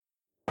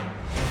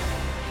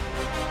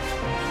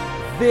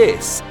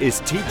This is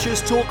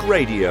Teachers Talk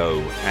Radio,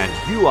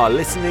 and you are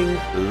listening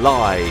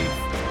live.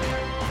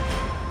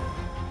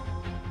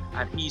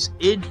 And he's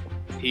in.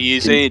 He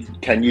is in.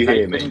 Can you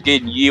hear me?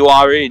 In. You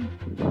are in.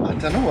 I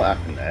don't know what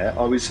happened there.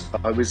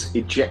 I was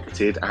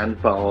ejected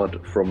and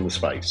barred from the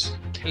space.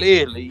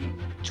 Clearly,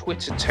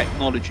 Twitter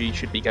technology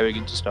should be going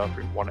into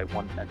Staffroom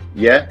 101 then.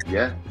 Yeah,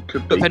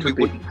 could be. But then we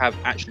wouldn't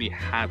actually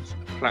have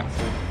a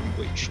platform in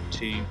which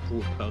to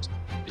broadcast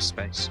this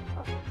space.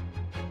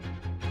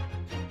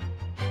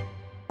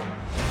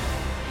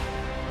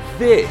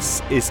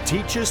 This is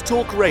Teachers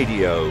Talk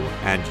Radio,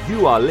 and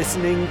you are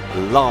listening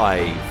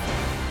live.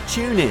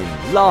 Tune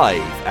in live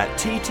at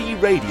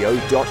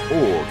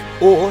ttradio.org,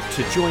 or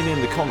to join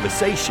in the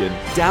conversation,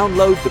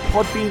 download the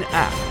Podbean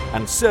app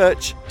and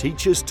search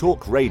Teachers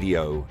Talk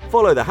Radio.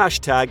 Follow the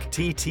hashtag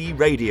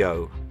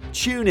TTRadio.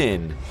 Tune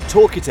in,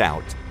 talk it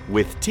out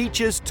with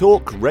Teachers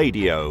Talk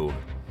Radio.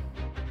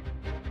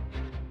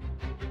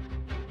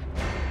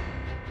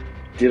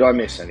 Did I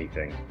miss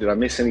anything? Did I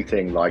miss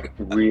anything like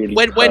really?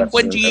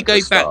 When do you go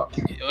back?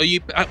 Are you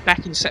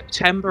back in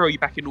September or are you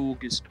back in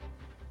August?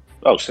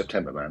 Oh,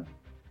 September, man.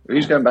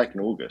 Who's going back in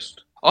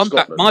August? I'm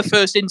Scotland. back. My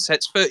first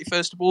inset's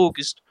 31st of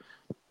August.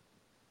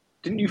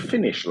 Didn't you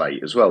finish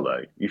late as well,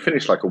 though? You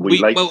finished like a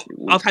week late. Well,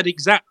 I've got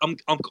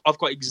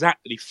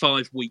exactly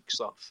 5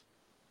 weeks off.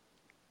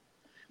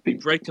 We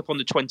break up on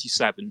the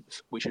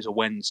 27th, which is a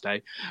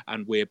Wednesday,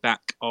 and we're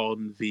back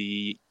on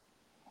the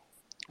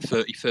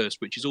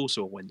 31st, which is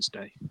also a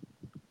Wednesday.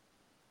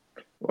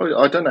 Well,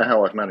 I don't know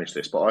how I've managed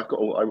this, but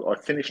I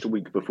finished a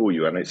week before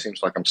you, and it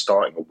seems like I'm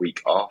starting a week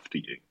after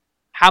you.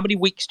 How many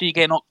weeks do you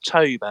get in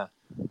October?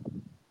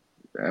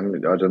 I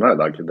don't know.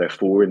 Like, are there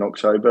 4 in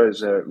October?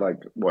 Is there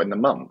like what in the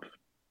month?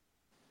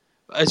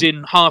 As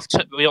in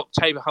the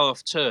October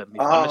half term.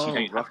 Unless you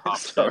don't have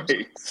half term.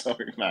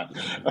 Sorry, man.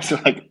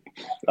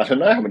 I don't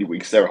know how many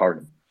weeks there are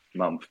in a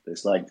month.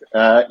 It's like,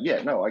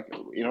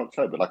 in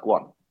October, like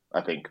 1,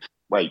 I think.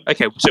 Wait.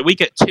 Okay, so we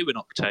get 2 in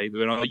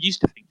October, and I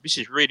used to think this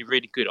is really,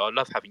 really good. I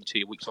love having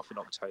 2 weeks off in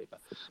October,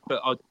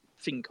 but I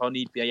think I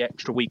need the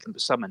extra week in the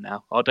summer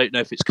now. I don't know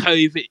if it's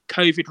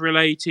COVID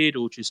related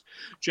or just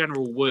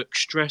general work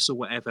stress or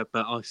whatever,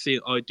 but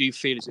I do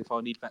feel as if I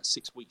need that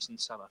 6 weeks in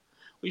summer,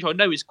 which I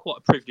know is quite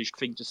a privileged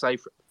thing to say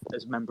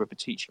as a member of a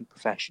teaching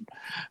profession,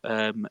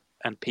 and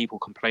people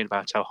complain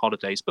about our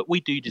holidays, but we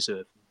do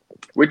deserve them.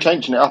 We're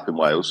changing it up in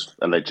Wales,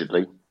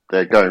 allegedly.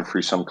 They're going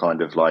through some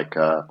kind of like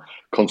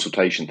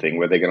consultation thing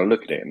where they're going to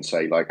look at it and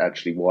say, like,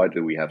 actually, why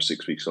do we have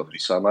 6 weeks off in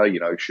summer? You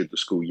know, should the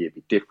school year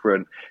be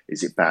different?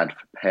 Is it bad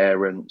for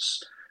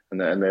parents? And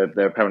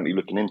they're apparently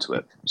looking into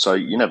it. So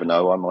you never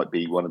know. I might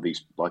be one of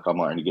these. Like, I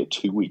might only get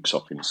 2 weeks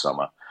off in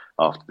summer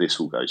after this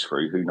all goes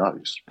through. Who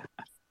knows?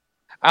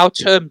 Our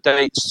term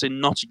dates in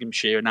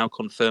Nottinghamshire are now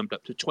confirmed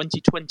up to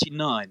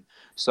 2029.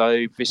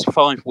 So this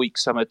 5-week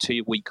summer,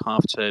 2-week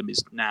half term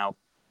is now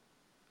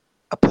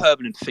a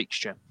permanent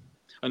fixture.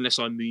 Unless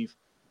I move.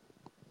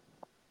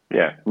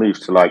 Yeah, move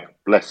to like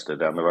Leicester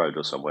down the road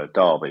or somewhere,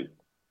 Derby.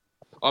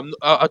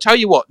 I'll tell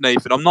you what,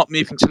 Nathan, I'm not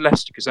moving to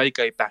Leicester because they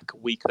go back a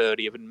week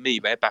earlier than me.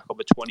 They're back on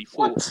the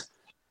 24th.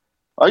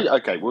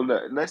 Okay, well,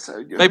 let's...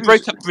 They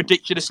broke up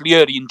ridiculously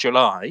early in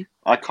July.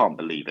 I can't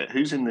believe it.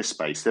 Who's in this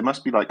space? There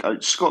must be like...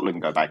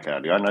 Scotland go back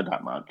early, I know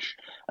that much.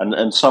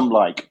 And some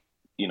like,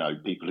 you know,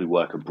 people who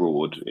work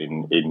abroad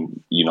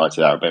in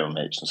United Arab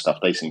Emirates and stuff,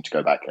 they seem to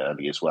go back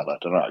early as well. I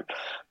don't know.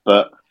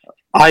 But...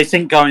 I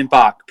think going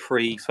back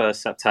pre-1st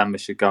September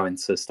should go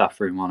into Staff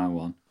Room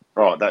 101.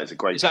 Oh, that is a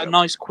great. Is that a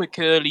nice, quick,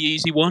 early,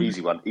 easy one? Easy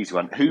one.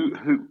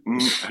 Who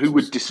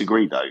would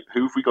disagree though?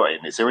 Who have we got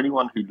in? Is there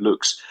anyone who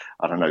looks,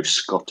 I don't know,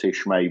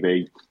 Scottish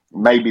maybe?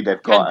 Maybe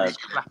they've got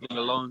clapping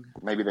along.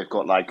 Maybe they've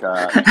got like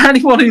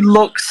anyone who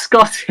looks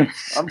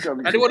Scottish.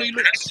 Anyone who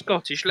looks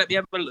Scottish. Let me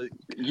have a look.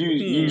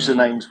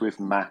 Usernames with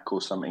Mac or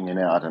something in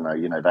it. I don't know.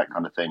 You know, that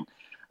kind of thing.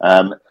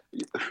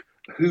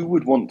 Who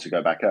would want to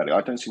go back early?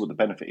 I don't see what the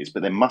benefit is,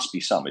 but there must be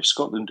some. If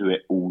Scotland do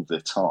it all the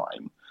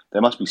time,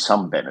 there must be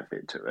some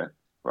benefit to it,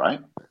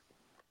 right?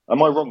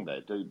 Am I wrong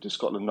there? Does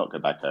Scotland not go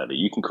back early?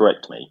 You can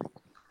correct me.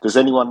 Does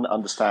anyone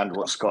understand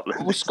what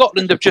Scotland... Well,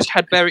 Scotland have just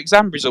had their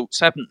exam results,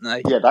 haven't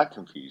they? Yeah, that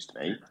confused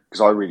me,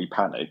 because I really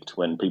panicked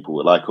when people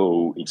were like,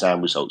 oh,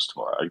 exam results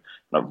tomorrow, and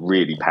it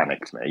really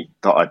panicked me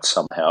that I'd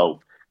somehow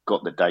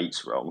got the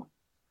dates wrong.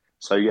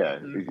 So, yeah...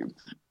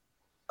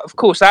 Of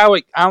course,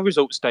 our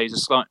results days are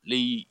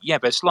slightly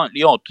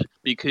odd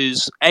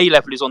because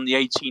A-level is on the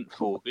 18th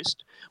of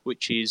August,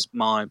 which is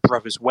my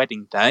brother's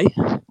wedding day,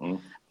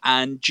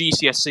 and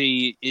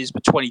GCSE is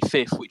the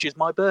 25th, which is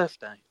my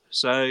birthday.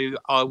 So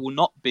I will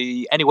not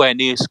be anywhere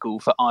near school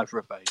for either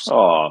of those.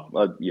 Oh,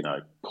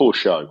 poor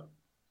show.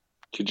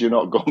 Could you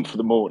not have gone for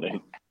the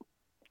morning?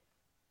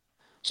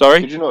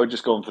 Sorry? Could you not have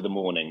just gone for the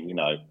morning,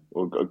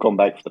 or gone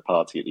back for the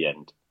party at the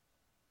end?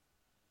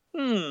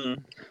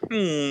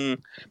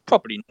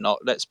 Probably not,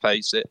 let's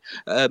face it.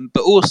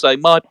 But also,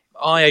 I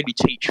only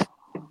teach,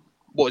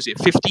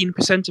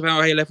 15% of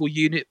our A-level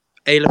unit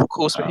A-level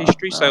course for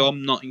history, so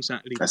I'm not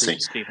exactly... I see.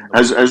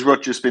 Has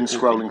Roger been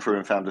scrolling through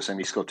and found us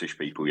any Scottish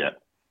people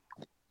yet?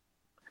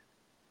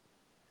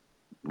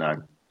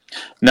 No.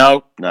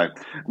 No.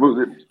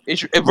 Well,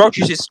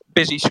 Rogers is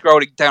busy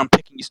scrolling down,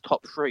 picking his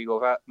top three,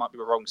 or that might be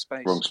the wrong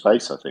space. wrong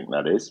space, I think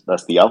that is.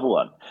 That's the other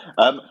one.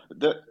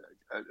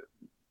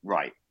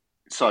 Right.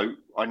 So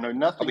I know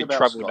nothing I'm in about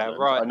trouble Scotland. now,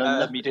 right? I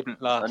know You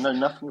didn't laugh. I know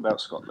nothing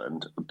about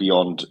Scotland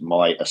beyond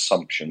my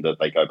assumption that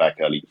they go back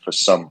early for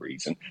some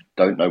reason.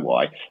 Don't know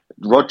why.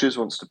 Rogers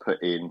wants to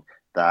put in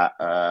that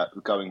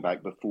going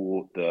back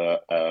before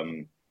the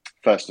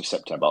 1st of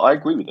September. I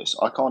agree with this.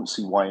 I can't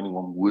see why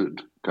anyone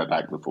would go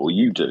back before.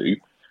 You do.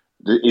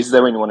 Is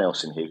there anyone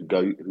else in here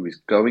who is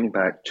going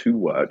back to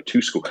work,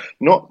 to school,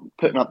 not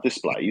putting up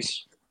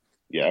displays?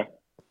 Yeah,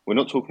 we're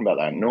not talking about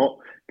that. Not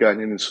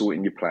going in and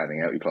sorting your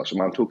planning out your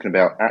classroom. I'm talking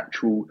about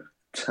actual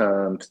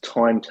termed,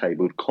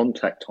 timetabled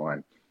contact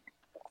time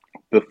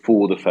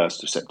before the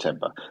 1st of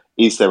September.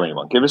 Is there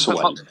anyone? Give us a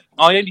wave.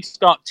 I only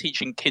start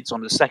teaching kids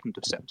on the 2nd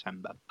of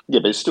September. Yeah,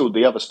 but it's still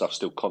the other stuff's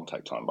still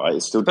contact time, right?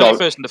 It's still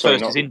 31st and the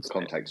 1st is internet.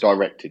 contact,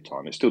 directed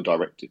time. It's still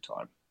directed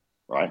time,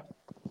 right?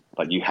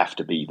 But you have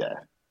to be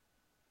there.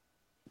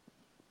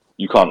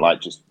 You can't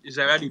just. Is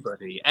there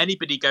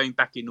anybody going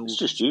back in August?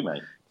 It's just you,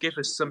 mate. Give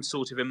us some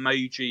sort of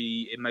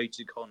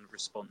emoticon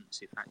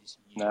response if that is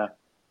you. Nah.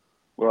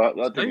 Well,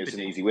 I think it's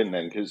an easy win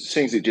then, because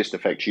since it just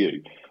affects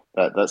you,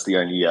 that's the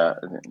only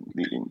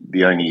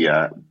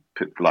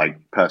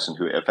person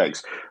who it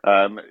affects.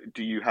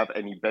 Do you have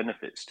any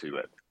benefits to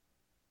it?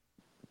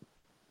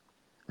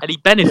 Any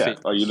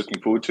benefits? Yeah. Are you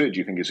looking forward to it? Do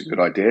you think it's a good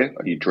idea?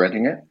 Are you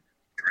dreading it?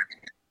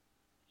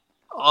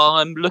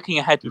 I'm looking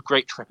ahead with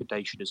great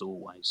trepidation as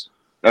always.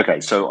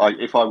 Okay, so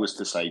if I was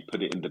to say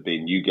put it in the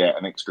bin, you get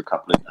an extra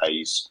couple of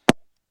days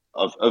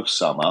of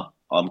summer.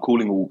 I'm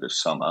calling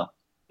August summer.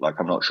 Like,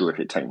 I'm not sure if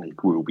it technically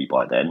will be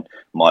by then.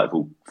 Might have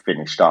all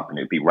finished up and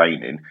it'd be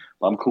raining.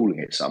 But I'm calling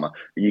it summer.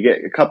 You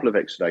get a couple of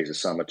extra days of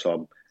summer,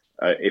 Tom,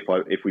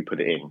 if we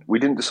put it in. We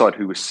didn't decide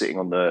who was sitting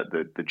on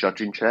the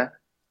judging chair,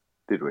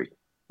 did we?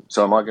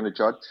 So am I going to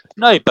judge?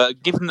 No,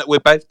 but given that we're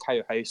both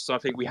co-hosts, I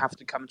think we have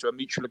to come to a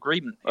mutual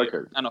agreement here.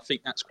 Okay. And I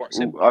think that's quite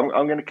simple.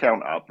 I'm going to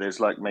count up. There's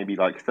maybe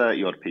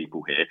 30-odd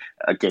people here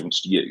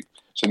against you.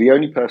 So the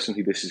only person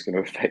who this is going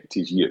to affect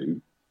is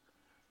you,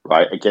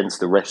 right,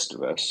 against the rest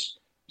of us.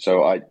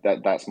 So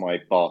that's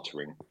my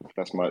bartering.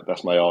 That's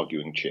my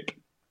arguing chip.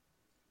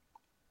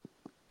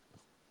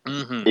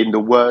 Mm-hmm. In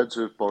the words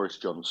of Boris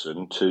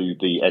Johnson to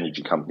the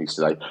energy companies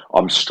today,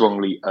 I'm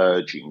strongly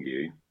urging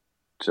you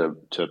to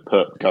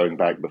put going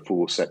back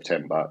before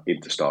September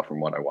into Staff Room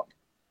 101.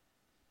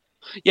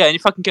 Yeah, and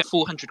if I can get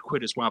 400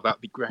 quid as well,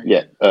 that'd be great.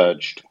 Yeah,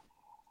 urged.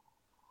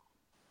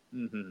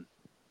 Mm-hmm.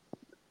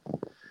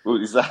 Well,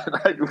 is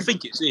that? I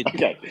think it's in.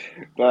 Okay,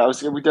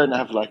 but we don't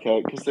have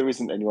because there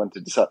isn't anyone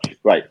to decide.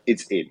 Right,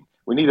 it's in.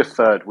 We need a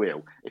third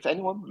wheel. If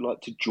anyone would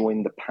like to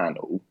join the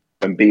panel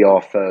and be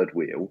our third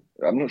wheel,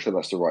 I'm not sure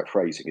that's the right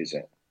phrasing, is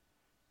it?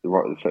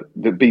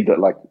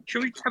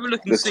 Should we have a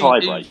look and see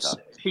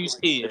who's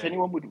here? If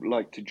anyone would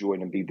like to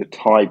join and be the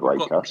tiebreaker,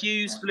 we've got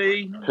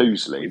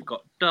Hughesly, we've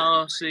got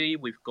Darcy,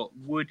 we've got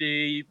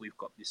Woody, we've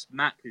got this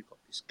Mac, we've got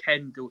this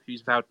Kendall,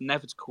 who's vowed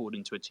never to call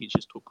into a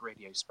Teachers Talk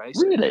radio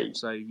space. Really?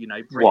 So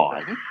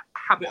why?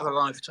 Habit of a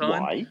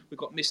lifetime. Why? We've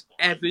got Miss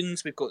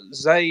Evans, we've got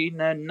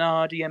Zaina,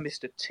 Nadia,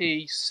 Mr.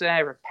 T,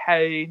 Sarah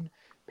Payne,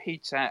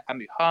 Peter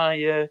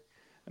Amuhaya,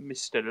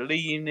 Mr.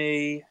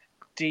 Leany,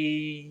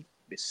 D.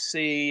 Miss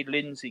C,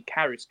 Lindsay,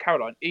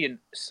 Caroline, Ian,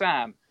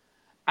 Sam,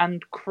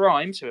 and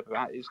Crimes, whoever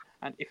that is,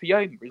 and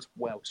Ifioma as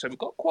well. So we've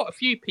got quite a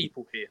few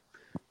people here.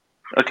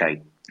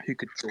 Okay. Who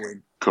could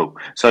join. Cool.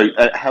 So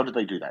how do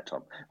they do that,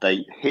 Tom?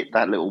 They hit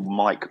that little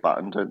mic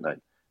button, don't they?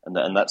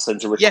 And that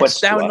sends a request to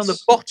us. Yes, down on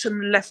the bottom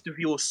left of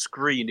your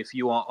screen, if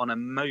you are on a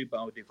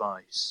mobile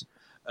device,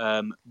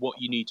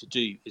 what you need to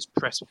do is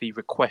press the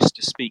request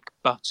to speak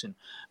button,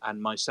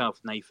 and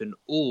myself, Nathan,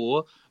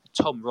 or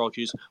Tom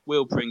Rogers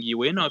will bring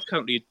you in. I've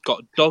currently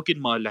got a dog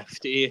in my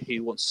left ear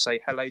who wants to say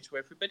hello to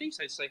everybody.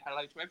 So say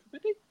hello to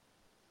everybody.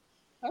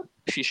 Oh,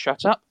 she's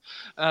shut up.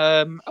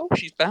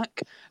 She's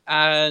back.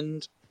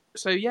 And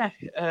so, yeah.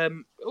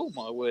 Oh,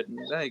 my word.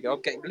 There you go.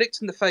 I'm getting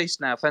licked in the face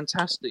now.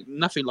 Fantastic.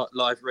 Nothing like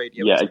live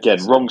radio. Yeah,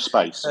 again, wrong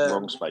space.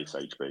 Wrong space,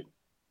 HB.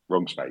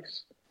 Wrong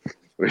space.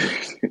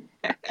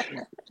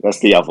 That's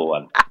the other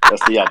one.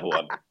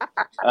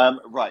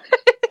 Right.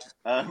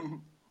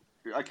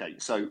 Okay,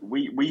 so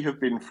we have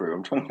been through.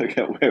 I'm trying to look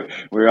at where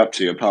we're up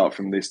to, apart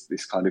from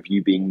this kind of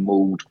you being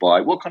mauled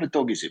by. What kind of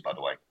dog is it, by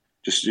the way?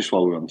 Just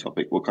while we're on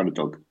topic, what kind of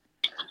dog?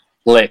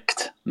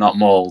 Licked, not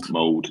mauled.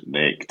 Mauled,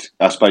 licked.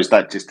 I suppose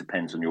that just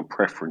depends on your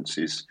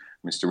preferences,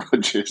 Mr.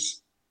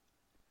 Rogers.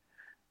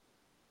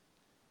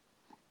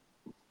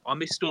 I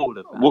missed all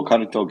of that. What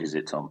kind of dog is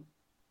it, Tom?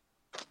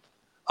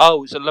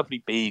 Oh, it's a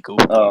lovely beagle.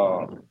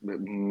 Oh,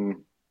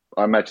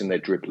 I imagine they're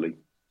dribbly.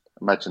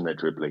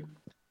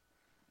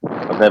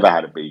 I've never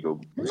had a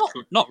beagle.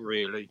 Not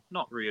really.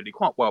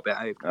 Quite well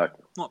behaved. Okay.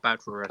 Not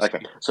bad for a rescue.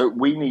 Okay, so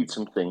we need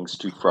some things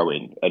to throw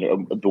in,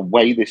 and the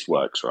way this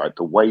works, right?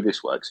 The way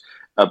this works,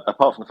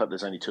 apart from the fact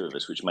there's only two of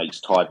us, which makes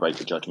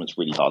tiebreaker judgments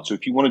really hard. So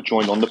if you want to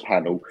join on the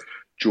panel,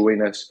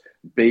 join us.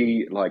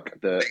 Be like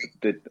the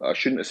I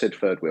shouldn't have said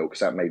third wheel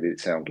because that made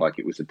it sound like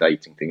it was a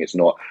dating thing. It's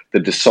not. The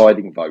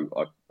deciding vote.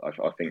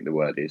 I think the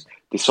word is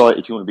decide.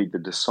 If you want to be the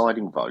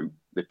deciding vote,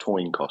 the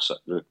coin tosser,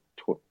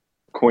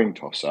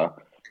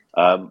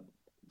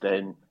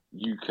 then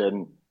you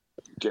can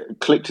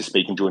click to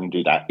speak and join and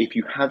do that. If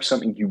you have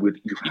something you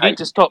need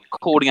to stop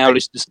calling our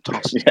listeners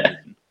tossers. Yeah.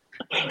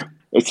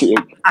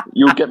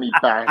 You'll get me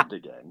banned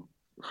again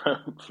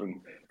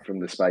from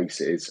the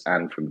Spaces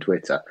and from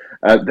Twitter.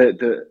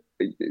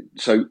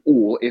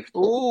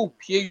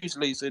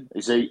 Hughley's in.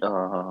 Is he?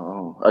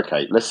 Oh,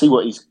 okay. Let's see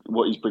what he's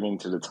bringing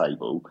to the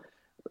table.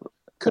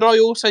 Could I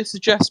also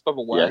suggest, by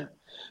the way, Yeah.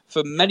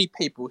 for many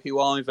people who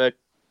either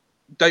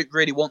don't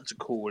really want to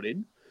call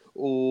in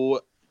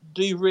or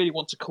do really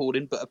want to call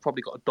in but have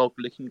probably got a dog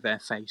licking their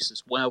face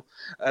as well,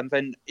 and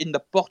then in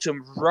the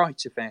bottom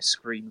right of their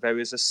screen there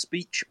is a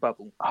speech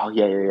bubble. Oh,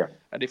 yeah.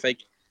 And if they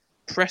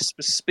press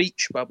the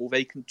speech bubble,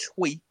 they can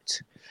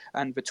tweet,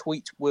 and the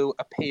tweet will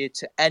appear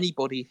to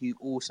anybody who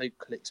also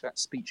clicks that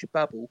speech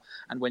bubble.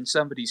 And when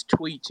somebody's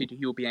tweeted,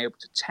 you'll be able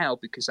to tell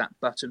because that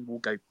button will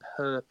go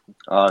purple.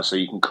 So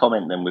you can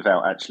comment them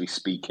without actually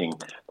speaking.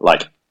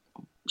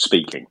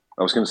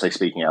 I was going to say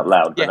speaking out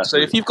loud. But yeah, so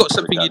if you've got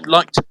something you'd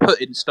like to put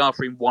in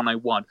Staffroom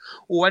 101,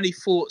 or any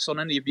thoughts on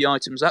any of the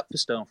items up for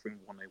Staffroom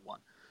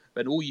 101,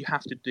 then all you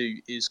have to do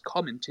is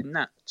comment in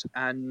that.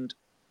 And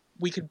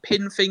we can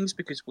pin things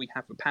because we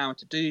have the power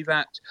to do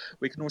that.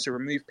 We can also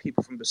remove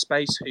people from the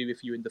space who,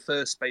 if you're in the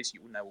first space,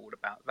 you will know all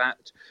about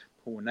that.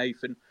 Paul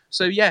Nathan.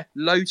 So yeah,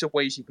 loads of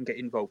ways you can get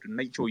involved, and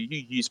make sure you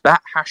use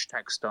that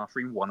hashtag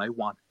Staffroom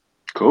 101.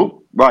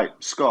 Cool. Right,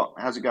 Scott,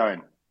 how's it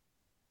going?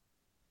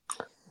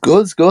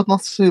 Good.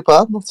 Not too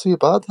bad.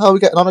 How are we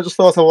getting on? I just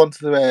thought I wanted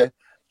to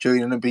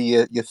join in and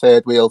be your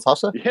third wheel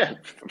tosser. Yeah,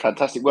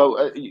 fantastic.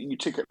 Well, you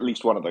tick at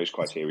least one of those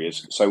criteria,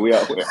 so we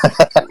are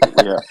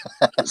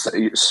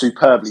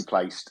superbly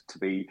placed to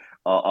be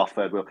our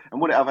third wheel.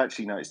 And what I've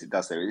actually noticed it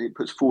does there is it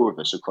puts four of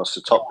us across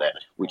the top there,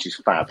 which is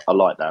fab. I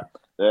like that.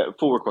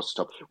 Four across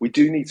the top. We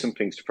do need some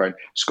things to throw in.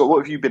 Scott, what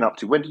have you been up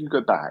to? When do you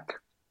go back?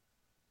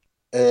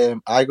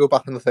 I go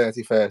back on the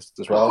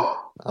 31st as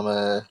well.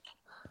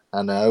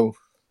 I know.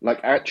 Like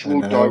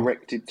actual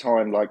directed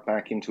time, like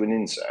back into an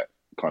insert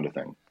kind of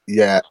thing.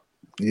 Yeah.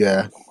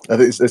 I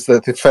think it's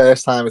the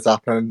first time it's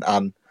happening,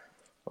 and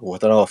I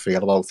don't know how I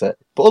feel about it.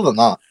 But other than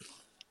that,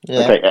 yeah,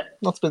 okay.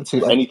 Not been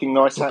too bad. Anything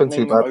nice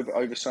happening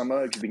over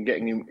summer? Have you been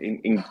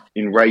getting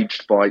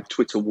enraged by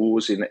Twitter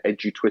wars in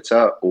edgy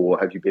Twitter, or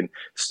have you been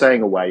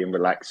staying away and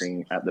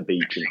relaxing at the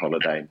beach and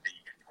holidaying?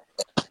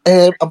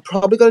 I'm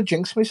probably going to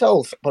jinx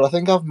myself, but I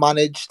think I've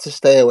managed to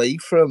stay away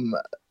from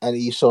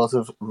any sort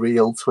of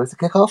real Twitter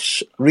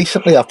kickoffs.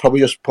 Recently, I've probably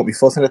just put my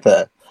foot in it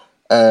there.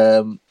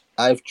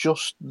 I've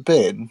just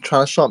been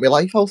trying to sort my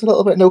life out a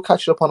little bit. No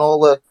catching up on all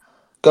the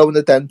going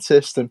to the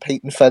dentist and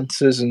painting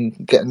fences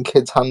and getting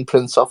kids'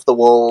 handprints off the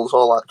walls,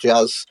 all that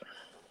jazz.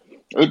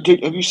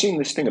 Have you seen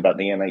this thing about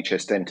the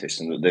NHS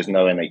dentists and that there's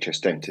no NHS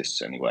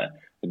dentists anywhere?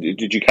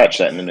 Did you catch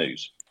that in the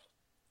news?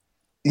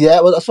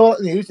 Yeah, well, I saw it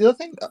in the news. The other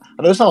thing,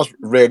 I know it sounds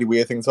really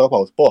weird thing to talk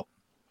about, but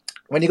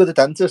when you go to the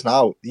dentist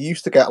now, you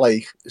used to get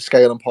like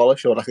scale and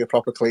polish or like a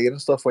proper clean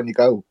and stuff when you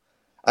go,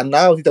 and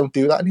now they don't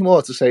do that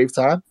anymore to save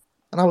time.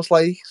 And I was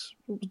like,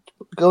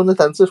 going to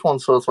the dentist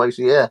once or twice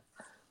a year,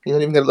 you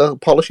don't even get a little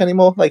polish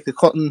anymore. Like they're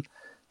cutting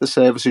the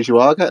services you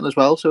are getting as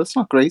well, so it's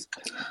not great.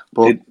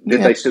 But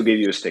did they still give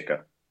you a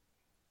sticker?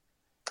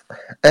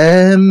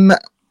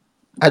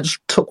 I just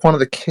took one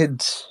of the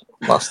kids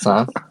last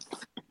time.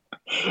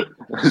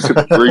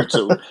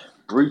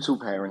 brutal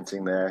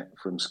parenting there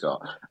from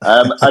Scott.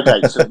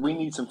 Okay, so we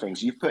need some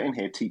things. You've put in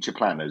here teacher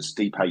planners,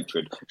 deep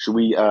hatred. Should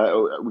we?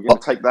 Are we going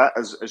to take that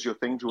as your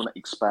thing? Do you want to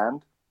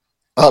expand?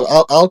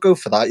 I'll go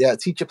for that. Yeah,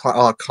 teacher plan.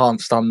 Oh, I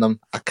can't stand them.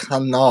 I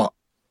cannot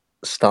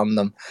stand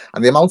them.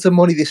 And the amount of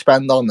money they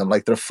spend on them,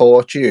 like they're a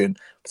fortune.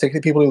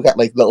 Particularly people who get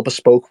like little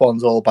bespoke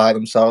ones all by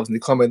themselves, and they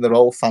come in, they're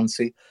all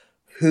fancy.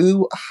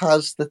 Who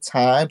has the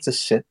time to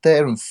sit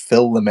there and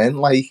fill them in?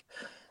 Like,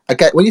 I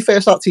get when you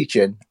first start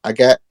teaching, I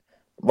get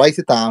write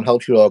it down,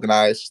 helps you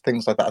organise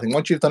things like that. I think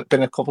once you've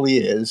been a couple of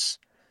years,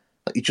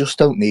 like, you just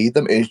don't need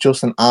them. It's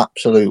just an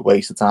absolute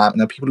waste of time. And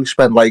then people who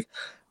spend like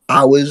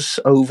hours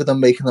over them,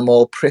 making them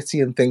all pretty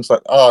and things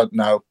like, oh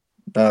no,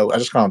 I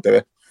just can't do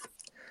it.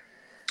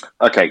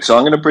 Okay, so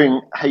I'm going to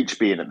bring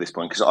HB in at this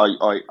point because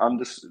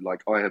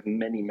I have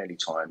many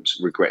times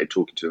regretted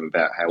talking to him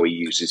about how he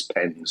uses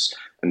pens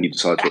and he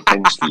decides what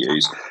pens to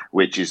use,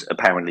 which is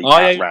apparently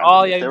I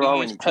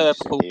only use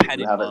purple pen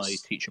in my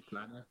teacher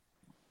planner.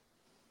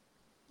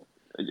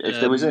 If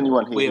there was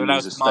anyone here we're who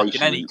allowed was to mark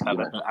in any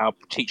colour, but our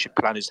teacher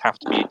planners have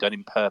to be done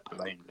in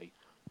purple only.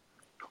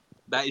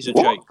 That is a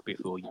joke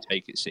before you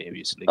take it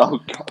seriously. Oh,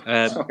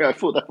 God. Sorry, I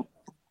thought that...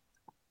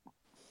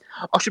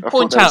 I should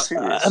point out,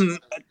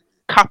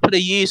 couple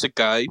of years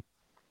ago,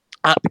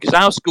 because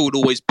our school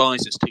always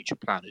buys us teacher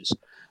planners,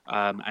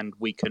 and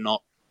we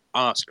cannot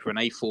ask for an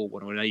A4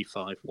 one or an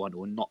A5 one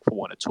or not for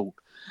one at all.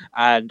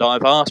 And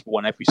I've asked for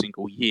one every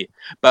single year.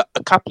 But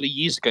a couple of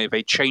years ago,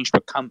 they changed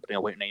the company. I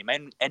won't name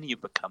any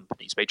of the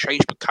companies. They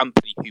changed the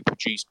company who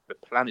produced the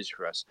planners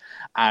for us.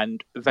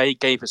 And they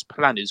gave us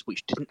planners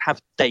which didn't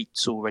have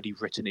dates already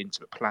written into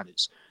the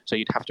planners. So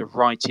you'd have to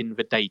write in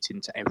the date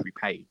into every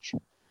page.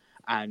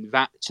 And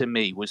that, to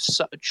me, was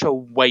such a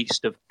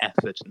waste of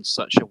effort and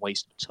such a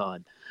waste of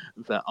time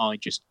that I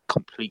just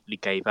completely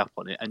gave up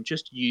on it and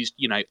just used,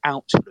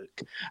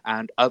 Outlook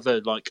and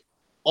other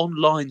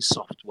online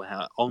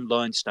software,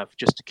 online stuff,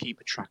 just to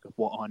keep a track of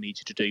what I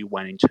needed to do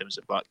when in terms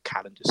of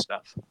calendar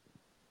stuff.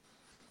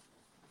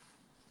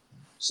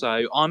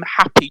 So I'm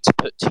happy to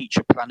put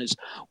teacher planners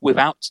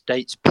without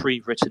dates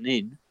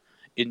pre-written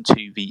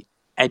into the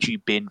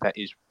edu bin that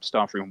is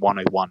Staff Room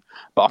 101.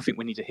 But I think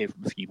we need to hear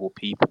from a few more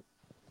people.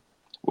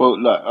 Well,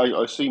 look,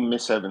 I see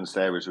Miss Evans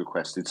there has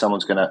requested.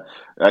 Someone's going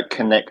to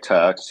connect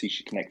her to see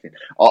she connected.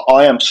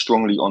 I am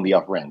strongly on the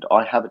other end.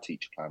 I have a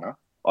teacher planner.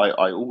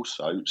 I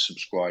also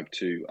subscribe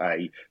to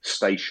a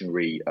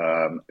stationery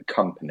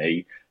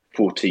company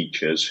for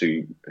teachers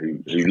who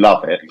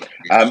love it,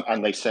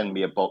 and they send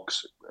me a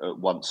box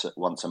once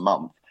a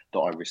month that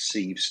I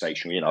receive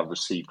stationery, and I've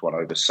received one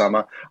over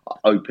summer. I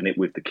open it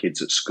with the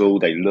kids at school.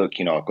 They look,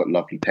 I've got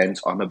lovely pens.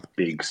 I'm a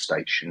big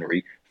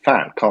stationery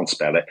fan. Can't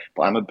spell it,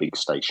 but I'm a big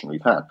stationery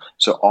fan.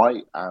 So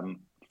I am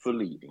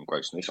fully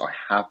engrossed in this. I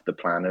have the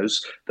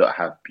planners that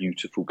have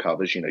beautiful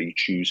covers. You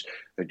choose,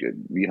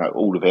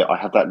 all of it. I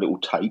have that little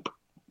tape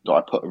that I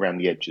put around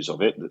the edges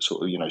of it that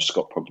sort of,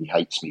 Scott probably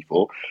hates me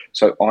for.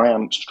 So I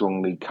am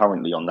strongly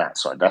currently on that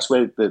side. That's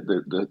where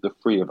the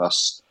three of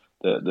us,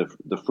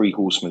 the three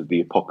horsemen of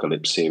the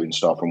apocalypse here in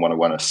Staff Room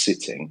 101 are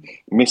sitting.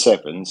 Miss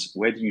Evans,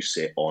 where do you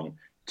sit on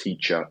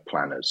teacher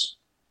planners?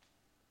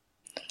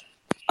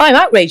 I'm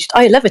outraged.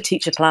 I love a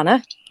teacher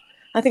planner.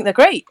 I think they're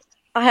great.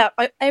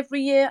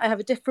 Every year I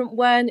have a different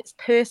one. It's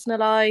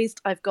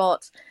personalised. I've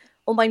got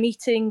all my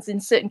meetings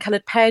in certain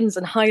coloured pens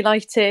and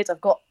highlighted.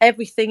 I've got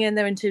everything in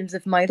there in terms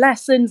of my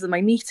lessons and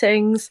my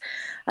meetings.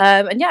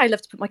 And yeah, I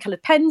love to put my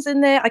coloured pens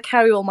in there. I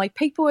carry all my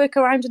paperwork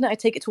around in it. I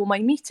take it to all my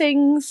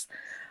meetings.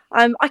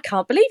 I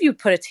can't believe you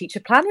put a teacher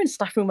planner in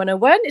Staff Room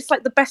 101. It's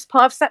like the best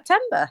part of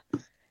September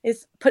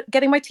is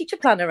getting my teacher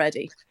planner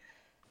ready.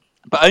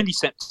 But only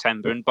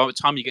September, and by the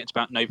time you get to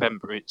about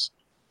November, it's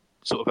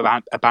sort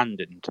of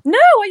abandoned. No,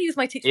 I use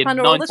my teacher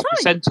planner all the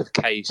time. In 90% of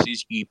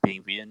cases, you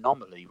being the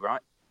anomaly,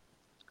 right?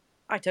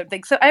 I don't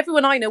think so.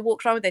 Everyone I know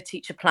walks around with their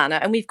teacher planner,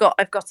 and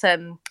I've got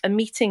a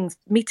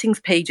meetings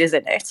pages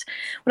in it.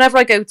 Whenever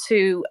I go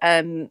to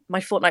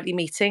my fortnightly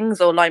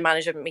meetings or line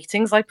management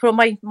meetings, I put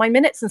all my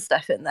minutes and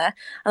stuff in there.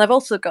 And I've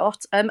also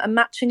got a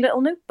matching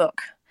little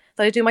notebook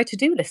that I do my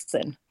to-do lists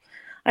in.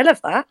 I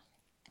love that.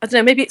 I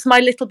don't know, maybe it's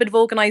my little bit of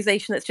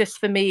organisation that's just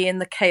for me in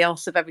the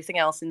chaos of everything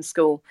else in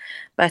school.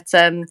 But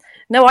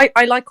no,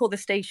 I like all the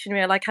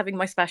stationery. I like having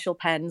my special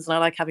pens, and I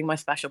like having my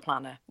special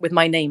planner with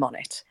my name on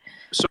it.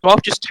 So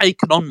I've just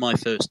taken on my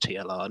first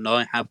TLR, and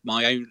I have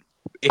my own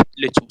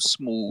little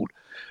small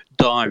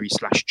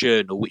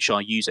diary/journal, which I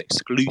use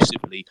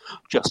exclusively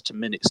just to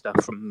minute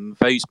stuff from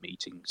those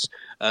meetings.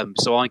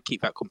 So I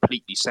keep that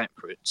completely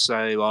separate.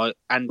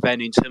 And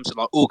then in terms of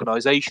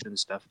organisation and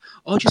stuff,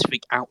 I just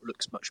think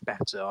Outlook's much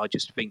better. I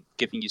just think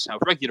giving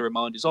yourself regular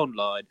reminders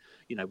online.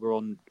 We're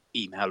on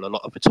email a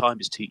lot of the time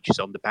as teachers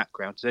on the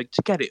background, so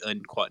to get it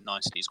in quite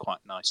nicely is quite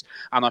nice.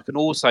 And I can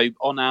also,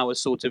 on our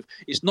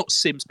it's not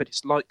Sims, but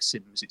it's like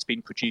Sims. It's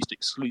been produced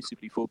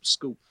exclusively for the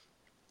school,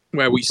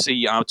 where we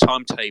see our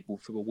timetable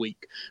for the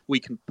week. We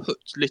can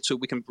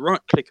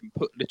right click and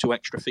put little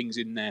extra things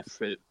in there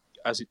to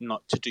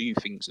do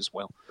things as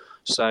well.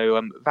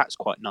 So that's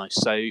quite nice.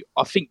 So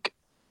I think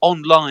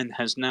online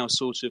has now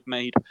sort of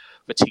made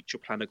the teacher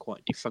planner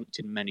quite defunct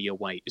in many a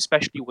way,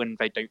 especially when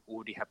they don't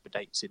already have the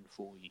dates in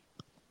for you.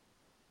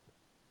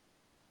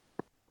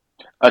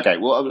 Okay,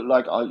 well,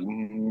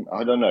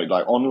 I don't know.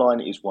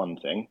 Online is one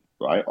thing,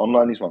 right?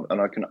 Online is one,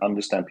 and I can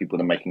understand people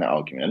that are making that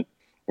argument.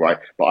 Right,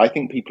 but I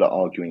think people are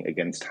arguing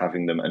against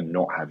having them and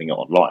not having it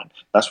online.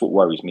 That's what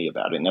worries me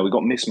about it. Now, we've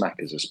got Miss Mac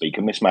as a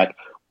speaker. Miss Mac,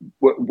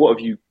 what have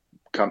you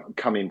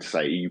come in to say?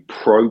 Are you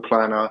pro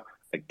planner,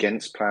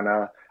 against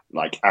planner,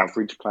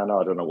 average planner?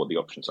 I don't know what the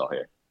options are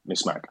here.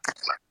 Miss Mac.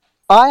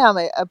 I am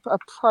a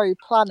pro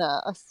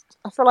planner.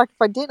 I feel like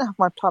if I didn't have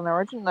my planner,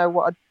 I didn't know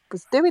what I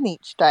was doing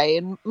each day.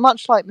 And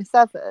much like Miss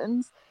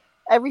Evans,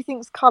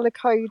 everything's color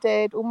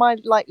coded. All my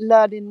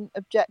learning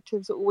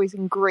objectives are always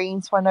in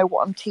green, so I know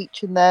what I'm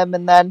teaching them.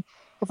 And then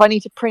if I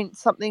need to print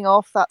something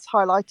off, that's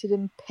highlighted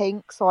in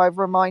pink, so I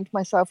remind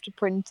myself to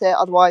print it.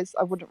 Otherwise,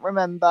 I wouldn't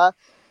remember.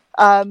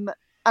 And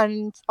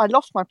I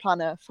lost my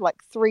planner for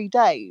 3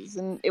 days,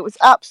 and it was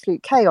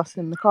absolute chaos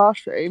in the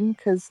classroom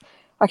because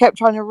I kept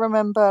trying to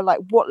remember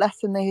what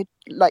lesson they had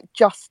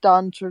just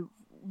done to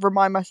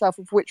remind myself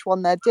of which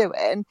one they're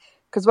doing.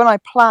 Because when I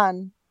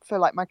plan for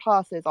my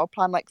classes, I'll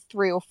plan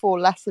 3 or 4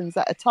 lessons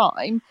at a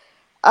time,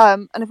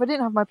 And if I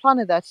didn't have my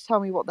planner there to tell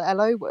me what the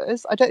LO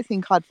was, I don't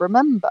think I'd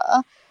remember.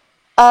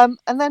 And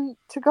then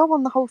to go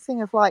on the whole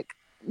thing of like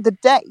the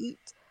date,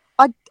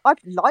 I'd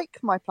like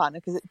my planner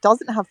because it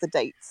doesn't have the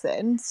dates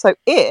in. So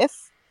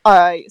if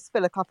I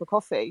spill a cup of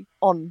coffee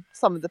on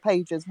some of the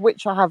pages,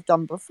 which I have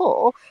done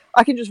before,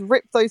 I can just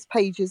rip those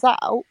pages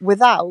out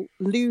without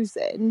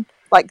losing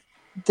like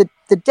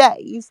the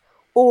days.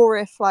 Or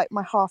if like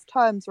my half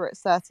terms are at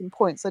certain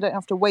points, I don't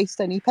have to waste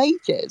any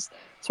pages.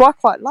 So I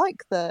quite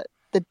like the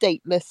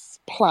dateless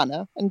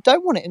planner and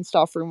don't want it in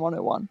Staff Room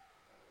 101.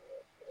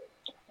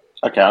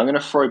 Okay, I'm going to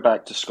throw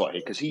back to Scott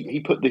here because he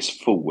put this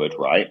forward,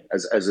 right,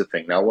 as a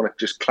thing. Now, I want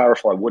to just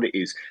clarify what it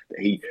is that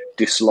he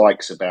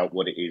dislikes about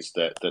what it is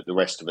that the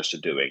rest of us are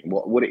doing,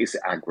 what it is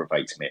that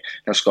aggravates him.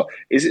 Now, Scott,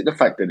 is it the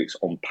fact that it's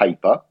on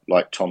paper,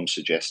 like Tom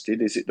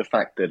suggested? Is it the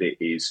fact that it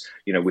is,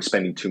 we're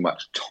spending too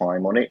much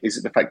time on it? Is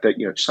it the fact that,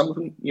 some of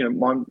them,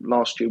 mine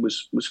last year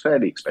was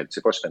fairly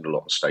expensive. I spend a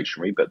lot on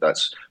stationery, but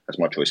that's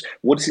my choice.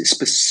 What is it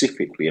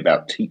specifically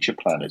about teacher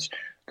planners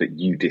that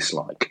you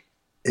dislike?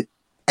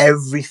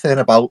 Everything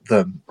about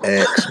them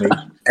irks me.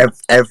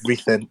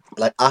 Everything,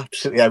 like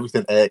absolutely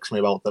everything irks me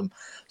about them.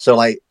 So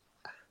like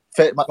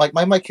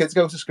my kids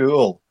go to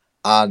school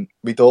and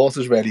my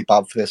daughter's really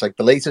bad for this. Like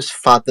the latest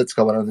fad that's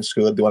going on in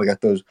school, they want to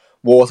get those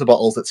water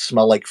bottles that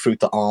smell like fruit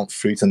that aren't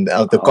fruit, and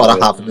they've got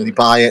to have them, and they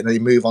buy it and they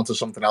move on to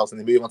something else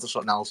and they move on to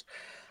something else.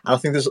 And I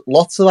think there's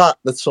lots of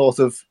that sort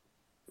of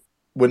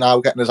we're now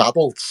getting as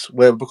adults.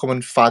 We're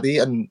becoming faddy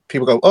and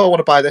people go, oh, I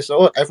want to buy this.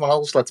 Oh, everyone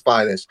else, let's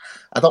buy this.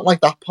 I don't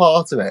like that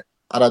part of it.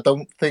 And I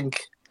don't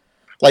think,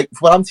 like,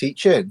 when I'm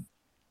teaching,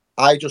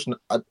 I just,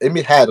 in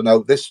my head, I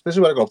know this is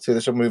where I go up to,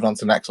 this is moving on to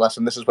the next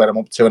lesson, this is where I'm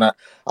up to, and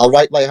I'll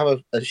write, like,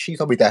 have a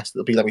sheet on my desk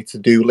that'll be like my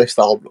to-do list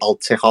that I'll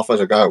tick off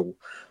as I go.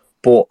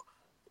 But,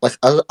 like,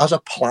 as a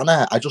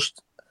planner, I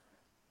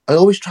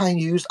always try and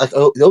use, like,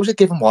 there's always a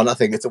given one, I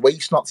think, it's a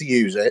waste not to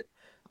use it,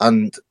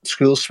 and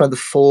schools spend a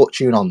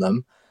fortune on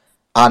them,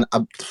 and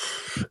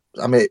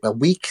I mean, a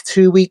week,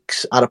 2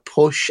 weeks at a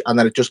push, and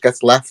then it just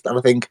gets left, and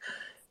I think,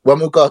 when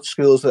we've got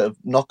schools that have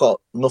not got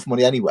enough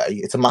money anyway,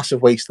 it's a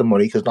massive waste of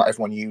money because not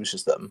everyone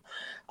uses them.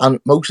 And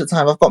most of the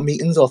time I've got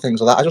meetings or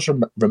things like that, I just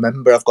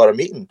remember I've got a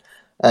meeting.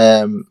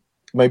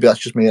 Maybe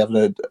that's just me having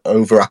an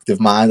overactive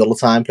mind all the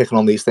time, picking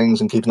on these things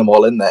and keeping them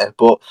all in there.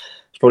 But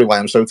it's probably why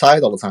I'm so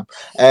tired all the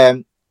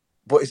time.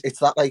 But it's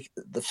that, like,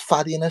 the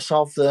faddiness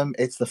of them.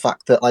 It's the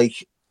fact that,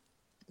 like,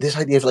 this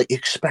idea of, like, you're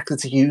expected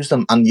to use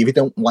them, and if you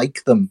don't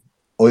like them,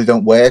 or they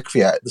don't work for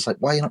you, it's like,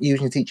 why are you not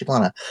using your teacher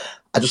planner?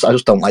 I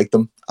just don't like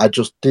them. I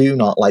just do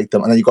not like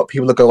them. And then you've got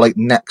people that go like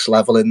next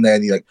level in there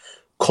and you like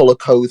colour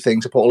code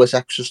things to put all this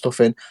extra stuff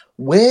in.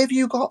 Where have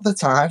you got the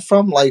time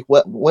from? Like,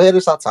 where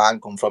does that time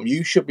come from?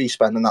 You should be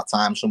spending that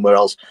time somewhere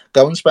else.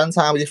 Go and spend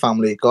time with your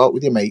family, go out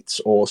with your mates,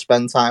 or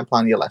spend time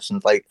planning your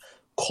lessons. Like,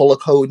 colour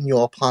coding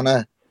your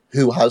planner.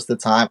 Who has the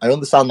time? I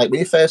understand, like, when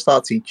you first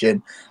start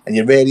teaching and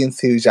you're really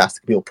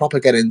enthusiastic, people proper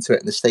get into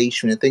it in the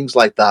station and things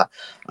like that.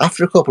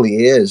 After a couple of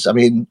years, I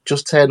mean,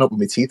 just turn up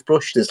with my teeth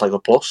brushed is like a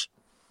plus.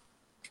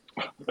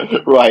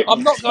 Right.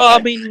 I'm not.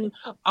 I mean,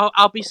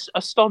 I'll be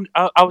astonished.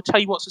 I'll tell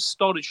you what's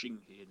astonishing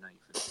here,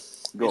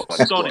 Nathan. It's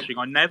astonishing.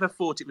 I never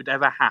thought it would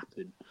ever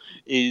happen.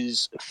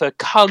 Is for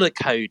colour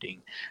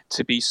coding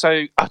to be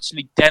so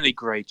utterly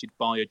denigrated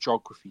by a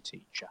geography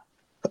teacher.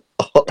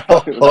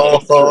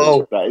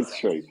 That is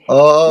true.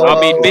 I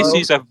mean, this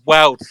is a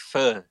world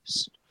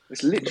first.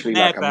 It's literally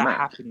never like a map,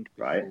 happened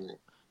before. Right?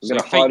 So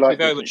thank you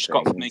very much,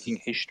 Scott, for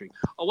making history.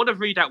 I want to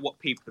read out what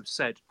people have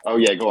said. Oh,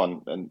 yeah, go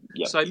on. And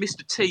yeah. So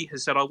Mr. T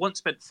has said, I once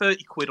spent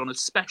 30 quid on a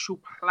special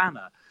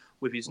planner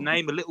with his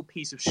name, a little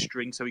piece of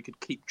string, so he could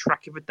keep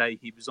track of a day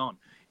he was on.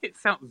 It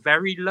felt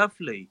very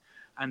lovely.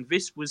 And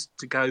this was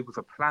to go with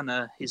a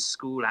planner his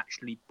school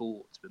actually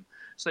bought them.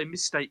 So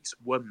mistakes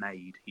were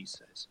made, he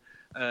says.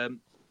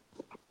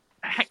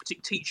 A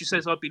hectic teacher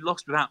says, I'd be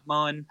lost without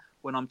mine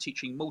when I'm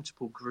teaching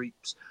multiple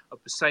groups of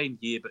the same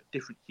year but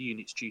different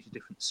units due to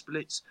different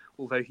splits.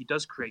 Although he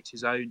does create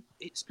his own,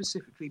 it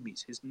specifically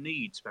meets his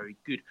needs. Very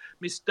good.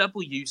 Miss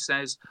W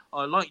says,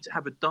 I like to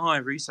have a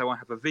diary so I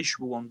have a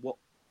visual on what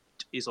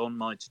is on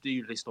my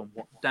to-do list on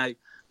what day,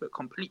 but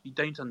completely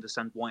don't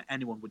understand why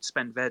anyone would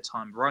spend their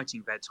time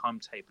writing their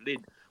timetable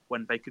in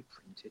when they could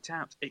print it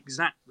out.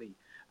 Exactly.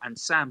 And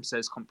Sam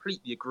says,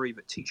 completely agree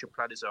that teacher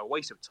planners are a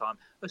waste of time.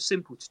 A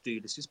simple to-do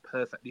list is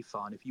perfectly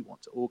fine if you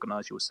want to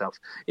organise yourself.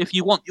 If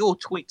you want your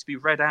tweet to be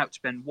read out,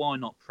 then why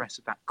not press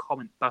that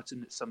comment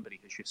button that somebody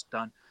has just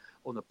done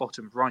on the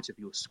bottom right of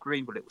your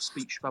screen, with a little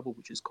speech bubble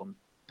which has gone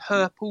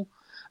purple.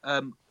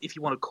 If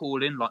you want to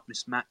call in like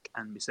Miss Mack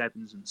and Miss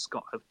Evans and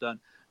Scott have done,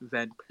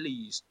 then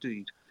please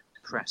do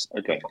press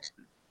the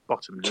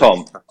bottom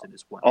Tom, button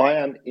as well. I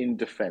am in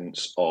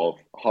defence of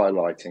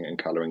highlighting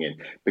and colouring in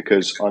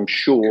because I'm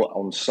sure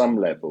on some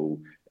level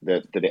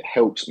that it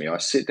helps me. I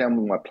sit down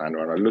with my planner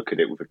and I look at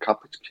it with a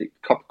cup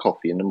of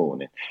coffee in the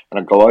morning and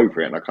I go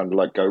over it and I kind of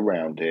like go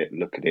around it,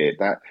 look at it.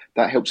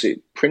 That helps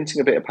it,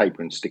 printing a bit of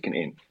paper and sticking it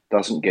in.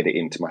 doesn't get it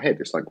into my head.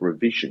 It's like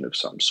revision of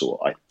some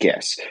sort, I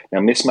guess.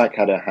 Now, Miss Mac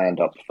had her hand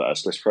up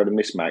first. Let's throw to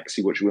Miss Mac,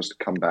 see what she wants to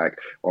come back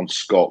on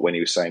Scott when he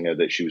was saying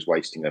that she was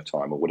wasting her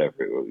time or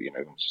whatever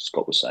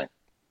Scott was saying.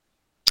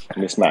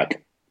 Miss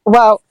Mac.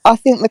 Well, I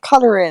think the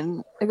colouring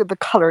in,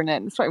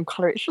 it's not even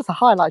colouring, it's just a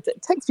highlighter.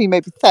 It takes me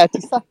maybe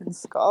 30 seconds,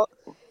 Scott.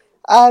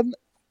 I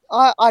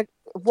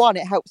one,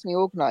 it helps me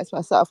organise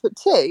myself, but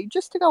two,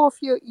 just to go off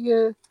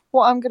your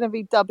what I'm going to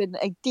be dubbing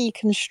a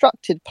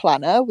deconstructed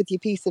planner with your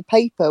piece of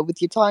paper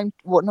with your time,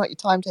 well, not your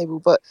timetable,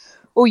 but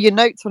all your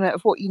notes on it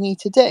of what you need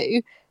to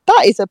do.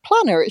 That is a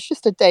planner. It's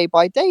just a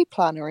day-by-day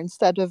planner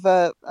instead of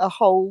a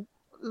whole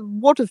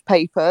wad of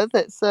paper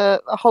that's a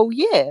whole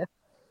year.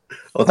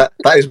 Well,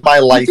 that is my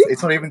life.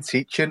 It's not even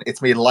teaching.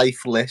 It's my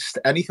life list.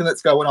 Anything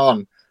that's going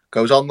on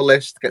goes on the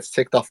list, gets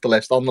ticked off the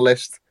list, on the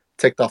list,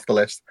 ticked off the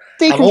list.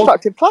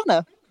 Deconstructed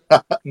planner.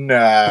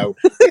 No,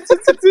 it's a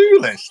to-do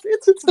list.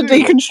 It's a to-do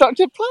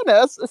deconstructed planner.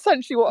 That's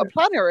essentially what a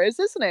planner is,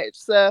 isn't it?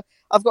 It's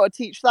I've got to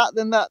teach that,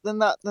 then that, then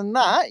that, then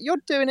that.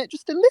 You're doing it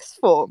just in list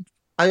form.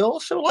 I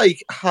also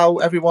like how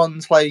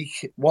everyone's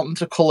like wanting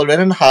to colour in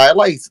and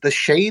highlight the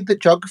shade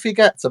that geography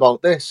gets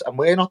about this, and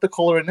we're not the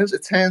colouring-ers.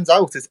 It turns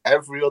out it's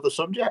every other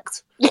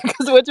subject. Yeah,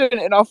 because we're doing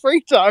it in our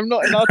free time,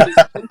 not in our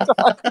teaching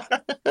time.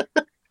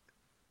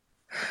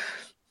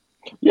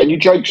 Yeah, you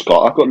joke,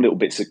 Scott. I've got little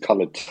bits of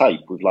coloured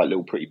tape with like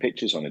little pretty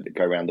pictures on it that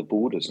go around the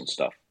borders and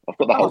stuff. I've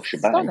got the whole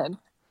shebang. Stunning.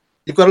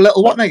 You've got a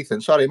little what,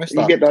 Nathan? Sorry, I missed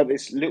that. You get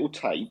this little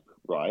tape,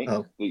 right?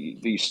 Oh. That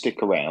you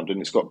stick around,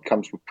 and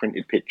comes with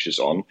printed pictures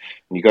on, and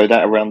you go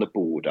that around the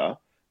border,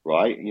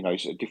 right?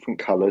 So different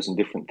colours and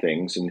different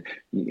things, and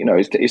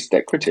it's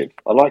decorative.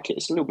 I like it.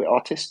 It's a little bit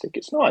artistic.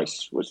 It's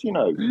nice.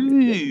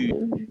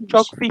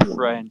 Geography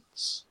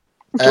friends.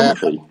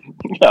 Geography.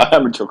 Yeah, I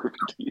am a geography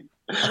teacher.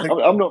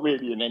 I'm not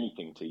really an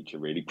anything teacher,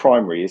 really.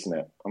 Primary, isn't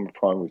it? I'm a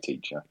primary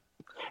teacher.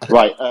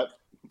 Right. I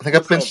think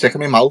I've been sick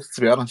in my mouth,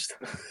 to be honest.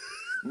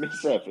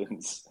 Miss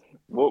Evans,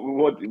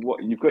 what?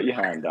 You've got your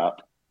hand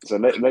up. So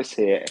let's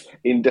hear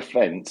in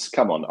defence.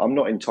 Come on, I'm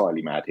not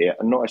entirely mad here.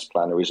 A nice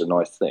planner is a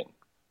nice thing.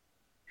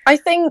 I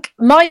think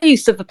my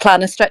use of the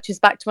planner stretches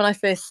back to when I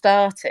first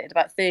started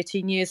about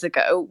 13 years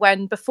ago,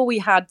 when before we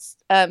kept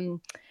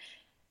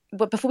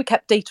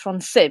data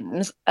on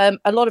Sims,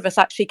 a lot of us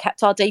actually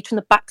kept our data in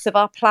the backs of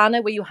our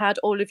planner, where you had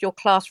all of your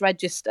class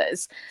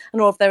registers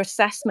and all of their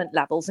assessment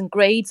levels and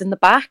grades in the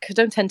back. I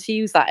don't tend to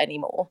use that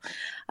anymore.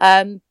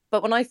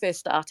 But when I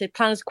first started,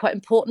 planners were quite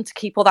important to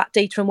keep all that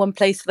data in one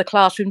place for the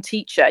classroom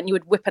teacher, and you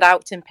would whip it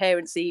out in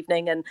parents'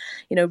 evening and,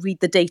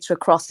 read the data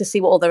across to see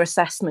what all their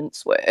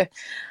assessments were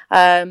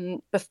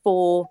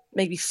before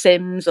maybe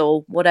Sims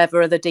or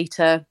whatever other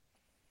data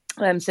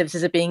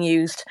services are being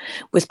used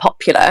was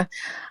popular.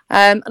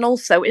 And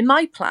also in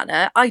my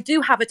planner, I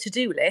do have a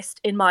to-do list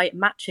in my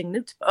matching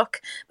notebook,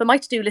 but my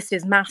to-do list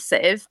is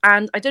massive,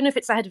 and I don't know if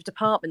it's a head of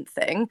department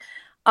thing.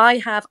 I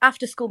have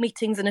after school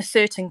meetings in a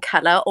certain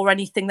colour, or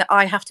anything that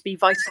I have to be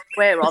vitally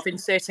aware of in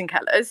certain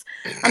colours.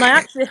 And I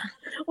actually,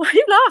 why are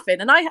you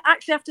laughing? And I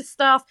actually have to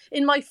staff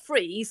in my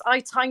freeze,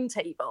 I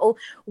timetable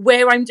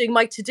where I'm doing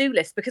my to-do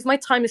list, because my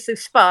time is so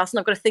sparse and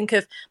I've got to think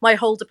of my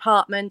whole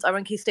department. I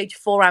run Key Stage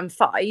 4 and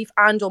 5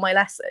 and all my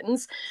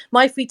lessons.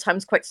 My free time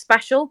is quite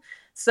special.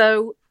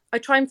 So I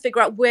try and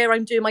figure out where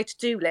I'm doing my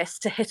to-do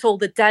list to hit all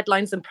the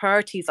deadlines and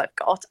priorities I've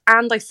got.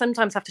 And I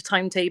sometimes have to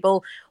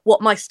timetable what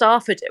my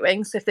staff are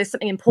doing. So if there's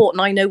something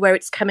important, I know where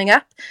it's coming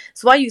up.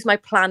 So I use my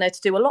planner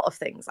to do a lot of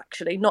things,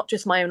 actually, not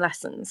just my own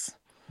lessons.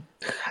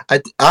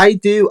 I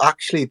do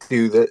actually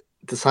do the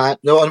time.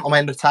 No, on my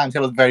end of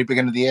timetable at the very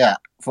beginning of the year.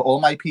 For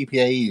all my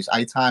PPAs,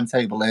 I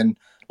timetable in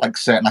like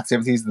certain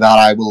activities that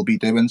I will be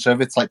doing. So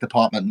if it's like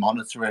department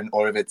monitoring,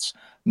 or if it's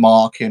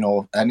marking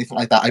or anything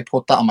like that, I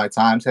put that on my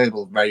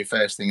timetable very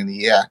first thing in the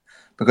year,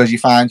 because you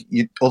find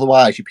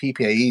otherwise your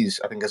PPAs,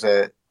 I think as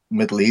a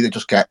middle E, they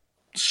just get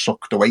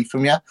sucked away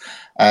from you.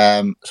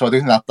 So I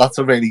think that's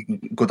a really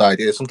good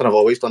idea. It's something I've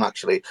always done,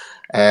 actually.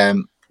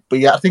 But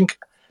yeah, I think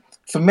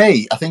for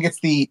me, I think it's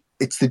the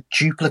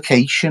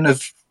duplication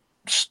of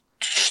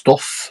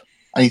stuff.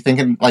 And you're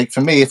thinking, like,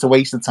 for me, it's a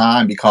waste of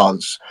time,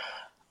 because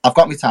I've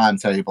got my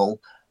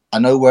timetable. I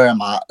know where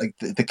I'm at. Like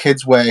the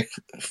kids' work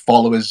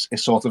followers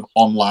is sort of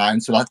online,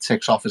 so that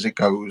ticks off as it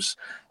goes.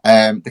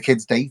 The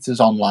kids'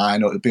 data's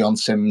online, or it'll be on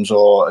Sims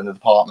or in the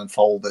department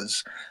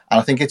folders. And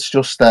I think it's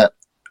just that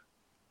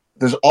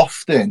there's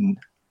often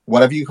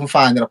whatever you can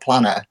find in a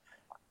planner,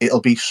 it'll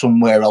be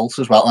somewhere else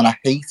as well. And I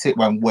hate it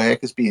when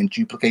work is being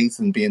duplicated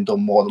and being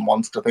done more than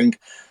once. Because I think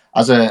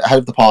as a head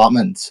of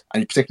department,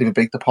 and particularly a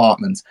big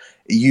department,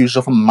 it uses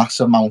up a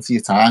massive amount of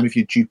your time if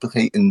you're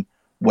duplicating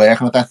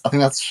work. And I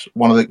think that's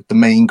one of the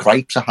main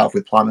gripes I have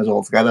with planners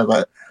altogether,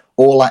 that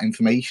all that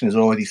information is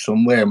already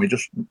somewhere and we're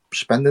just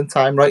spending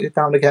time writing it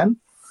down again.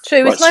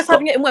 True. It's nice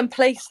having it in one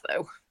place,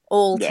 though,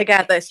 all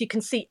together, so you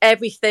can see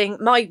everything,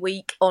 my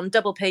week on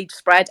double page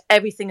spread,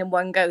 everything in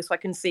one go, so I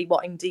can see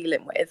what I'm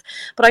dealing with.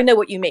 But I know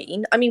what you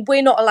mean. I mean,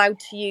 we're not allowed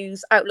to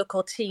use Outlook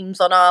or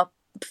Teams on our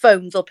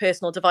phones or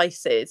personal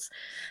devices.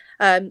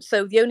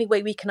 So the only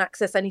way we can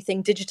access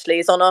anything digitally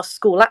is on our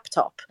school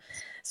laptop.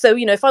 So,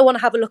 if I want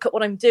to have a look at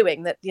what I'm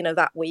doing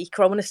that week,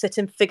 or I want to sit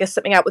and figure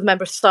something out with a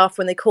member of staff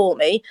when they call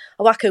me,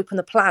 I whack open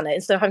the planner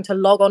instead of having to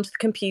log onto the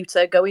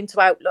computer, go into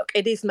Outlook.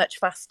 It is much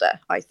faster,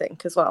 I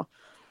think, as well.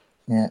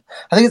 Yeah,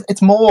 I think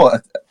it's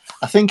more.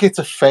 I think it's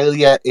a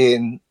failure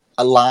in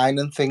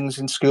aligning things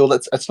in school.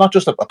 It's not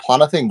just a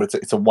planner thing, but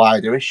it's a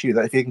wider issue.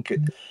 That if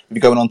you're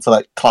going on to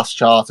like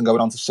ClassChart and going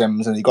on to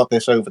Sims, and you've got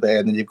this over there,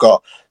 and then you've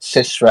got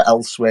Sysra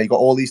elsewhere, you've got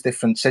all these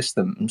different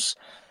systems.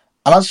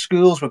 And as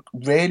schools, we're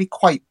really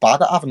quite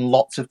bad at having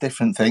lots of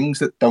different things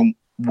that don't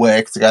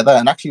work together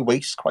and actually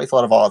waste quite a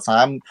lot of our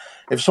time.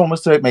 If someone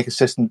was to make a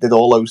system that did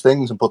all those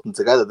things and put them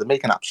together, they'd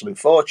make an absolute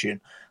fortune.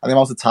 And the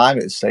amount of time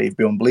it would save would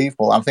be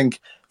unbelievable. And I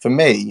think for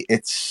me,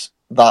 it's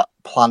that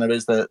planner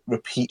is the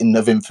repeating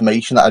of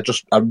information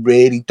that I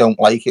really don't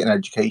like it in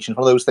education. It's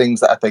one of those things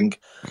that I think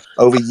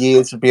over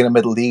years of being a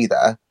middle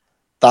leader,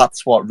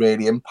 that's what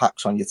really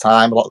impacts on your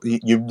time.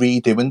 You're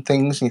redoing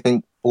things and you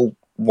think, well,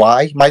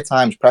 why? My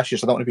time's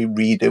precious. I don't want to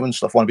be redoing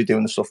stuff. I want to be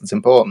doing the stuff that's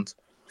important.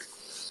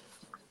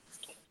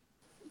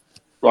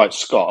 Right,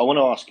 Scott, I want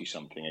to ask you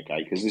something,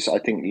 okay? Because this, I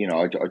think,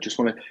 I just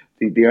want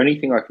to, the only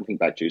thing I can think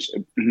back to is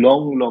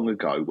long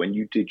ago when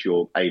you did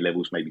your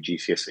A-levels, maybe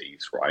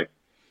GCSEs, right?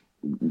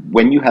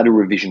 When you had a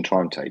revision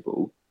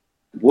timetable,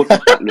 what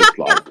did that look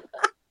like?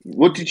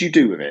 What did you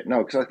do with it?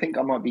 No, because I think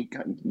I might be,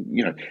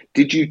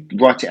 did you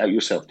write it out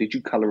yourself? Did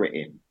you colour it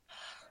in?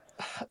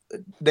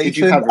 Did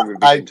you have a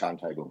revision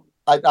timetable?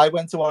 I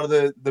went to one of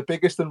the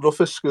biggest and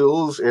roughest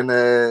schools in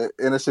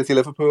a city,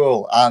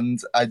 Liverpool, and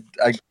I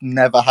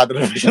never had a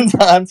revision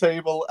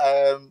timetable.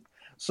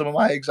 Some of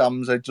my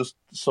exams, I just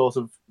sort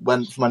of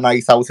went for my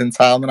night out in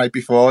town the night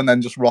before and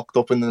then just rocked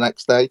up in the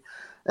next day.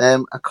 I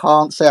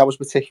can't say I was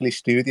particularly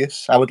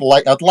studious. I'd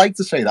like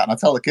to say that, and I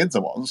tell the kids I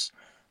was,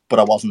 but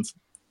I wasn't.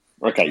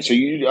 Okay, so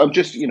I'm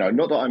just,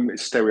 not that I'm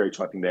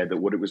stereotyping there, that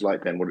what it was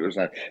like then, what it was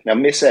now. Now,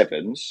 Miss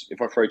Evans,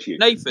 if I throw to you,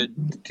 Nathan.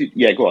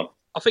 Yeah, go on.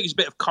 I think there's a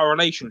bit of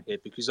correlation here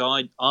because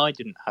I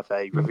didn't have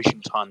a revision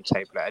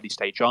timetable at any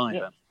stage either.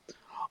 Yeah.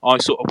 I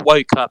sort of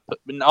woke up,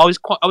 and I was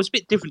a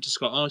bit different to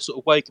Scott. I sort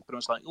of woke up and I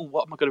was like, oh,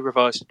 what am I going to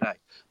revise today?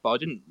 But I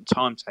didn't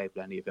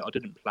timetable any of it. I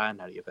didn't plan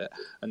any of it.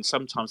 And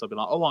sometimes I'd be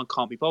like, oh, I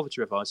can't be bothered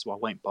to revise, so I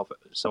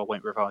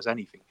won't revise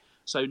anything.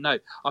 So no,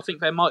 I think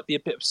there might be a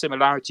bit of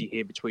similarity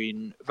here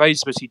between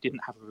those of us who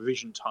didn't have a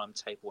revision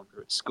timetable when we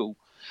were at school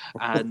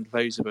and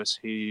those of us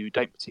who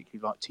don't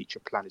particularly like teacher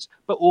planners,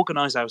 but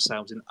organise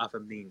ourselves in other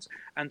means.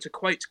 And to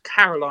quote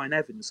Caroline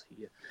Evans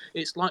here,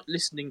 it's like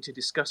listening to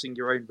discussing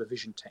your own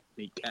revision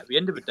technique. At the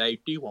end of the day,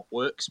 do what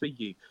works for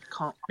you.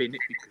 Can't bin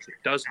it because it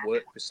does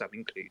work for some,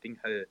 including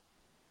her.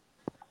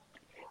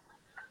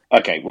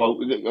 Okay, well,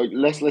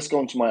 let's go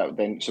on to my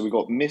then. So we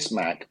got Miss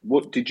Mac.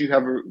 What did you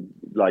have?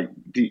 I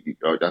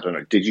don't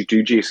know. Did you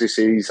do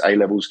GCSEs, A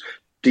levels?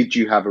 Did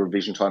you have a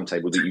revision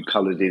timetable that you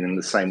coloured in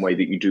the same way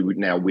that you do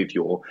now with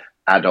your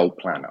adult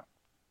planner?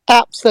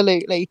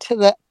 Absolutely, to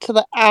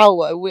the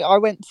hour. I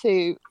went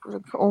to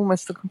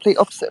almost the complete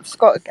opposite of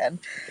Scott again.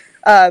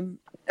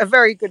 A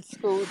very good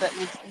school that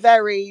was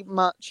very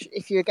much,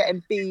 if you were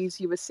getting B's,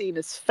 you were seen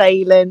as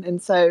failing,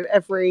 and so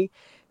every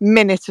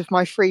minute of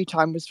my free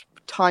time was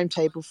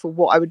timetable for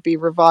what I would be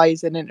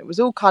revising, and it was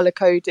all color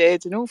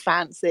coded and all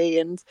fancy,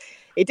 and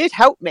it did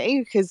help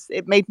me because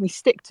it made me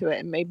stick to it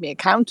and made me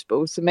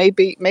accountable. So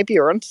maybe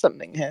you're onto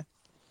something here.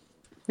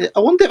 Yeah, I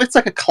wonder if it's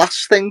like a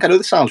class thing. I know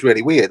this sounds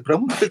really weird, but I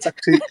wonder if it's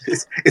actually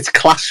it's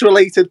class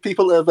related.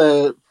 People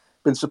have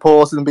been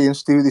supported and being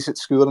studious at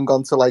school and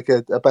gone to like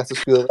a better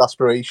school with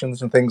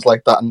aspirations and things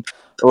like that, and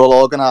are all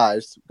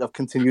organised. I've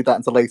continued that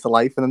into later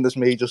life, and then there's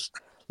me just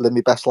live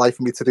my best life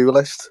in my to-do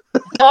list.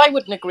 I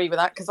wouldn't agree with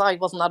that because I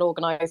wasn't that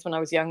organised when I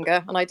was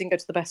younger, and I didn't go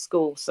to the best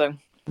school, so.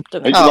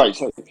 Right,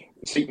 so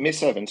see,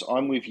 Miss Evans,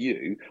 I'm with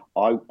you.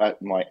 My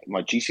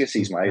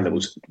GCSEs, my A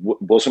levels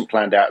wasn't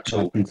planned out at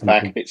all.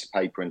 Back bits of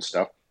paper and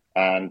stuff,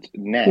 and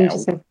now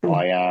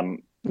I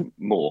am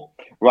more.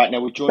 Right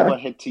now, we're joined by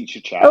head teacher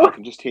chat. I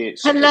can just hear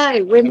it.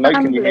 Hello, we're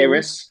mumbling. Can you hear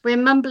us? We're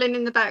mumbling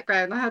in the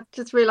background. I have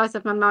just realised I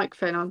have my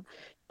microphone on.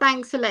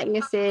 Thanks for letting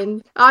us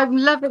in. I'm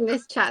loving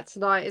this chat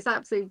tonight. It's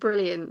absolutely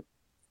brilliant.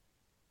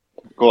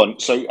 Go on.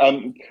 So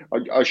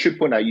I should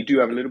point out you do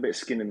have a little bit of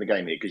skin in the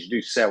game here because you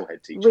do sell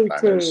head teacher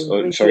planners.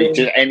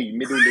 To any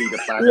middle leader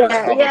planners.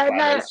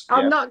 No,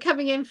 I'm not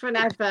coming in for an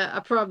advert. I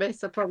promise.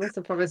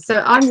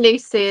 So I'm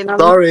Lucy, and I'm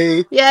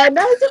sorry. Yeah,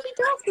 no, don't be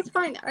daft. It's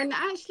fine. And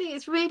actually,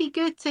 it's really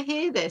good to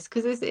hear this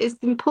because it's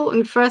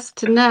important for us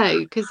to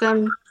know because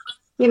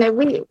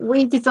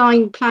we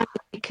design planners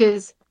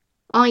because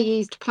I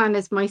used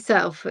planners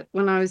myself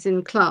when I was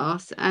in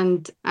class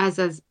and as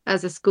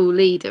a school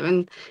leader,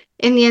 and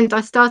in the end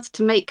I started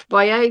to make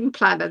my own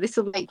planner. This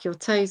will make your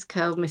toes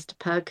curl, Mr.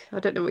 Pug. I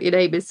don't know what your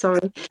name is,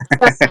 sorry.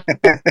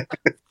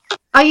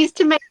 I used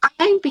to make my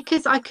own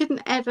because I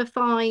couldn't ever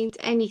find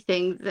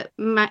anything that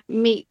met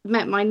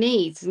my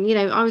needs, and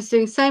I was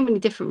doing so many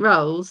different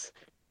roles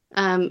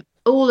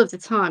all of the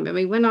time. I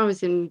mean, when I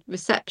was in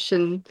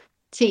reception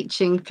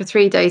teaching for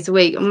 3 days a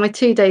week, on my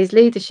 2 days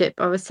leadership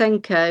I was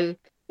Senko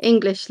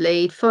English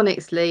lead,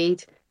 phonics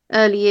lead,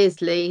 early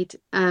years lead,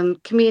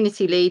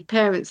 community lead,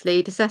 parents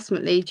lead,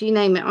 assessment lead, you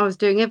name it, I was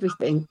doing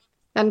everything.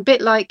 And a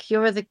bit like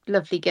your other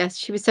lovely guest,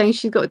 she was saying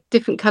she's got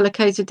different colour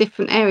codes for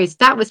different areas.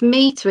 That was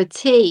me to a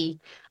T.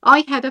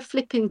 I had a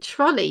flipping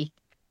trolley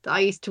that I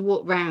used to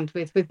walk around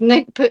with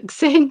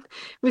notebooks in,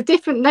 with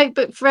different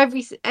notebook for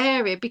every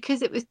area,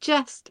 because it was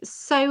just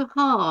so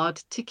hard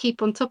to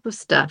keep on top of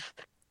stuff.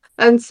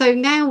 And so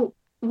now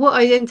what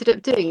I ended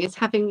up doing is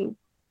having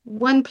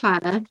one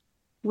planner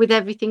with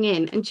everything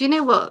in. And do you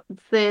know what?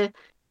 The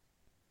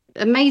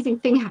amazing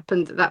thing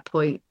happened at that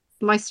point.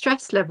 My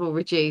stress level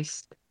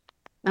reduced.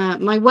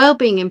 My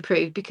well-being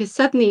improved because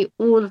suddenly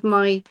all of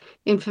my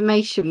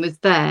information was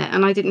there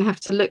and I didn't have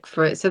to look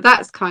for it. So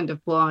that's kind of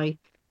why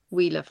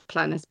we love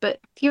planners. But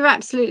you're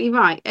absolutely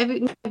right.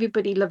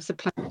 Everybody loves a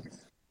planner,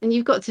 and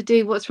you've got to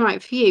do what's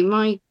right for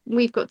you.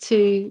 We've got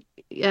two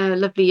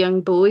lovely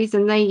young boys,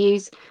 and they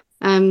use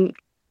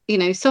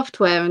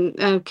software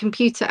and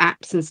computer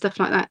apps and stuff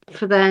like that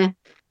for their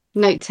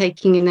note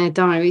taking in their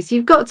diaries.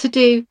 You've got to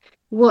do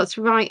what's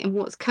right and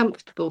what's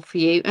comfortable for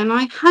you. And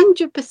I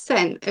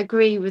 100%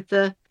 agree with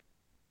the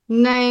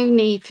no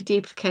need for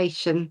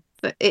duplication.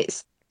 But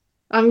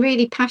I'm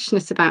really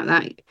passionate about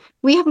that.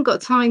 We haven't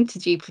got time to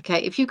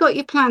duplicate. If you've got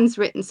your plans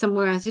written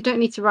somewhere else, you don't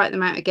need to write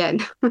them out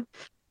again.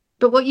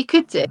 But what you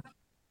could do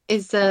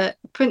is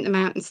print them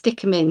out and stick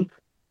them in.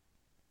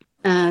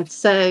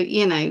 So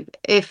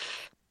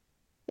if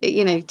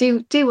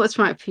do what's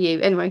right for you.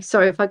 Anyway,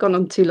 sorry if I've gone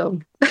on too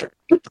long.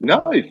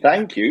 No,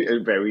 thank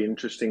you. Very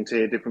interesting to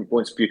hear different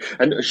points of view.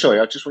 And sorry,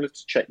 I just wanted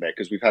to check there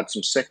because we've had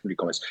some secondary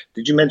comments.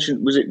 Did you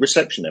mention, was it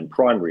reception and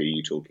primary are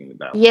you talking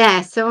about?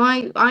 Yeah, so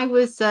I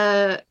was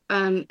an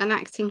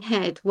acting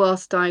head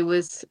whilst I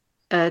was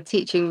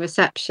teaching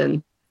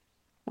reception.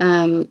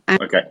 And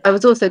Okay. I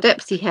was also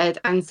deputy head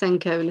and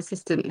Senko, an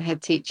assistant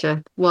head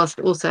teacher, whilst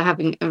also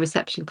having a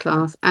reception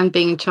class and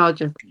being in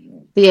charge of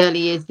the early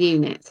years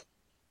unit.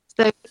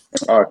 So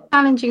it's a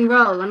challenging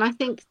role, and I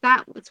think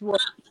that was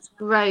what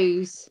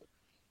grows.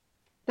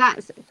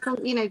 That's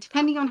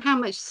depending on how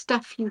much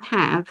stuff you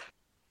have,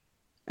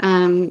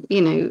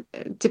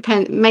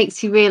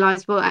 makes you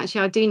realise, well,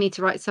 actually I do need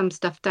to write some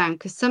stuff down,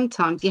 because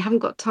sometimes you haven't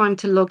got time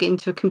to log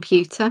into a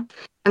computer.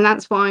 And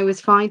that's what I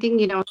was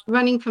finding. I was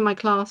running from my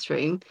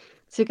classroom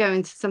to go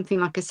into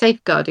something like a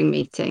safeguarding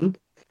meeting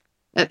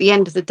at the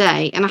end of the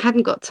day, and I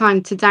hadn't got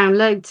time to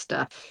download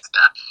stuff.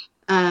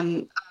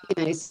 So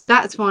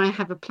that's why I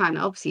have a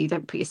planner. Obviously, you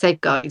don't put your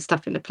safeguarding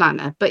stuff in the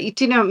planner, but you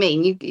do know what I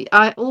mean.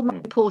 All my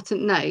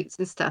important notes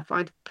and stuff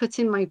I'd put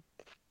in my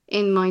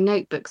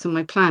notebooks and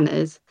my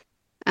planners.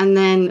 And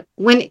then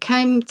when it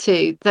came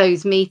to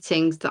those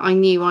meetings that I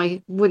knew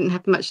I wouldn't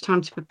have much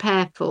time to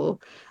prepare for,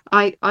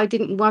 I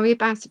didn't worry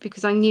about it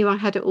because I knew I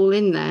had it all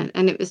in there.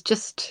 And it was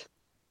just,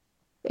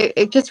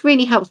 it just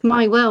really helped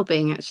my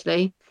well-being,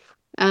 actually.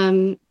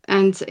 And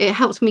it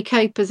helps me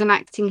cope as an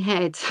acting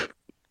head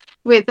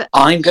with.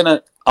 I'm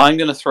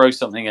gonna throw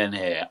something in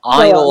here.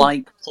 I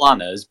like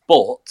planners,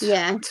 but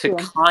to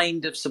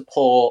kind of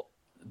support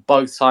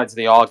both sides of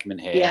the argument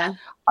here,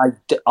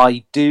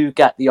 I do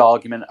get the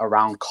argument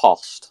around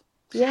cost.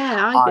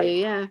 Yeah, I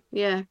do.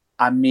 Yeah.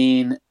 I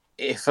mean,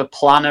 if a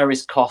planner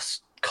is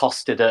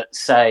costed at,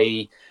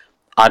 say,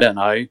 I don't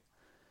know,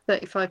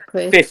 35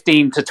 quid,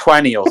 15 to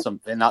 20 or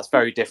something, that's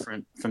very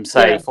different from,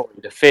 say,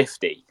 40 to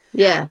 50.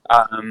 Yeah.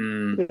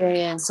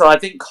 So I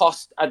think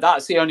cost,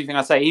 that's the only thing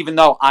I say, even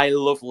though I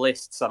love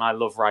lists and I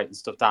love writing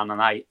stuff down,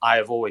 and I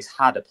have always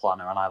had a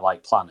planner and I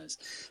like planners.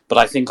 But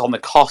I think on the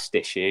cost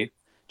issue,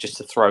 just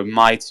to throw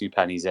my 2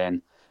 pennies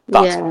in,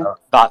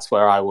 that's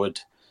where I would.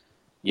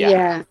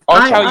 Yeah.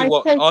 I'll tell you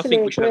what, totally I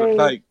think we should have a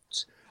vote.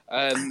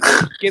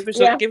 Give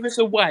us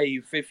a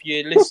wave if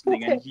you're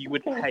listening and you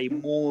would pay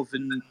more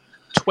than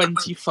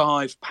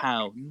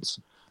 £25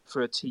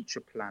 for a teacher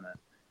planner.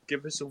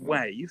 Give us a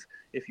wave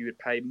if you would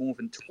pay more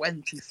than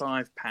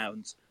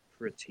 £25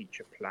 for a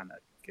teacher planner.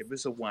 Give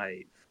us a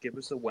wave. Give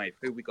us a wave.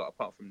 Who we got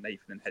apart from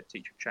Nathan and head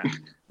teacher chat?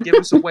 Give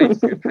us a wave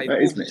if you would pay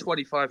more than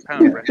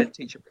 £25 for a head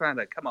teacher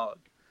planner. Come on.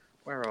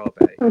 Where are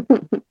they?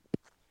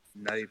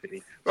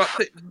 Nobody. Right,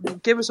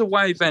 give us a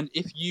wave then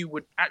if you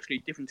would actually,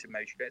 different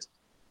emoji.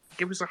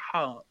 Give us a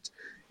heart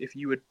if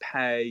you would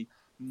pay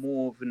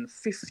more than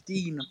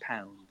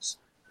 £15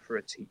 for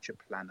a teacher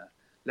planner.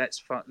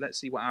 Let's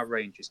see what our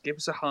range is. Give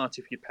us a heart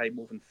if you pay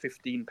more than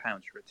 £15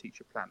 for a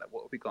teacher planner.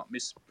 What have we got?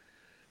 Miss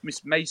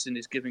Mason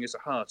is giving us a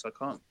heart.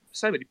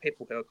 So many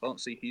people here, I can't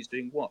see who's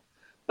doing what.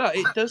 But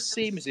it does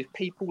seem as if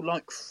people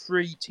like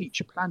free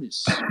teacher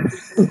planners.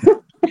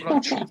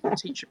 Like cheaper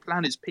teacher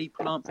planners.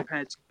 People aren't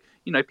prepared to,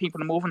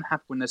 people are more than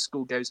happy when their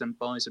school goes and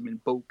buys them in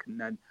bulk and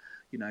then,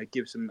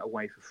 gives them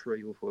away for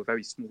free or for a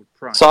very small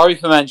price. Sorry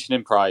for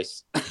mentioning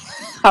price.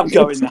 I'm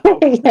going now.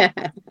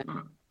 Yeah.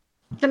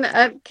 Can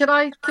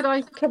I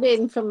come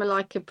in from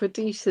a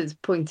producer's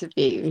point of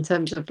view in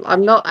terms of,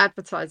 I'm not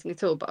advertising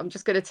at all, but I'm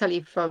just going to tell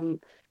you from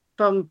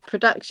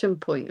production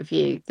point of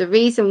view, the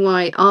reason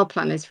why our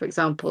planners, for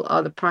example,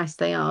 are the price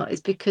they are is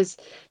because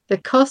the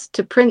cost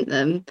to print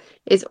them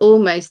is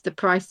almost the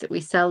price that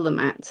we sell them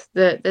at.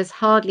 There's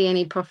hardly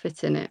any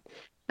profit in it.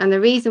 And the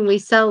reason we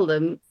sell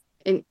them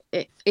in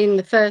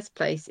the first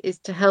place is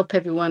to help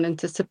everyone and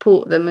to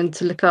support them and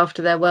to look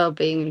after their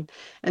well-being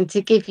and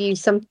to give you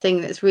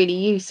something that's really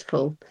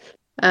useful.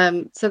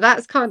 So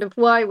that's kind of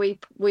why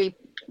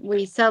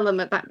we sell them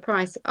at that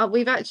price.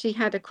 We've actually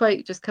had a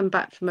quote just come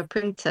back from a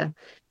printer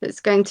that's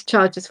going to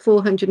charge us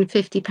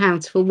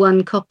 £450 for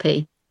one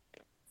copy.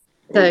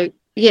 So,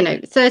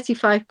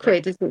 35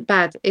 quid isn't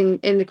bad in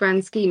the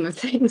grand scheme of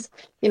things.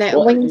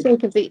 And when you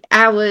think of the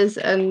hours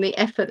and the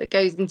effort that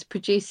goes into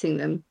producing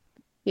them,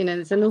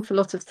 there's an awful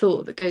lot of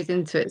thought that goes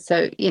into it.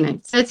 So,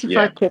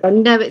 35 quid, I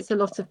know it's a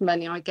lot of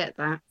money. I get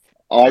that.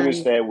 I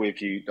was there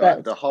with you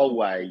the whole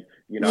way.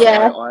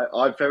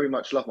 I very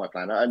much love my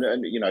planner, and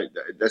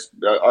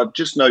I've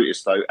just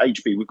noticed though,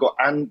 HB, we've got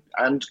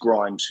and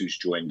Grimes who's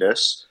joined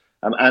us.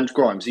 And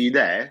Grimes, are you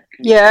there?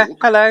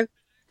 Hello.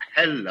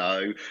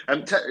 Hello.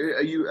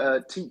 Are you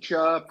a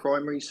teacher,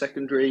 primary,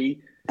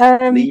 secondary,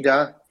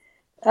 leader?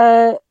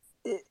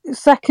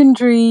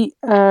 Secondary,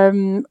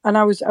 and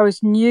I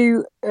was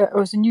new. I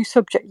was a new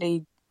subject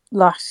lead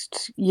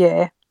last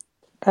year.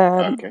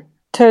 Okay.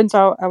 Turns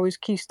out I was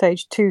key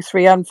stage 2,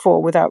 3, and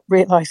 4 without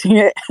realising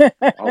it.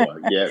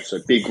 So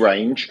big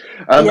range.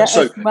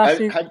 So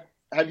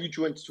have you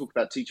joined to talk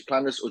about teacher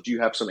planners, or do you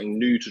have something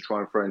new to try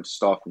and throw into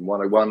Staff Room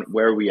 101?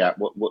 Where are we at?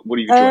 What have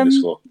you joined us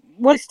for?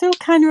 Well, it's still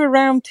kind of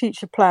around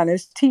teacher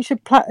planners.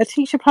 A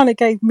teacher planner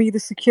gave me the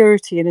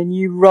security in a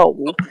new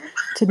role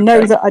to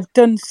know that I'd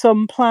done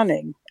some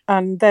planning,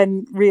 and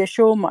then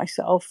reassure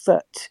myself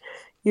that,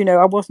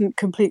 I wasn't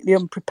completely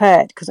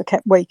unprepared, because I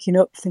kept waking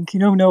up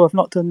thinking, oh no, I've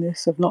not done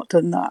this, I've not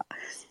done that.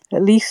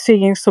 At least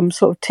seeing some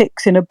sort of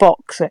ticks in a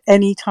box at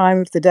any time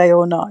of the day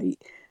or night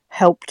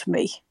helped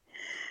me.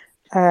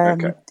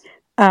 And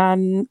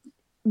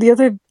the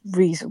other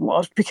reason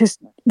was because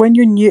when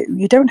you're new,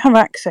 you don't have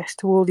access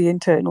to all the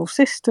internal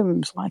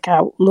systems like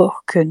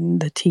Outlook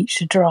and the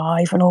Teacher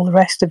Drive and all the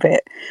rest of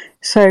it.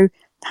 So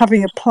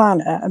having a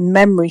planner and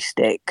memory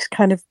sticks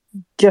kind of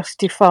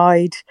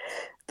justified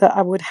that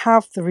I would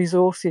have the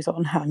resources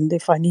on hand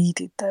if I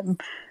needed them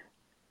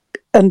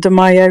under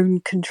my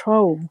own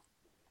control.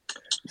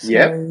 So,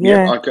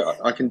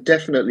 I can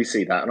definitely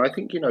see that, and I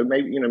think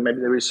maybe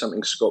there is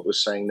something Scott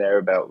was saying there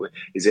about,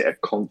 is it a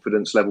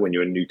confidence level when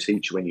you're a new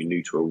teacher, when you're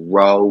new to a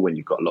role, when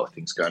you've got a lot of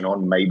things going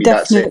on? Maybe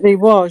definitely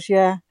was,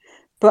 yeah.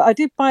 But I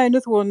did buy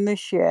another one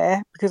this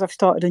year because I've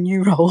started a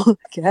new role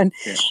again.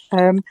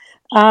 Yeah.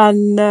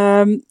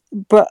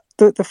 But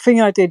the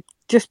thing I did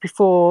just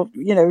before,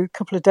 a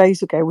couple of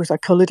days ago, was I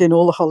coloured in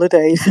all the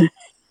holidays.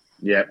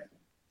 Yeah,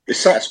 it's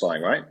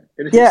satisfying, right?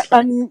 And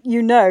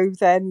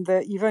then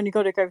that you've only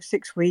got to go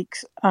 6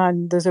 weeks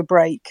and there's a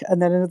break, and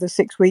then another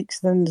 6 weeks,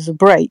 then there's a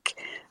break.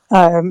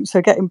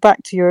 So getting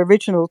back to your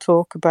original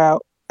talk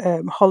about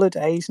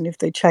holidays and if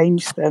they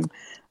change them,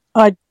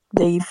 I'd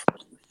leave.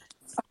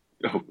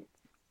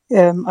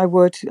 I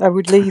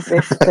would leave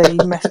if they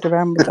messed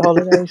around with the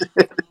holidays.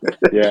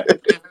 Yeah,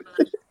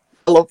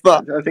 I love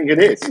that. I think it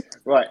is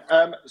right.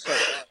 So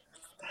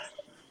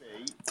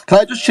can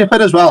I just chip in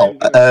as well?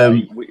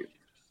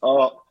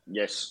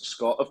 Yes,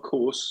 Scott, of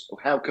course.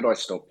 How could I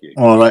stop you?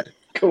 All right.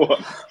 Go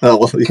on.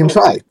 Well, you can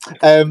try.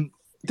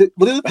 The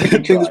other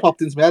thing that's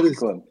popped into my head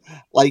is,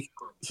 like,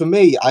 for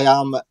me, I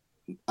am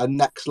a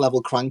next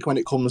level crank when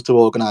it comes to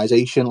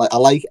organisation. Like, I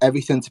like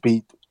everything to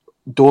be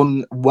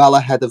done well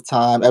ahead of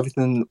time.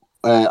 Everything,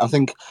 I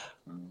think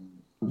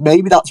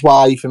maybe that's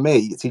why, for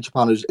me, teacher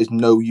planner is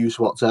no use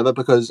whatsoever,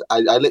 because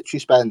I literally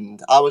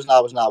spend hours and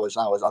hours and hours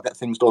and hours. I'll get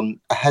things done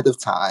ahead of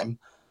time.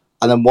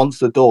 And then once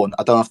they're done,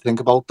 I don't have to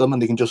think about them,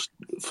 and they can just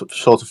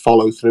sort of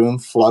follow through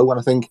and flow. And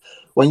I think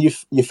when you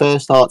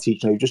first start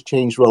teaching, you just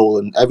change role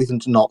and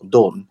everything's not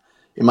done,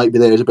 it might be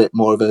there as a bit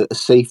more of a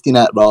safety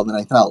net rather than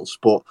anything else.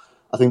 But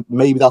I think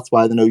maybe that's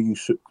why they're no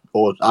use,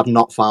 or I've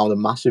not found a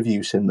massive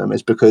use in them,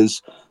 is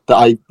because that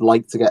I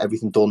like to get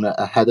everything done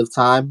ahead of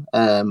time.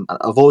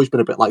 I've always been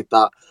a bit like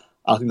that.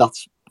 I think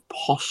that's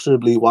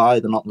possibly why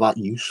they're not that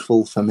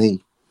useful for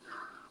me.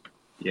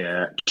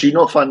 Yeah. Do you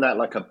not find that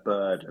like a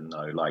burden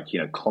though? Like,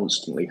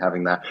 constantly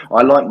having that.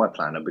 I like my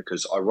planner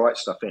because I write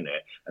stuff in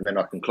it and then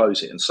I can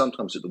close it. And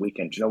sometimes at the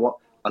weekend, do you know what?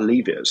 I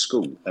leave it at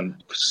school, and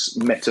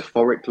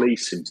metaphorically,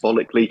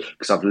 symbolically,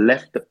 because I've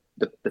left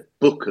the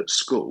book at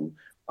school.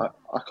 I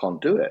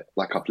can't do it.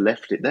 Like, I've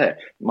left it there.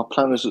 My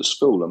planner's at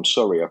school. I'm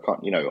sorry. I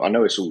can't, I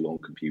know it's all on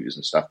computers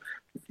and stuff,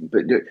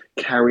 but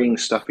carrying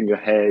stuff in your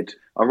head.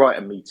 I write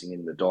a meeting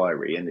in the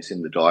diary, and it's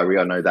in the diary.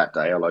 I know that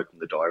day I'll open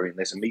the diary and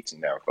there's a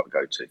meeting there I've got to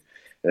go to.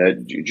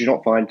 Do you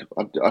not find,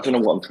 I don't know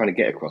what I'm trying to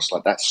get across,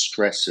 like that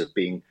stress of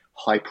being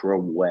hyper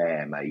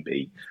aware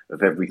maybe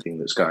of everything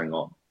that's going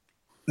on?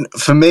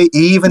 For me,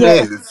 even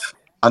if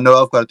I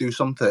know I've got to do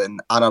something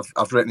and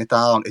I've written it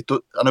down,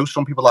 I know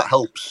some people that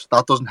helps.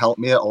 That doesn't help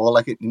me at all.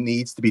 Like, it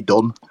needs to be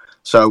done.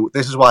 So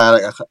this is why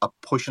I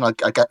push and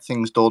I get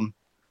things done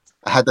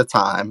ahead of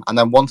time, and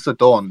then once they're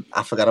done,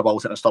 I forget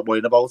about it and stop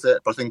worrying about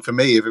it. But I think for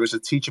me, if it was a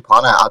teacher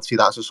planner, I'd see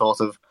that as a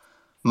sort of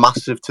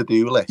massive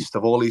to-do list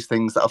of all these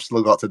things that I've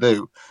still got to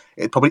do.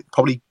 It'd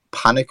probably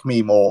panic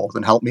me more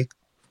than help me.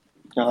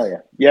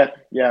 Oh yeah.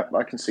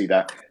 I can see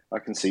that.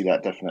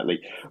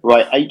 Definitely.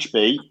 Right,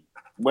 HB.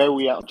 Where are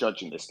we at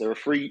judging this? There are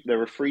three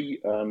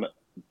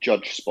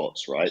judge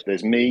spots, right?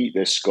 There's me,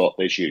 there's Scott,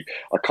 there's you.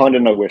 I kind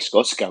of know where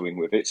Scott's going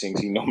with it, since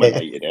he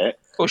nominated it.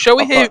 Well, shall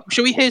we hear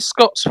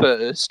Scott's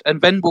first,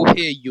 and then we'll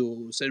hear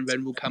yours, and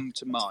then we'll come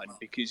to mine,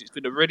 because it's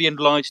been a really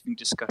enlightening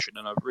discussion,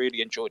 and I've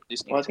really enjoyed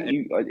listening to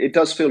it. It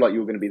does feel like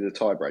you're going to be the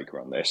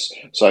tiebreaker on this.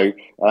 So,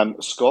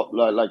 Scott,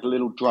 like a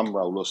little drum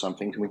roll or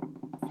something. Can we?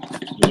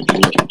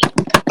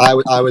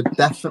 I would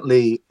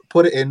definitely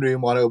put it in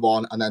room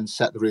 101 and then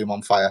set the room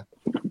on fire.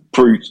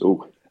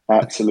 Brutal,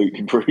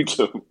 absolutely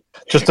brutal.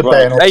 Just to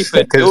burn up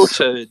Nathan, your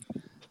turn.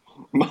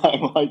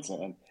 My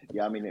turn.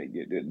 Yeah, I mean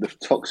the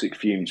toxic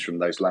fumes from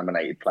those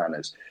laminated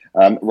planners.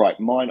 Right,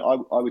 mine. I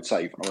would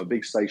say I'm a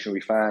big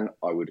stationery fan.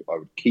 I would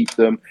keep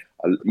them.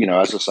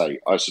 As I say,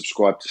 I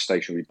subscribe to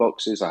stationery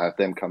boxes. I have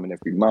them coming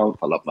every month.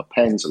 I love my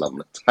pens. I love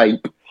my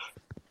tape.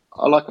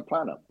 I like a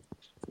planner.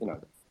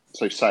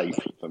 So safe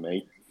for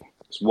me.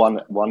 It's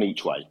one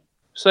each way.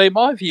 So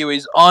my view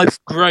is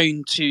I've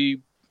grown to.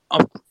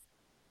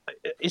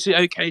 Is it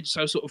okay to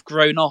say I've sort of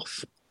grown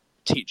off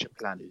teacher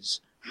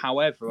planners?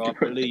 However, I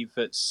believe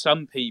that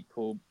some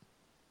people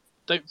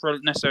don't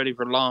necessarily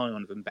rely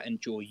on them, but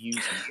enjoy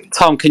using them.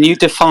 Tom, can you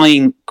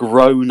define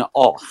grown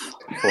off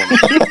for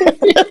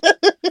me?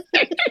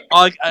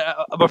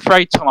 I'm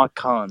afraid, Tom, I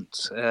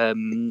can't,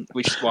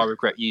 which is why I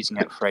regret using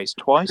that phrase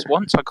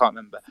once, I can't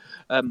remember.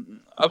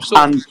 And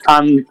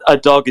a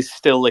dog is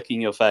still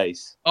licking your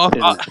face. I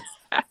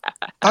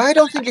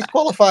don't think he's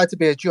qualified to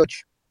be a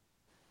judge.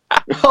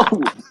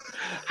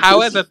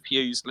 However,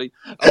 Pewsley,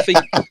 I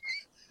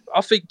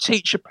think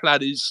teacher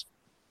planners,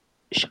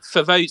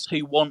 for those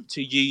who want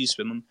to use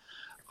them,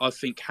 I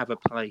think have a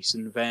place,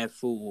 and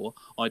therefore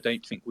I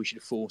don't think we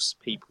should force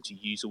people to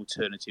use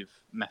alternative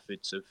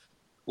methods of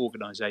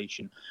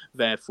organisation.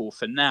 Therefore,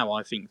 for now,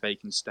 I think they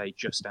can stay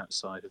just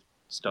outside of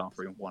staff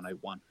room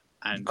 101.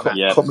 And cut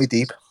me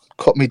deep.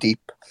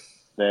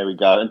 There we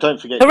go. And don't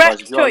forget,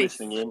 guys, if you are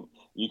listening in,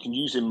 you can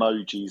use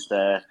emojis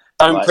there.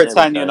 Don't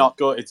pretend you're not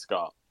gutted,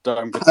 Scott.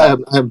 Don't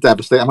pretend. I'm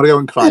devastated. I'm going to go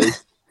and cry.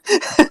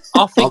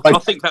 I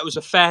think that was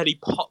a fairly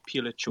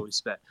popular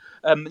choice there.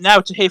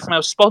 Now to hear from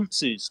our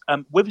sponsors.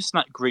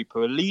 Witherslack Group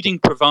are a leading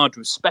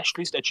provider of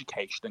specialist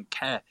education and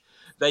care.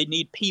 They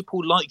need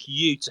people like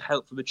you to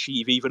help them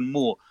achieve even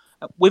more.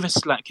 At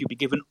Witherslack, you'll be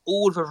given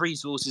all the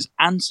resources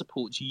and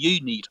support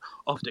you need,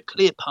 offered a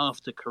clear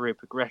path to career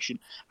progression,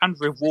 and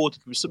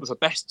rewarded with some of the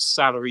best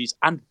salaries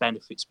and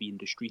benefits the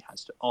industry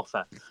has to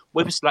offer.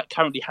 Witherslack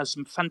currently has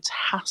some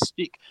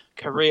fantastic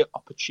career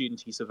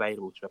opportunities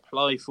available to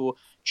apply for.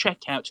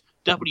 Check out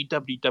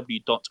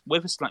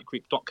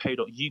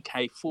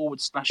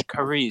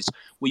www.witherslackgroup.co.uk/careers.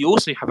 We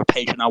also have a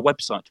page on our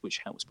website which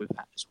helps with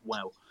that as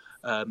well.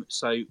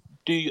 So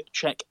do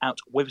check out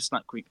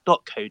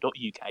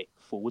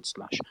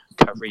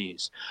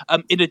witherslackgroup.co.uk/careers.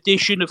 In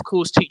addition, of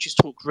course, Teachers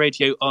Talk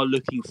Radio are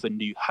looking for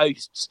new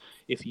hosts.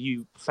 If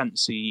you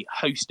fancy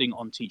hosting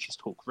on Teachers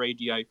Talk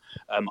Radio,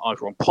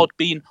 either on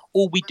Podbean,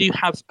 or we do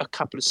have a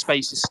couple of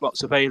spaces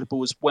slots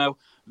available as well,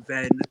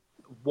 then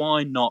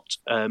why not?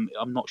 I'm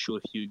not sure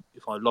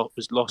if I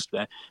was lost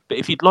there, but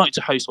if you'd like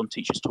to host on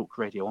Teachers Talk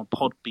Radio on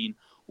Podbean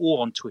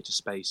or on Twitter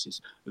Spaces,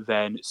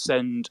 then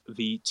send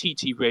the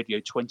TT Radio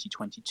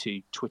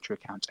 2022 Twitter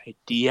account a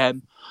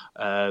DM.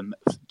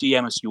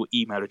 DM us your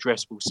email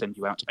address. We'll send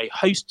you out a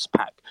hosts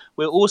pack.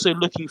 We're also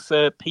looking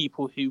for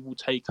people who will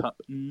take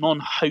up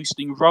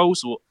non-hosting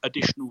roles or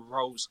additional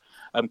roles,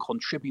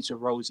 contributor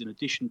roles in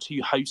addition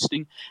to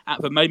hosting.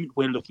 At the moment,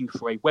 we're looking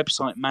for a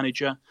website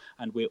manager,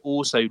 and we're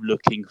also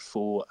looking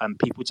for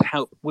people to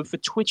help with the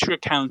Twitter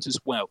account as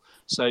well.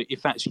 So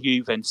if that's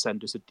you, then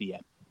send us a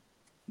DM.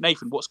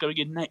 Nathan, what's going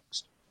in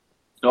next?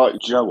 Do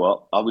you know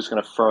what? I was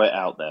going to throw it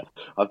out there.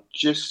 I've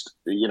just,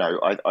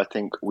 I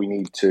think we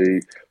need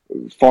to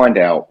find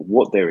out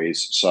what there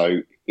is.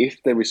 So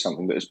if there is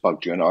something that has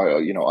bugged you, and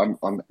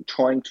I'm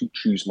trying to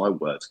choose my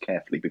words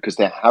carefully, because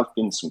there have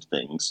been some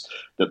things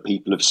that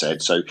people have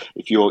said. So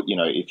if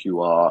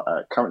you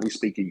are currently a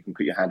speaker, you can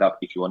put your hand up.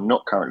 If you are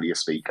not currently a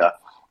speaker,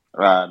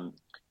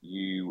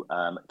 you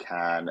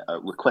can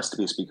request to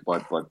be a speaker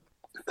by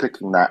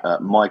clicking that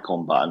mic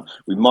on button.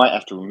 We might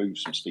have to remove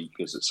some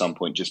speakers at some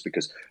point, just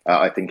because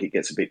I think it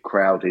gets a bit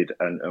crowded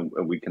and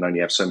we can only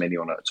have so many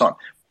on at a time.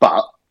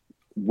 But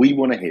we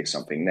want to hear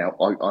something. Now,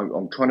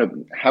 I'm trying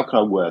to, how can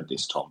I word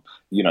this, Tom?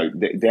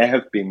 There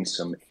have been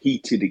some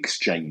heated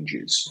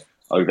exchanges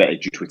over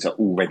EduTwitter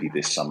already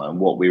this summer. And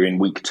we're in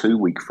week 2,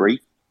 week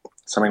 3,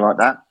 something like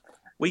that.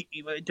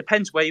 It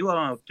depends where you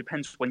are. It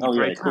depends when you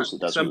break of course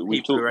it does. Some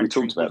people are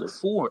entering week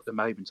 4 at the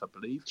moment, I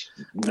believe.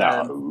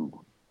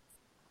 No.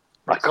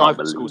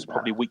 Private schools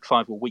probably week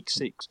 5 or week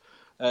 6.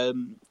 I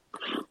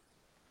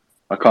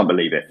can't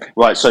believe it.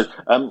 Right, so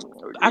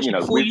actually,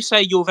 before you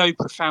say your very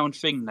profound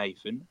thing,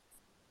 Nathan,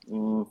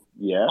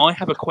 yeah, I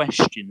have a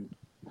question.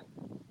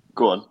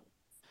 Go on.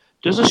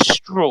 Does a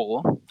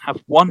straw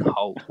have 1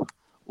 hole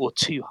or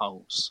 2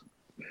 holes?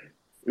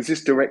 Is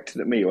this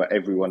directed at me or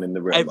everyone in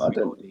the room?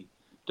 Everybody.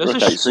 Does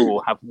Okay, a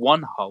straw have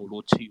one hole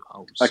or two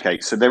holes? Okay,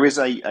 so there is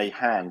a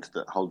hand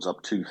that holds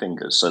up two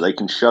fingers, so they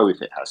can show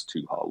if it has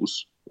two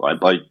holes, right,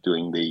 by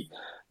doing the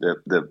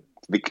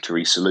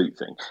victory salute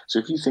thing. So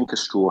if you think a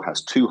straw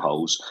has two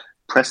holes,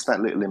 press that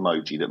little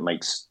emoji that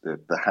makes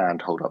the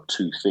hand hold up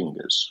two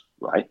fingers,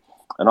 right?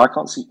 And I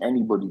can't see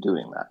anybody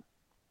doing that.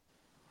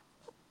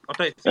 I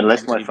don't think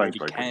Unless my anybody phone's really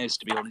broken. cares,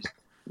 to be honest.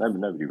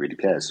 Nobody really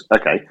cares.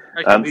 Okay.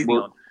 Moving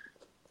on.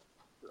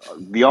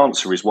 The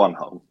answer is one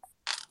hole.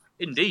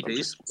 Indeed, it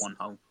is one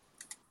hole.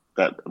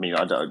 That, I mean,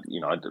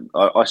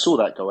 I saw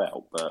that go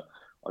out, but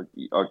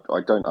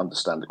I don't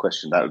understand the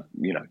question. That,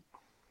 you know,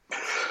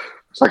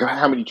 it's like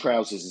how many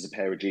trousers is a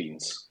pair of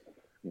jeans?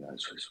 You know,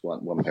 it's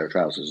one pair of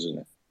trousers, isn't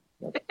it?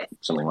 Like,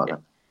 something like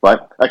that. Right.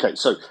 Okay.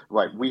 So,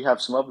 right, we have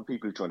some other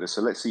people who joined us.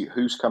 So let's see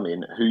who's come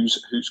in,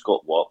 who's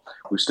got what.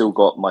 We've still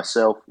got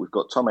myself. We've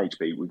got Tom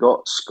HB. We've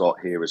got Scott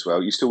here as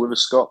well. You still with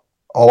us, Scott?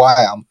 Oh,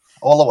 I am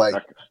all the way.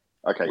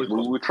 Okay.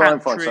 We'll try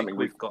and find something.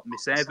 We've got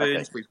Miss Evans.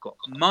 Okay. We've got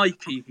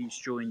Mikey who's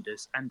joined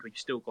us, and we've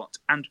still got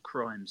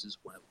Crimes as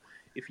well.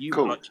 If you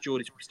would like to join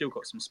us, we've still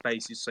got some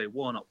spaces. So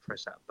why not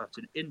press that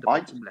button in the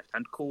bottom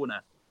left-hand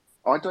corner?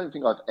 I don't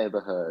think I've ever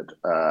heard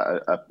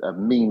a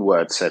mean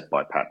word said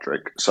by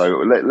Patrick. So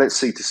let's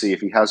see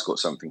if he has got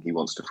something he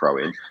wants to throw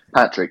in.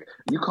 Patrick,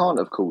 you can't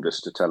have called us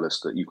to tell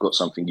us that you've got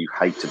something you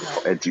hate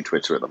about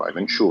EduTwitter at the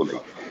moment, surely?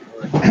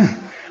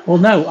 Well,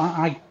 no,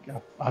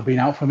 I've been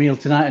out for a meal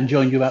tonight and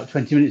joined you about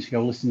 20 minutes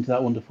ago listening to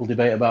that wonderful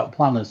debate about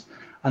planners.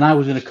 And I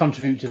was going to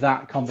contribute to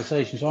that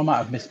conversation, so I might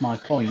have missed my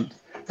point.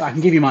 But I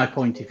can give you my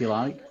point if you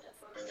like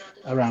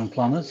around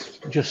planners.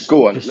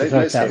 Go on, just to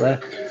throw it out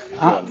there.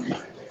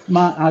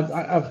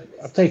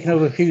 I've taken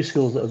over a few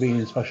schools that have been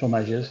in special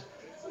measures,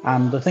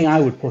 and the thing I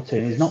would put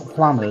in is not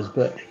planners,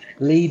 but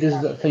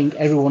leaders that think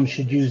everyone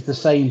should use the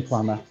same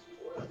planner.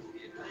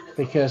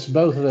 Because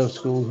both of those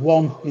schools,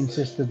 one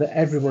insisted that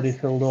everybody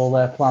filled all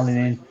their planning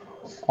in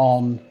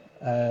on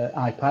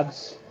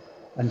iPads,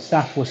 and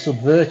staff were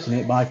subverting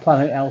it by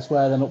planning it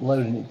elsewhere than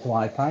uploading it to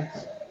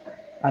iPads.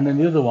 And then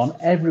the other one,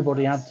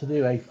 everybody had to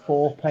do a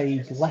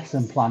 4-page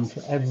lesson plan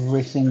for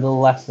every single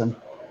lesson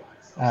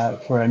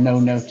for a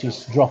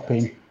no-notice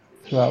drop-in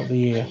throughout the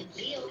year.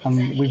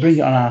 And we bring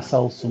it on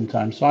ourselves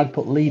sometimes. So I'd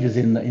put leaders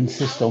in that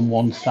insist on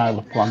one style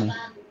of planning.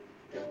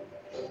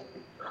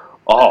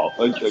 Oh,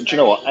 do you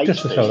know what?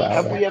 Just to throw that out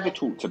have there. we ever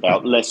talked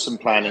about lesson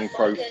planning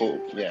pro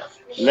formats?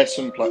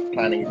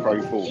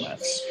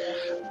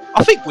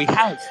 I think we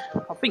have.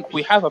 I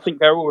think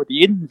they're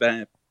already in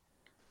there.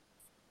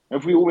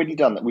 Have we already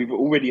done that? We've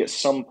already at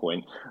some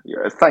point,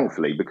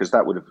 thankfully, because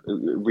that would have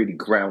really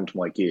ground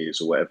my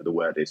gears or whatever the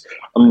word is.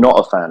 I'm not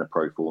a fan of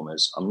pro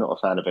formers. I'm not a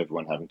fan of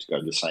everyone having to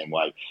go the same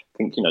way. I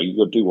think, you've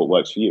got to do what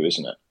works for you,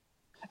 isn't it?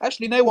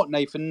 Actually, you know what,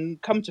 Nathan?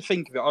 Come to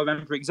think of it, I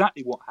remember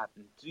exactly what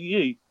happened. Do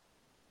you?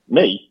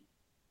 Me?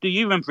 Do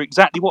you remember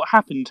exactly what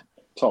happened?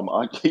 Tom,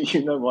 I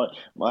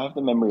have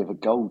the memory of a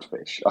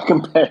goldfish. I can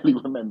barely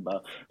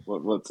remember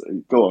what.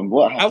 Go on,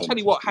 what happened? I'll tell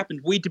you what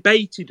happened. We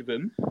debated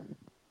them.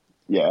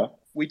 Yeah.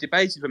 We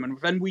debated them, and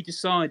then we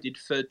decided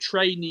for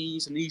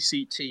trainees and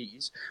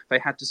ECTs, they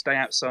had to stay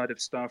outside of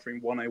Staff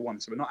Room 101.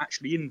 So we're not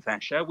actually in there.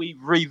 Shall we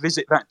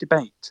revisit that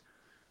debate?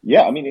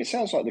 Yeah, I mean, it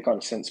sounds like the kind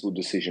of sensible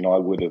decision I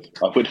would have.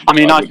 I've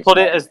put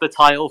it as the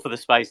title for the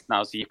space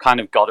now, so you've kind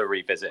of got to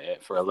revisit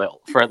it for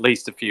at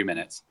least a few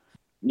minutes.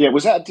 Yeah,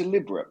 was that a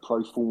deliberate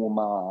pro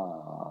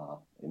forma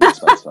in the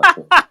space? Is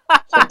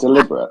that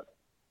deliberate?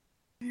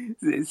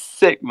 It's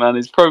sick, man.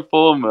 It's pro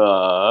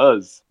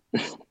formas.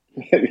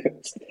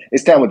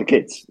 It's down with the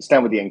kids. It's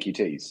down with the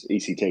NQTs,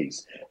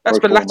 ECTs. That's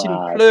the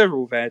Latin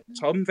plural there,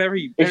 Tom.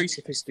 Very, very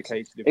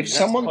sophisticated. If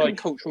someone high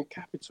cultural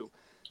capital.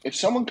 If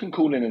someone can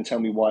call in and tell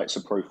me why it's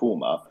a pro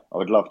forma, I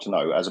would love to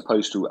know, as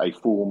opposed to a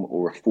form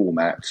or a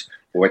format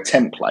or a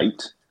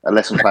template, a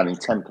lesson planning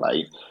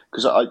template,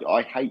 because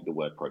I hate the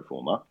word pro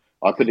forma.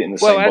 I put it in the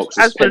same box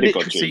as the pedagogy.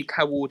 literacy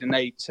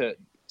coordinator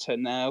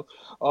now,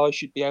 I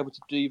should be able to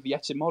do the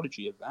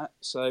etymology of that.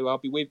 So I'll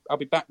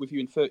be back with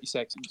you in 30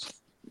 seconds.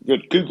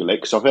 Good. Google it,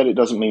 because I've heard it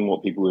doesn't mean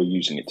what people are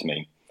using it to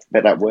mean.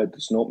 But that word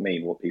does not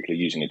mean what people are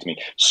using it to mean.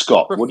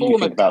 Scott, what do you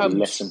think about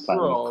lesson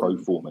planning pro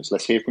formas?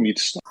 Let's hear from you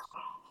to start.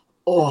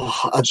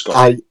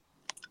 I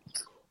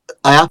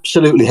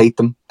absolutely hate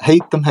them.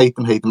 Hate them.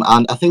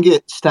 And I think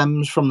it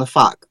stems from the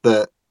fact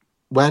that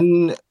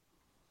when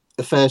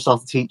I first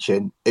started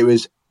teaching, it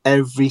was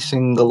every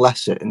single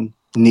lesson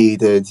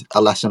needed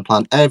a lesson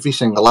plan. Every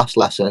single last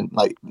lesson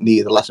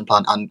needed a lesson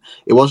plan. And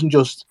it wasn't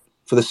just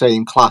for the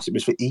same class, it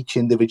was for each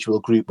individual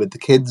group with the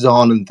kids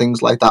on and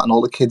things like that and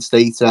all the kids'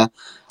 data.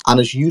 And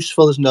as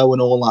useful as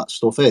knowing all that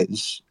stuff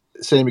is,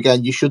 same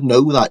again, you should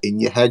know that in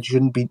your head. You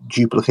shouldn't be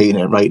duplicating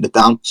it and writing it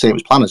down, same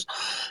as planners.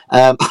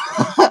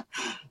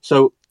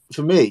 So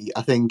for me,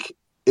 I think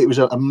it was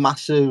a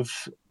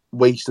massive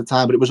waste of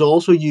time, but it was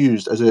also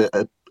used as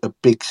a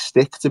big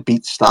stick to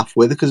beat staff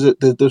with, because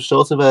there's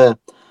sort of a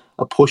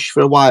push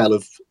for a while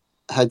of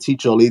head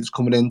teachers or leaders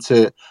coming in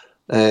to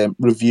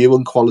review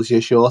and quality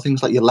assure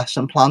things like your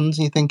lesson plans,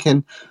 and you're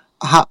thinking,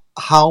 how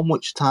how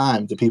much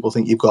time do people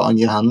think you've got on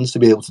your hands to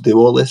be able to do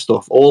all this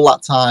stuff? All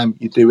that time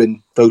you're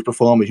doing those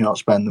performers, you're not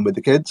spending with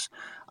the kids.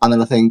 And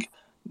then I think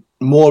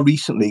more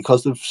recently,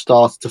 because they've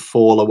started to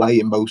fall away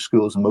in most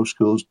schools, and most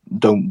schools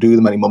don't do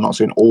them anymore. I'm not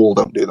saying all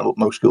don't do them, but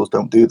most schools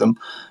don't do them.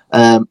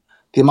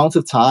 The amount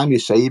of time you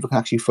save, you can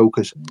actually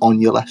focus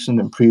on your lesson,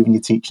 improving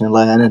your teaching and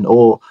learning,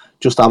 or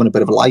just having a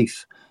bit of a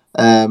life,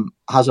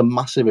 has a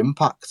massive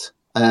impact.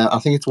 I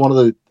think it's one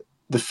of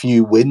the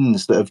few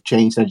wins that have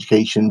changed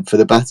education for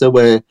the better,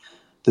 where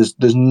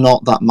there's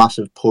not that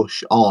massive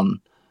push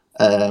on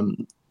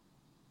the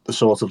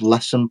sort of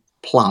lesson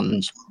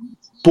plans,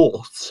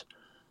 but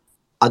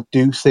I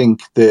do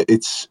think that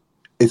it's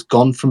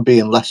gone from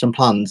being lesson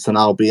plans to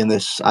now being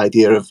this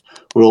idea of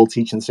we're all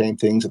teaching the same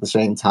things at the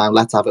same time.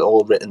 Let's have it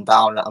all written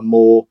down at a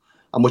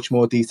much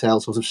more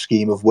detailed sort of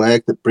scheme of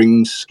work that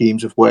brings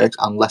schemes of work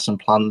and lesson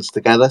plans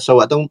together.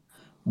 So I don't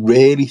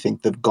really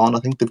think they've gone.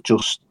 I think they've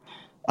just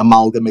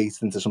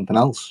amalgamated into something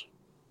else.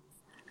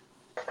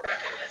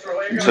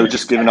 So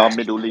just giving our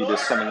middle leaders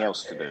something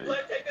else to do.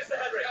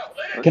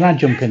 Can I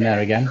jump in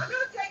there again?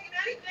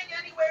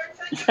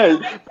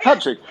 Yeah,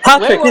 Patrick,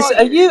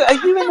 are you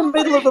in the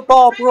middle of a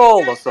bar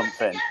brawl or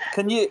something?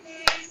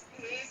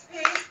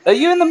 Are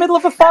you in the middle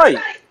of a fight?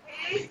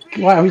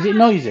 Wow, is it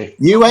noisy?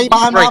 You ain't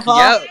my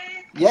mother.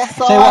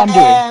 Yes, I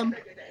am.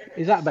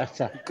 Is that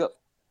better?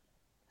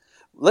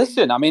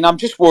 Listen, I mean, I'm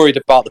just worried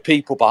about the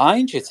people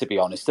behind you, to be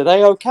honest. Are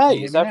they okay?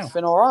 Is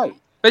everything all right?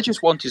 They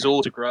just want his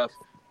autograph.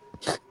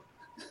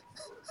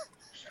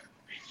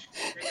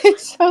 It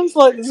sounds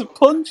like there's a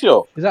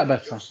punch-up. Is that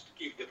better?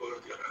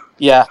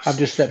 Yeah. I've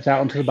just stepped out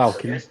onto the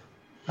balcony.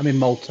 I'm in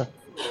Malta.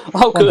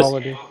 Oh, on good.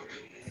 holiday.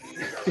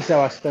 This is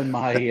how I spend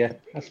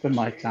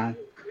my time.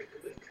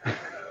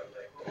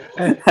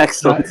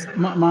 Excellent.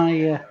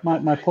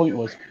 My point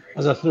was,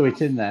 as I threw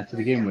it in there to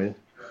begin with,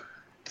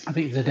 I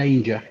think there's a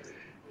danger.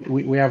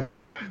 We have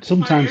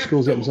sometimes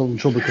schools get themselves in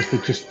trouble because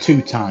they're just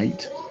too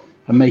tight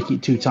and make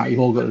it too tight.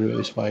 You've all got to do it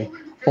this way,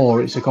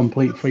 or it's a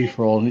complete free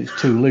for all and it's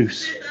too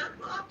loose.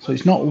 So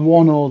it's not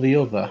one or the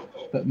other.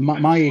 But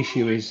my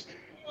issue is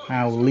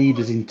how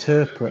leaders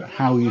interpret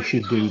how you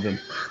should do them,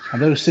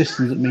 and those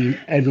systems that mean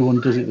everyone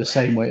does it the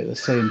same way at the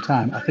same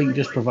time, I think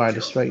just provide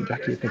a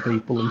straitjacket for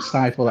people and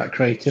stifle that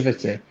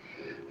creativity that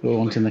we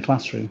want in the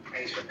classroom.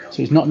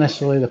 So it's not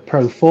necessarily the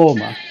pro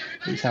forma,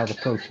 it's how the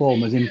pro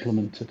forma is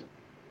implemented.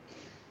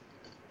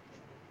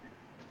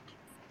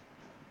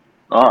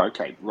 Oh,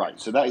 okay, right.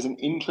 So that is an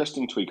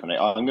interesting tweak on it.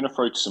 I'm going to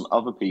throw to some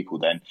other people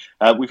then.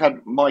 We've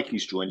had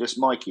Mikey's joined us.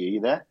 Mikey, are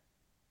you there?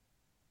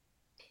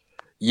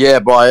 Yeah,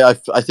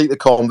 but I think the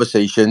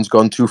conversation's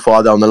gone too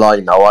far down the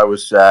line now. I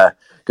was going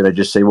to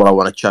just say what I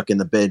want to chuck in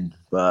the bin,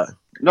 but...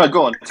 No,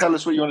 go on. Tell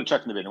us what you want to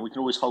chuck in the bin, and we can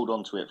always hold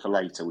on to it for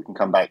later. We can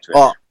come back to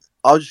it.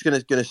 I was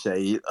just going to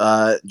say,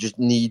 just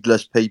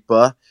needless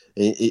paper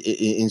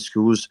in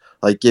schools,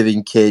 like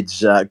giving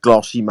kids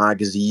glossy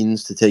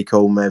magazines to take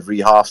home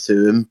every half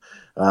term,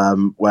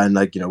 when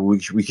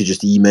we could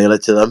just email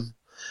it to them,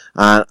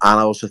 and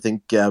I also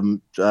think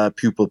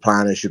pupil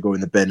planners should go in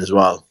the bin as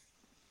well.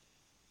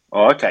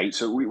 Oh, okay.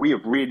 So we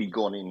have really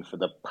gone in for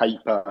the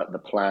paper, the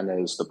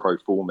planners, the pro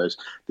formers.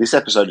 This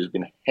episode has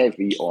been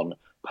heavy on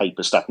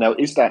paper stuff. Now,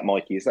 is that,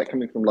 Mikey, is that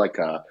coming from like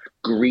a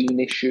green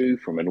issue,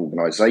 from an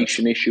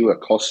organisation issue, a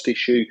cost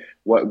issue?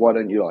 Why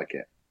don't you like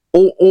it?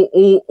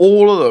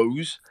 All of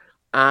those.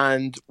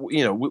 And,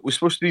 we're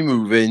supposed to be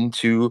moving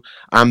to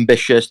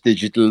ambitious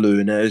digital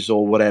learners,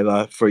 or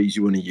whatever phrase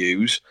you want to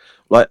use.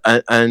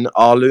 And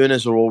our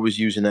learners are always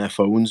using their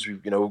phones,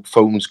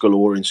 phones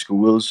galore in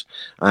schools,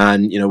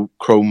 and,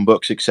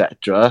 Chromebooks,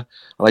 etc.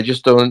 And I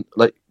just don't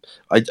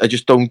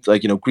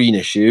like green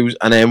issues,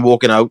 and then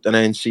walking out and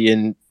then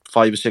seeing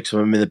 5 or 6 of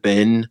them in the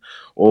bin,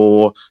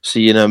 or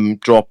seeing them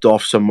dropped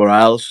off somewhere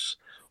else,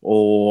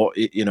 or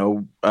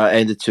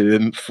end of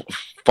term,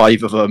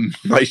 5 of them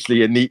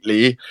nicely and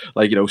neatly,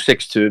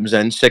 6 terms,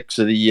 and 6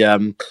 of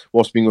the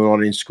what's been going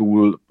on in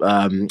school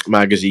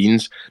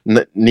magazines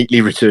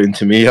neatly returned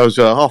to me. I was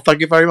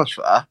thank you very much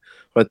for that.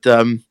 But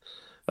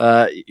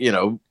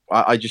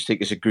I just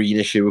think it's a green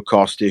issue, a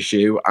cost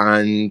issue,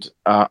 and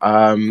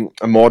a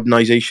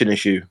modernisation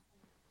issue.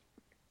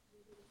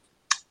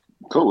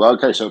 Cool.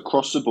 Okay, so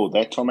across the board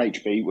there, Tom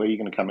HB, where are you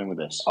going to come in with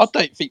this? I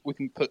don't think we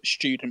can put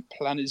student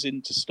planners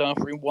into Staff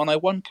Room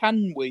 101,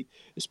 can we?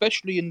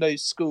 Especially in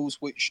those schools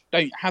which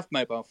don't have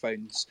mobile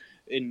phones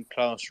in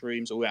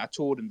classrooms or at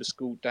all in the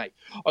school day.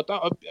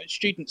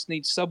 Students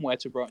need somewhere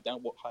to write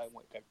down what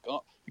homework they've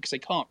got, because they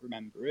can't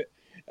remember it,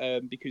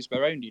 because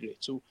they're only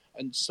little.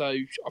 And so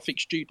I think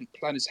student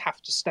planners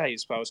have to stay,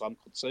 as far as I'm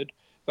concerned.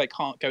 They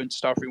can't go into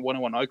Staff Room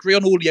 101. I agree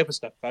on all the other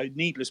stuff, though.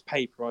 Needless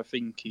paper, I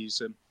think,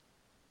 is...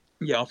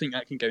 I think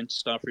that can go into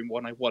Staff Room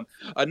 101.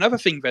 Another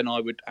thing then I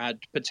would add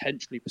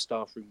potentially for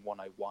Staff Room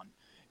 101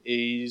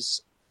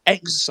 is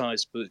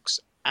exercise books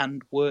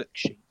and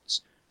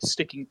worksheets,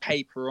 sticking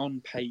paper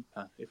on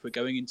paper, if we're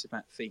going into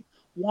that theme.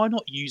 Why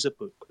not use a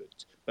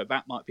booklet? But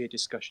that might be a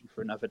discussion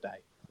for another day.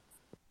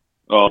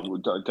 Oh,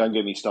 don't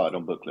get me started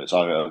on booklets.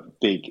 I have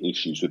big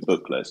issues with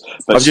booklets.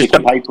 But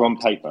sticking paper on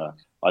paper,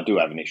 I do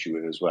have an issue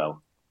with as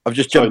well. I've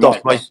just Sorry, jumped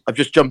off Mike, my. I've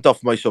just jumped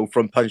off my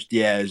front punched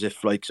the air as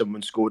if like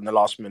someone scored in the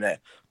last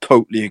minute.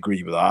 Totally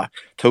agree with that.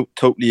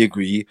 Totally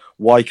agree.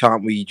 Why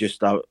can't we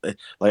just have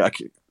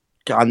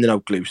handing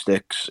out glue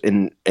sticks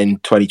in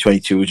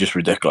 2022 is just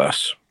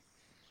ridiculous.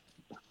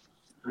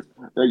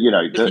 You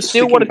know, If you still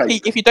sticking want to paper.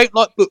 keep, if you don't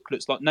like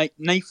booklets, like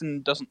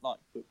Nathan doesn't like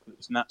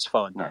booklets, and that's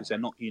fine No. because they're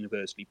not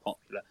universally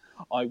popular.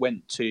 I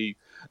went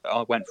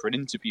for an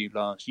interview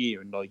last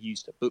year, and I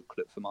used a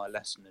booklet for my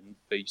lesson, and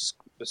these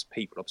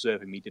people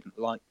observing me didn't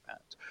like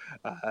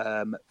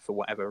that for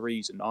whatever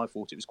reason. I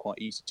thought it was quite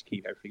easy to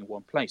keep everything in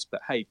one place,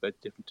 but hey, for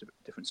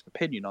difference of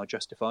opinion, I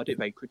justified it.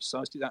 They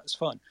criticised it. That's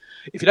fine.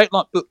 If you don't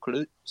like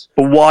booklets,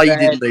 But why then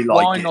didn't they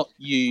like why it? not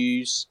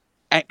use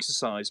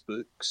exercise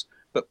books?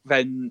 But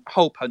then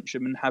hole punch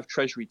them and have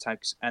treasury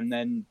tags and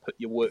then put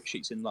your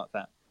worksheets in like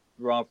that,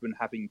 rather than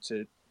having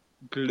to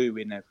glue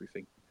in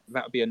everything.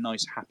 That would be a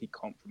nice, happy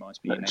compromise.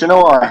 Do you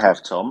know what I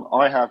have, Tom?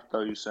 I have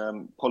those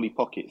Polly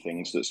Pocket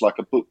things that's like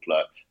a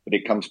booklet, but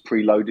it comes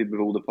preloaded with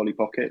all the Polly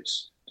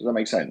Pockets. Does that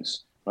make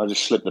sense? I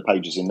just slip the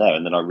pages in there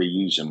and then I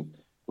reuse them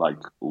like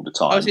all the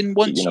time. As in,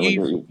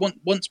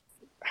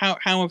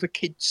 how are the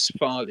kids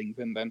filing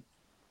them then?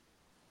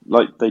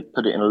 Like they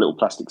put it in a little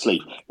plastic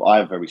sleeve. But I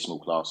have very small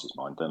classes,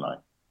 mine, don't I?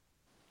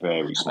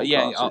 Very small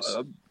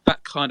classes.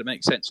 That kind of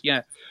makes sense.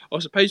 Yeah, I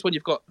suppose when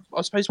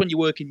you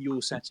work in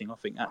your setting, I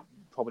think that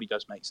probably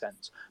does make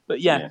sense. But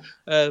yeah.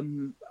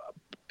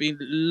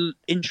 Be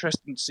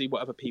interesting to see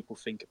what other people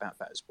think about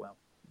that as well.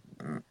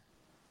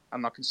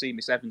 And I can see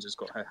Miss Evans has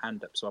got her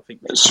hand up, so I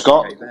think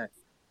Scott. Okay there.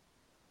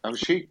 Oh,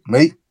 she?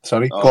 Me?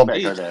 Sorry. Oh, go on.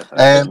 go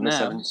there. Miss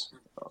now. Evans.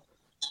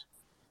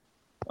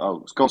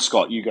 Oh, go on,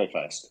 Scott. You go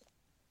first.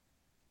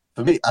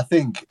 For me, I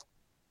think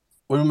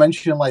when we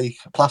mention like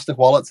plastic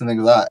wallets and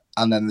things like that,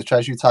 and then the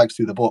treasury tags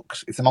through the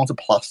books, it's the amount of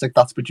plastic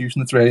that's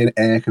producing that's really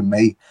irking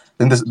me.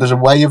 I think there's a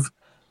way of,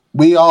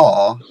 we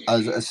are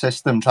as a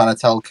system trying to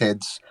tell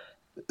kids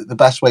the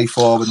best way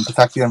forward and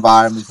protect the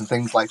environment and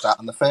things like that.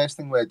 And the first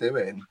thing we're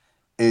doing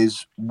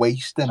is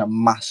wasting a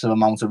massive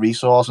amount of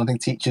resource. And I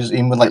think teachers,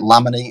 even with like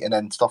laminating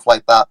and stuff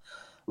like that,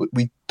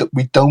 we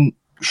don't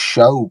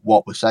show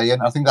what we're saying.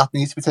 I think that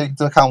needs to be taken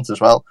into account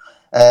as well.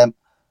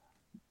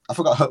 I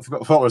forgot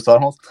what I was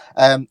talking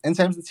about. In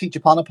terms of the teacher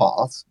planner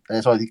part,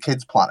 the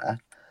kids planner,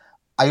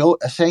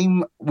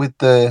 same with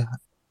the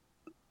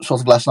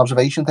sort of lesson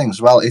observation things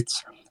as well.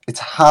 It's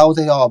how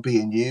they are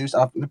being used.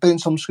 I've been in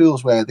some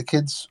schools where the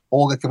kids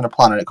all get given a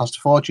planner. It costs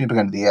a fortune at the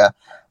beginning of the year,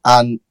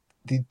 and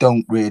they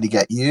don't really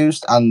get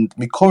used. And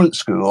my current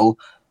school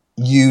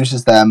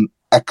uses them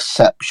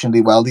exceptionally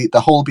well. The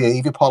whole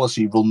behaviour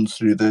policy runs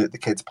through the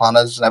kids'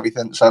 planners and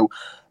everything. So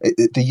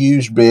they're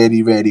used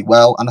really, really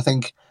well. And I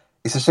think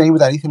it's the same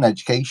with anything in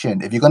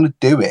education. If you're going to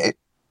do it,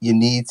 you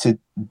need to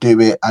do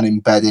it and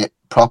embed it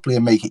properly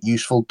and make it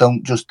useful.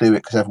 Don't just do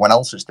it because everyone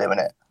else is doing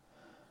it.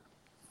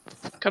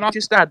 Can I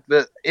just add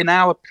that in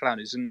our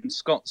planners, and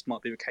Scott's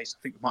might be the case,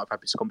 I think we might have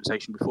had this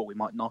conversation before, we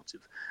might not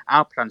have.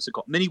 Our planners have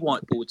got mini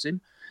whiteboards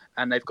in,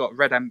 and they've got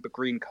red, amber,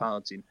 green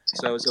cards in.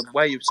 So as a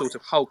way of sort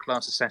of whole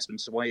class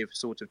assessments, a way of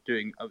sort of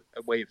doing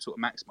a way of sort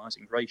of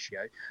maximising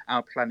ratio,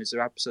 our planners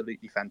are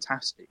absolutely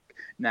fantastic.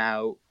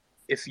 Now,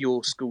 if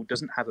your school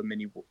doesn't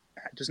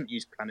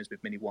use planners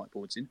with mini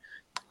whiteboards in,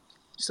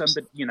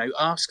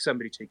 ask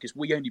somebody to, because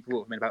we only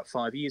brought them in about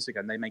 5 years ago,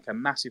 and they make a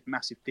massive,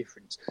 massive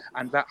difference.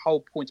 And that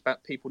whole point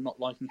about people not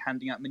liking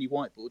handing out mini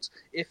whiteboards,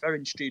 if they're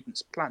in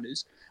students'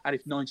 planners, and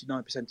if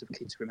 99% of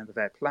kids remember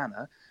their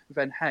planner,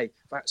 then hey,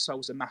 that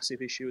solves a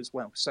massive issue as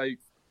well. So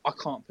I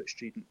can't put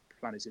student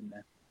planners in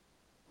there.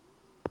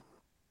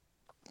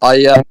 I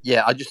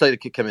just like the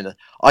kid come in there.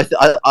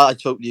 I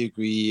totally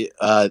agree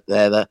there.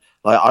 That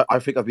I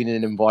think I've been in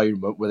an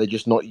environment where they're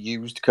just not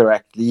used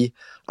correctly,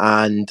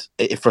 and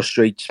it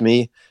frustrates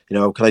me.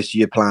 Can I see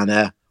your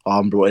planner? Oh,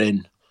 I'm brought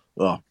in,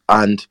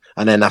 and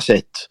then that's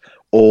it.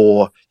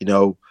 Or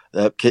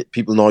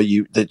people know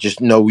there's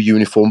just no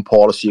uniform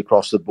policy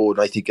across the board.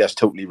 I think that's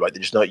totally right.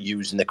 They're just not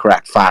used in the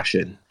correct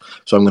fashion.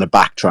 So I'm going to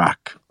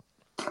backtrack.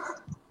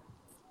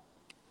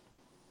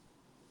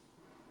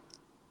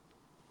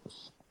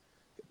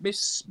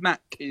 Miss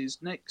Mack is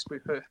next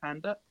with her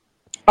hand up.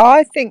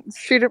 I think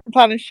student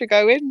planners should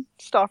go in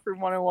Staff Room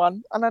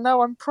 101. And I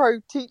know I'm pro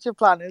teacher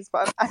planners,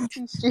 but I'm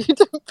anti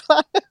student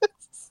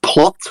planners.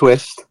 Plot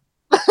twist.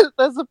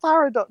 There's a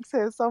paradox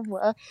here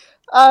somewhere.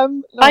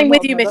 I'm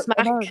with you, Miss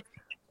Mack.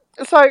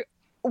 So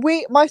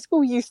my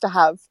school used to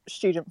have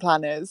student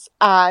planners,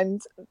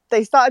 and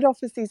they started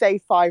off as these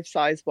A5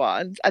 size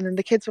ones, and then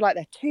the kids were like,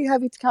 they're too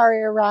heavy to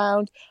carry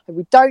around, and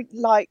we don't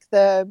like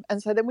them.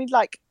 And so then we'd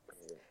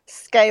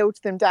scaled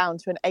them down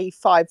to an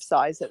A5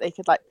 size that they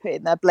could put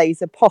in their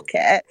blazer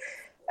pocket,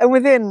 and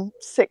within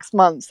 6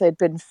 months they'd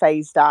been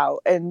phased out.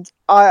 And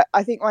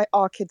I think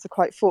our kids are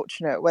quite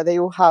fortunate where they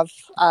all have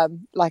a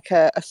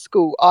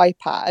school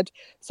iPad,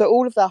 so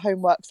all of their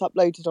homework's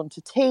uploaded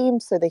onto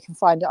Teams, so they can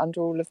find it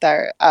under all of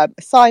their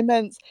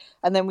assignments.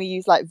 And then we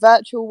use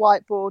virtual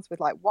whiteboards with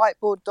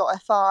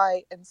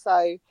whiteboard.fi, and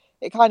so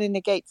it kind of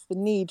negates the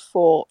need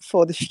for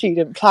the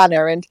student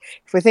planner. And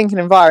if we're thinking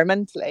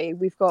environmentally,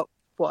 we've got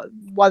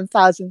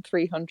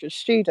 1,300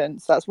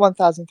 students. That's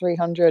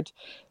 1,300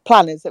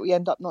 planners that we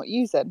end up not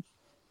using.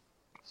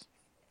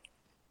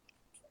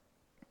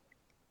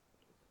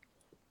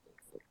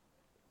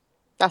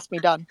 That's me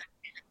done.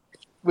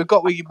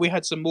 We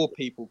had some more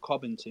people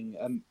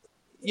commenting.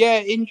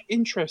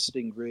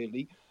 Interesting,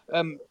 really.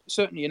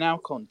 Certainly in our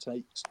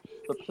context,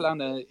 the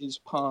planner is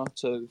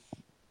part of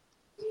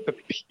the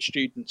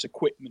students'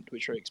 equipment,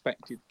 which are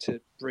expected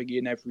to bring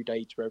in every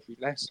day to every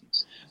lesson.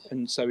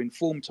 And so in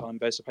form time,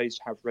 they're supposed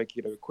to have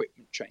regular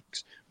equipment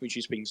checks, which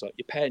is things like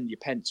your pen, your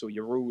pencil,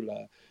 your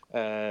ruler,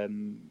 your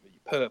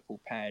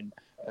purple pen,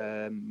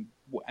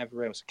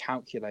 whatever else, a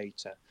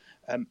calculator.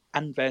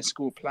 And their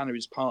school planner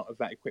is part of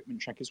that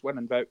equipment check as well.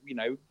 And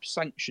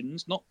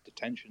sanctions, not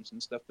detentions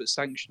and stuff, but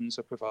sanctions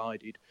are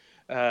provided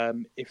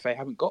if they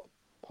haven't got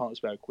parts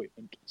of their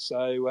equipment.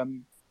 So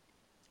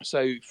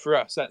for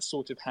us, that's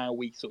sort of how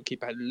we sort of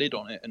keep a lid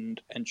on it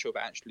and ensure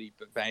that actually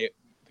the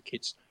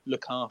kids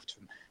look after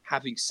them.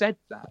 Having said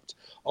that,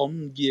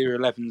 on Year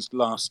 11's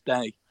last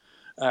day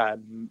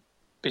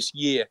this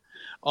year,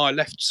 I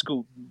left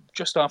school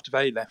just after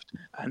they left,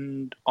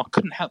 and I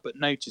couldn't help but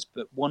notice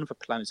that one of the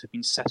planners had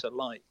been set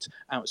alight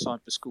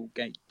outside the school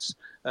gates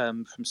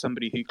from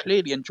somebody who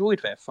clearly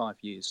enjoyed their 5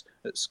 years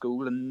at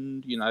school,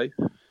 and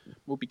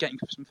we'll be getting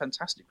some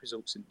fantastic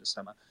results in the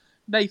summer.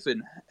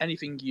 Nathan,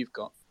 anything you've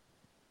got?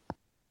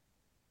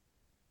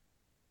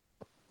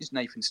 Is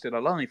Nathan still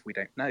alive? We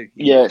don't know.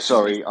 Yeah,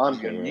 sorry, I'm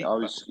here. I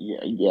was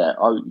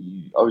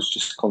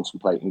just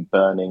contemplating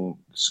burning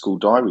school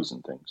diaries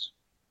and things.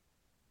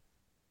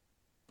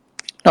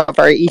 Not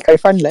very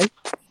eco-friendly.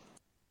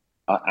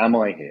 Am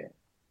I here?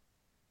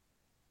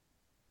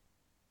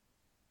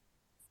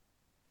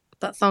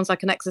 That sounds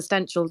like an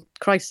existential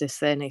crisis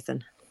there,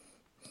 Nathan.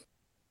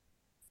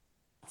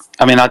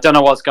 I mean, I don't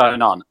know what's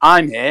going on.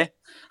 I'm here.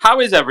 How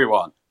is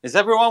everyone? Is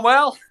everyone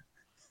well?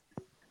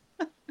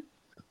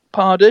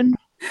 Pardon?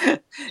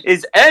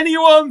 Is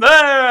anyone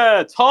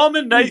there? Tom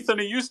and Nathan,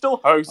 are you still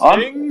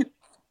hosting?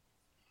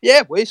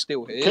 Yeah, we're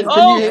still here. Can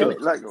you hear it?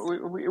 Like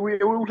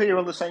we're all here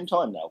on the same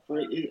time now. For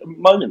a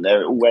moment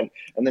there, it all went,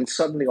 and then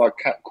suddenly I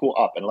caught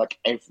up, and like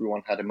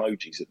everyone had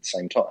emojis at the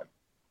same time.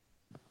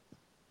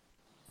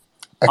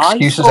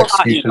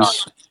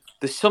 Excuses.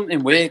 There's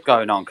something weird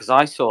going on because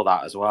I saw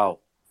that as well.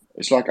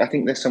 It's like I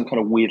think there's some kind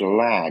of weird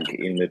lag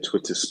in the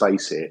Twitter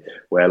space here,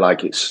 where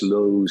like it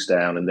slows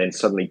down and then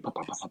suddenly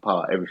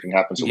everything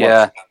happens at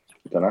once.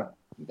 I don't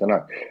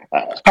know.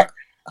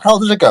 How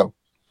does it go?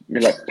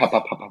 You're like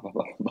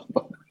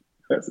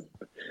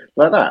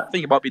like that. I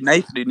think it might be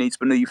Nathan who needs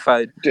a new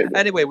phone.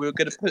 Anyway, we were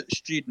going to put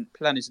student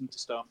planners into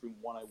staff room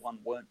 101,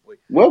 weren't we?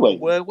 Were we?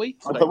 Were we?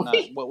 I don't know.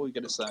 What were we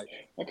going to say?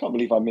 I can't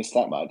believe I missed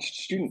that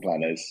much. Student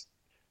planners.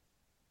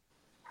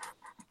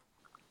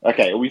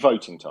 Okay, are we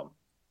voting, Tom?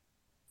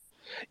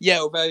 Yeah,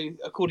 although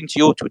according to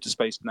your Twitter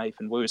space,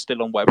 Nathan, we were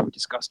still on whatever we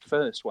discussed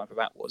first, whatever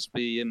that was,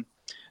 the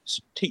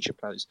teacher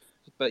planners.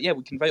 But yeah,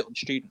 we can vote on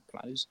student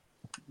planners.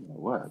 Oh,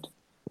 word.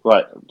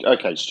 Right,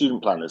 okay,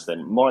 student planners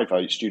then. My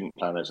vote, student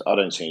planners. I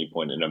don't see any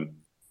point in them.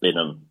 Bin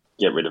them.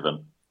 Get rid of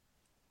them.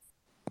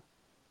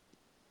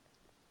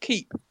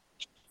 Keep.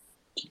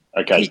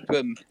 Okay. Keep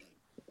them.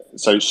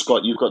 So,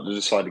 Scott, you've got the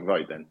deciding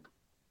vote then.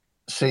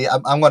 See,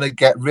 I'm going to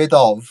get rid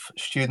of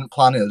student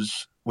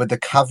planners with the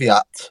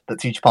caveat that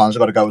teacher planners have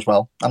got to go as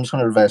well. I'm just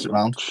going to reverse it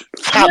around.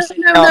 No. That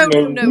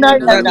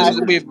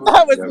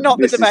was not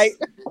the debate.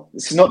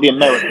 This is not the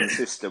American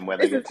system where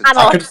they get to...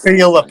 I can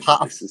feel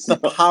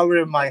the power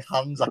in my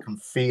hands. I can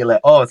feel it.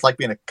 Oh, it's like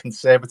being a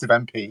Conservative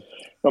MP.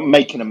 Not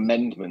making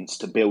amendments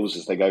to bills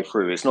as they go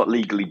through. It's not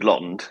legally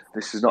blonde.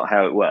 This is not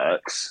how it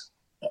works.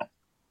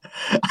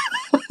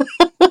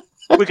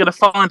 We're going to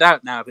find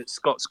out now that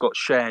Scott's got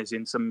shares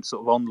in some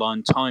sort of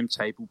online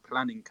timetable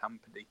planning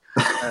company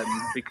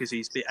because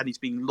he's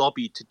being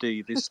lobbied to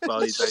do this by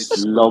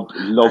those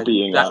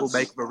lobbying. That will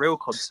make him a real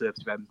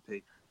Conservative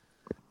MP.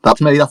 That's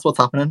me. That's what's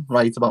happening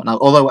right about now.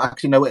 Although,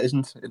 actually, no, it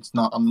isn't. It's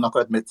not. I'm not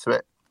going to admit to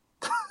it.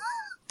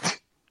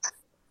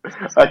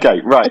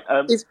 Okay, right.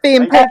 It's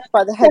being paid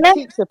by the head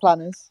teacher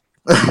planners.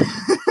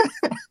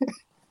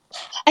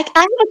 I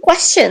have a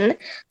question.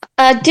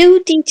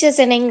 Do teachers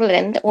in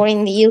England or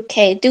in the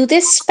UK, do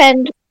they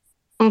spend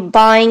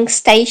buying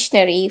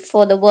stationery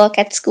for the work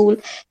at school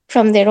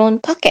from their own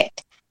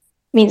pocket?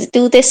 Means,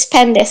 do they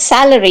spend their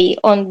salary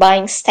on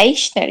buying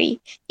stationery,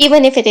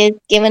 even if it is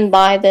given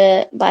by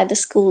the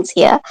schools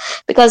here?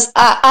 Because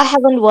I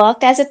haven't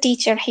worked as a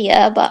teacher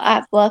here, but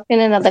I've worked in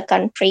another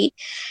country,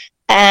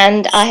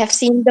 and I have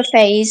seen the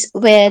phase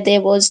where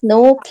there was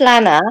no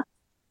planner,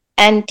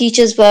 and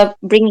teachers were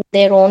buying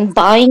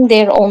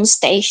their own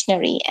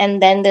stationery,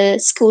 and then the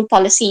school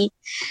policy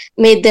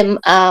made them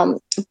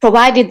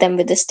provided them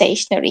with the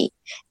stationery.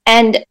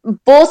 And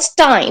both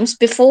times,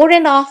 before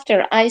and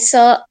after, I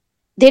saw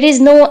there is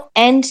no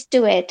end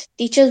to it.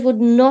 Teachers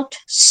would not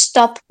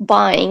stop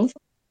buying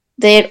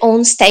their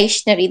own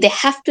stationery. They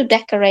have to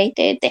decorate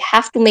it. They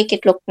have to make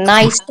it look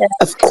nicer.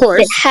 Of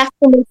course.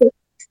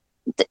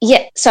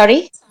 Yeah,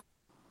 sorry.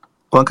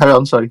 Go on, carry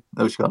on. Sorry,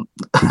 no, she's gone.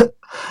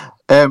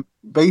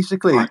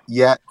 Basically,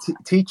 yeah,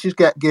 teachers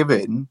get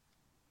given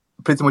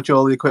pretty much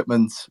all the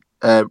equipment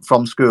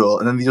from school,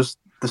 and then they just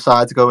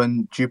decide to go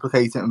and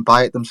duplicate it and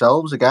buy it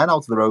themselves again out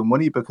of their own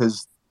money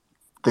because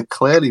they're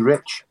clearly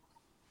rich.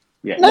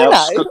 Yeah. No,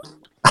 now, no.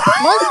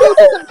 My school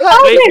doesn't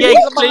pay Yeah,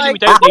 for clearly we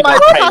don't need my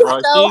that pay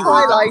rise, pastel do we?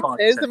 That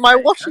highlighters 5% and my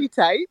pay, washi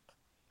tape.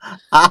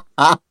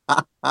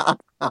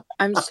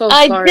 I'm so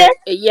I sorry. guess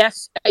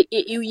Yes,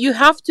 you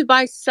have to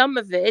buy some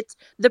of it,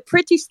 the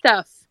pretty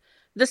stuff,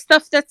 the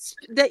stuff that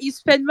you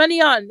spend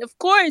money on, of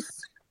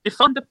course.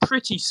 Define the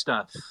pretty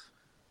stuff.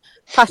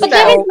 but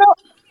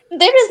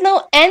there is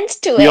no end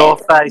to Your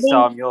it. face,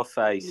 Tom, your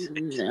face.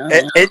 No.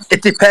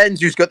 It depends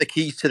who's got the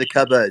keys to the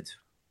cupboard.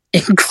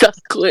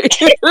 Exactly.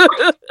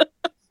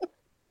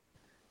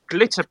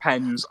 Glitter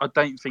pens, I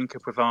don't think are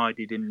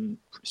provided in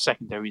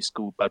secondary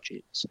school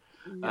budgets.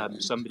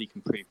 Somebody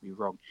can prove me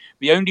wrong.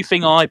 The only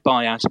thing I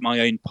buy out of my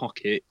own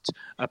pocket,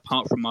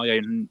 apart from my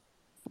own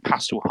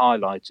pastel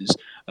highlighters,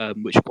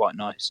 which are quite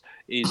nice,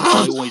 is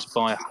I always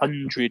buy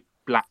 100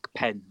 black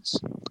pens,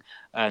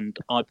 and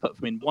I put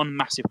them in one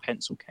massive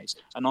pencil case.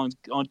 And I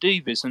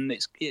do this, and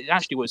it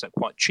actually works out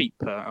quite cheap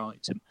per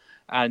item.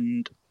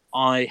 And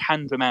I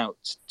hand them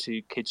out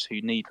to kids who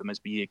need them as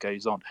the year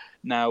goes on.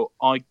 Now,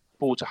 I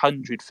bought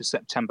 100 for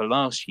September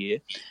last year.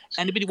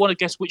 Anybody want to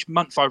guess which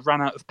month I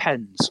ran out of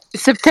pens?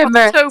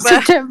 September. It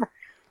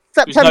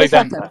was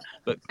November,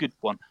 but good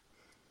one.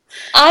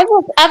 I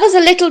was a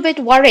little bit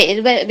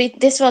worried.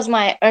 This was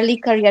my early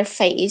career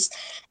phase,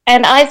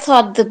 and I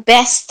thought the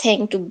best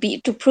thing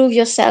to prove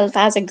yourself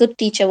as a good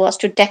teacher was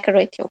to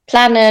decorate your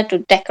planner, to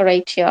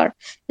decorate your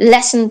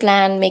lesson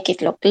plan, make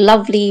it look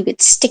lovely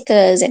with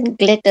stickers and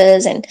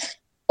glitters and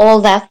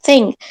all that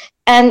thing.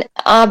 And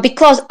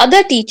because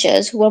other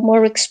teachers who were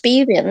more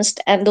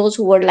experienced and those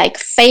who were like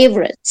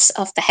favorites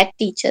of the head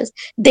teachers,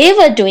 they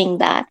were doing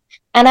that.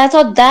 And I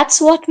thought that's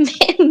what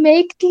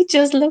make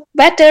teachers look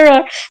better,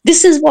 or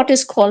this is what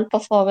is called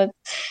performance.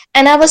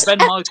 And I was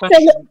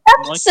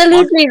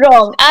absolutely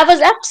wrong. I was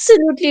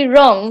absolutely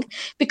wrong,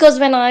 because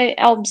when I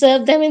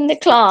observed them in the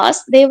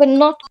class, they were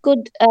not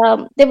good.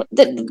 They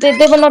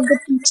were not good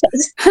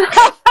teachers.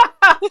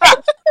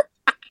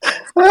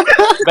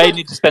 They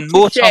need to spend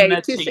more time on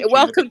their teaching.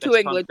 Welcome to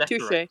England.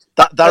 Touche.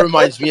 That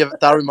reminds me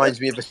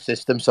of a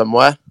system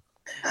somewhere.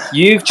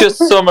 You've just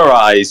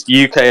summarised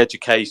UK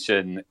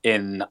education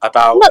in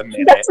about a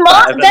minute, that's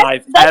not- better than that-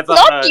 I've that's ever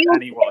not heard you.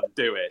 anyone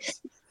do it.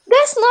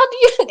 That's not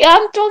you.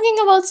 I'm talking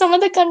about some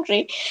other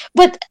country.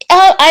 But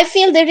I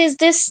feel there is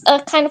this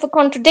kind of a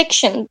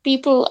contradiction.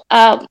 People,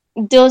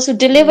 those who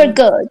deliver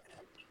good,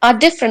 are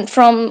different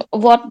from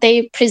what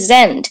they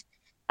present.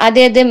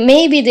 They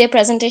maybe their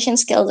presentation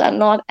skills are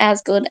not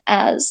as good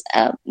as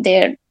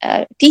their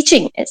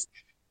teaching is.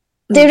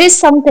 There is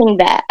something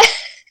there.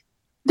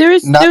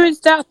 There's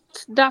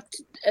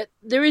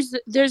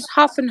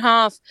half and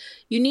half.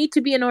 You need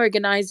to be an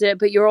organizer,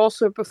 but you're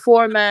also a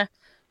performer.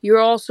 You're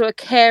also a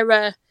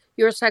carer.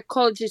 You're a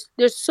psychologist.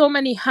 There's so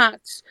many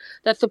hats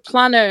that the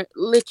planner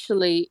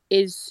literally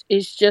is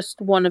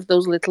just one of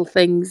those little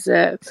things.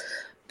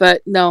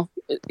 But no,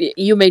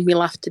 you made me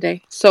laugh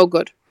today. So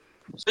good.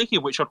 Speaking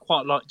of which, I'd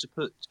quite like to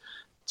put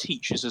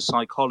teachers as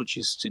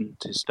psychologists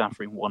into Staff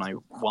Room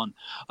 101,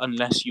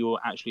 unless you're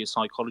actually a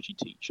psychology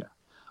teacher.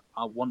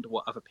 I wonder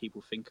what other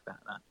people think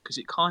about that, because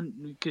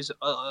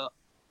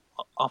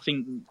I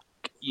think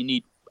you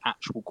need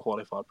actual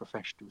qualified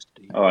professionals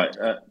to do that. All right,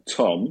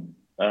 Tom.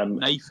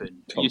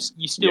 Nathan, Tom,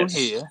 you still yes.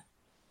 here?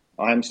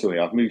 I am still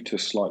here. I've moved to a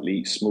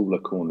slightly smaller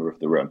corner of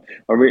the room.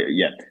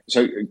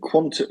 So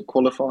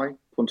quantify,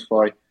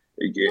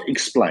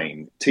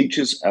 explain.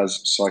 Teachers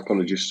as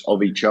psychologists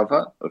of each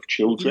other, of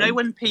children. You know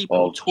when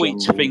people tweet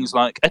general... things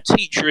like, a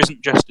teacher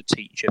isn't just a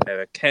teacher,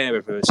 they're a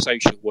carer, they're a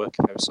social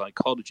worker, they're a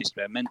psychologist,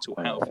 they're a mental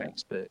health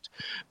expert,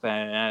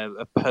 they're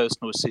a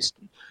personal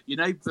assistant. You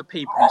know, the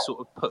people who sort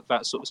of put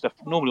that sort of stuff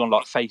normally on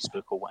like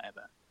Facebook or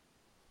whatever.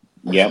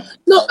 Yeah,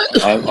 no,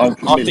 I'm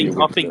familiar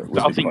I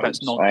think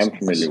that's nonsense. I am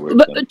familiar with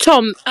them.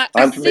 Tom,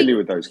 I'm familiar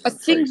with those.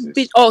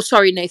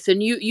 Sorry, Nathan.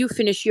 You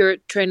finish your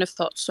train of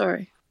thought.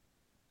 Sorry.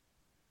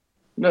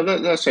 No,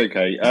 that's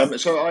okay.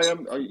 So I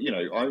am,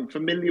 I'm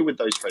familiar with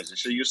those phrases.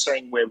 So you're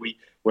saying where we,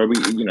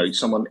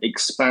 someone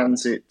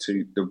expands it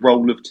to the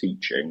role of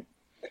teaching.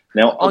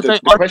 Now, the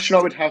question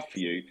I would have for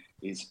you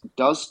is: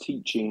 does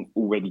teaching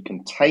already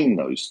contain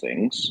those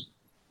things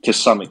to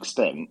some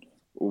extent,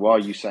 or are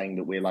you saying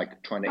that we're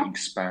like trying to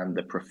expand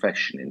the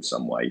profession in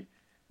some way?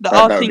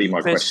 I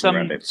think there's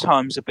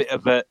sometimes a bit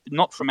of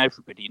not from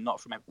everybody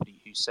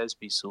who says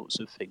these sorts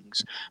of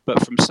things,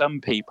 but from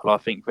some people, I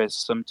think there's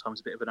sometimes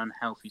a bit of an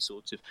unhealthy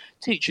sort of,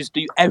 teachers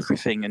do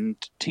everything and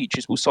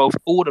teachers will solve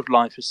all of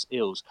life's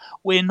ills.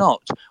 We're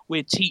not.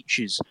 We're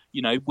teachers.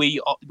 You know, we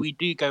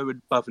do go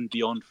above and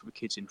beyond for the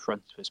kids in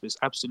front of us. There's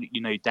absolutely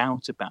no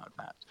doubt about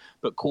that.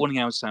 But calling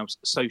ourselves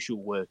social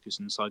workers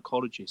and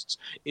psychologists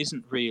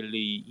isn't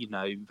really,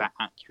 that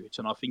accurate.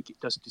 And I think it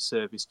does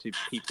disservice to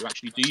people who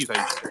actually do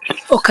those things.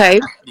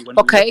 Okay.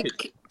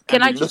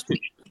 Can I just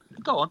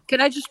Go on.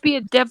 Can I just be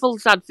a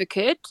devil's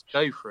advocate?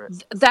 Go for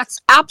it. That's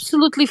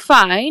absolutely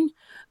fine.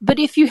 But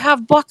if you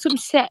have bottom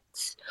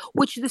sets,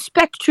 which the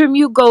spectrum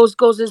goes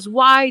as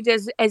wide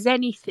as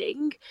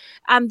anything,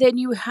 and then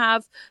you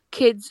have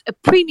kids,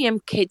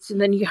 premium kids,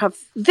 and then you have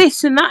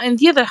this and that and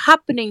the other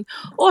happening,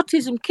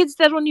 autism, kids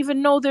that don't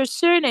even know their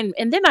surname,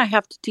 and then I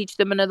have to teach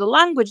them another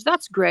language.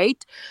 That's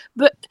great.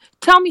 But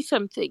tell me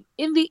something.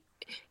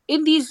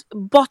 In these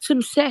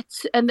bottom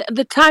sets and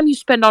the time you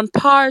spend on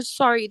pars,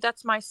 sorry,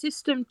 that's my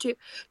system to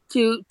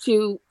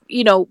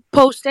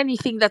post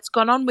anything that's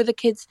gone on with the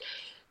kids.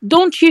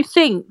 Don't you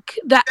think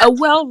that a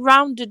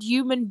well-rounded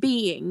human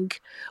being,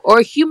 or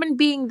a human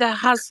being that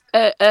has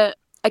a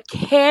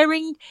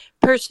caring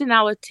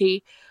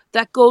personality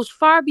that goes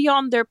far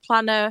beyond their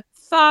planner,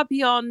 far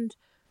beyond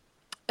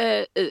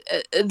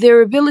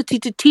their ability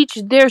to teach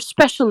their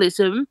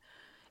specialism,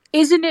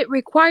 isn't it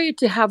required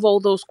to have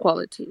all those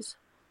qualities?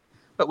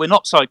 But we're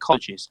not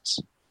psychologists.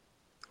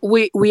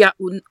 We are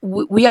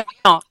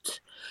not.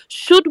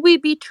 Should we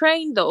be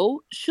trained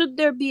though? Should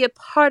there be a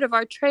part of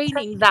our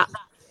training that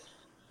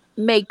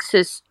makes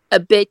us a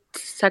bit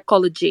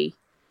psychology,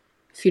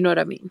 if you know what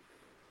I mean?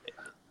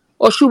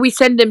 Or should we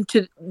send them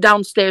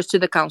downstairs to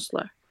the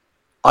counsellor?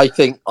 I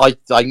think I'm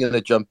going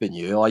to jump in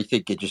here. I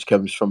think it just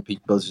comes from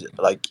people's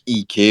like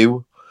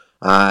EQ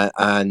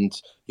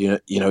and you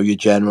know your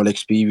general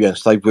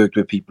experience. I've worked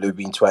with people who've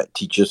been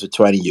teachers for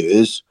 20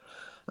 years,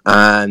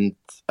 and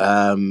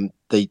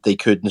they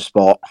couldn't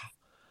spot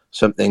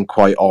something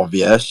quite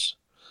obvious.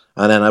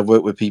 And then I've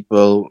worked with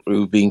people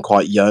who've been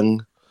quite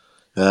young,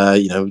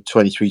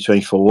 23,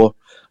 24,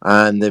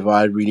 and they've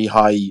had really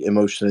high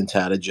emotional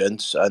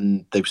intelligence,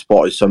 and they've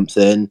spotted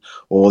something,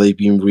 or they've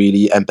been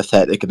really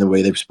empathetic in the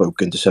way they've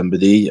spoken to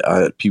somebody,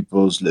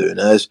 pupils,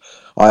 learners.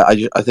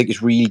 I think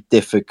it's really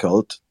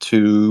difficult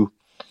to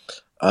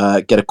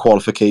get a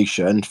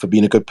qualification for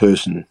being a good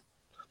person.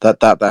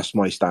 That's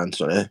my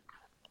stance on it.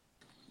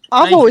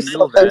 I've always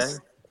thought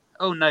those.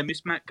 Oh no,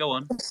 Miss Matt, go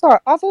on. Sorry,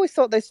 I've always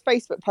thought those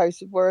Facebook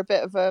posts were a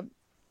bit of a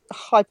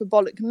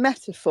hyperbolic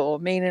metaphor,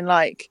 meaning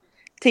like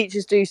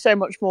teachers do so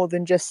much more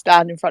than just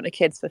stand in front of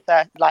kids for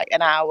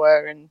an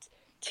hour and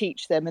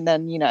teach them, and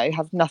then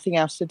have nothing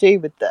else to do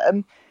with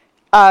them.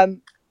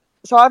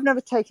 So I've never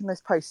taken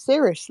those posts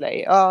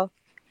seriously.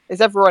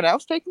 Is everyone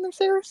else taking them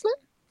seriously?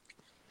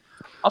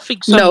 I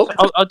think some. No.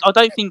 I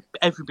don't think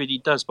everybody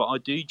does, but I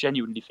do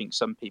genuinely think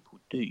some people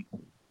do.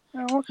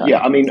 Oh, okay.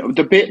 Yeah, I mean,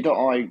 the bit that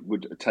I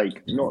would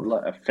take, not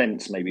like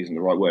offence maybe isn't the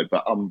right word,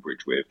 but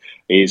umbrage with,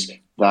 is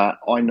that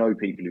I know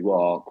people who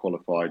are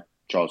qualified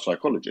child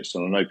psychologists,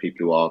 and I know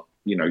people who are,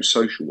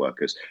 social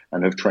workers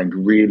and have trained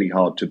really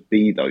hard to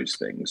be those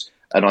things.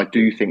 And I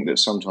do think that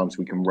sometimes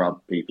we can rub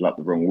people up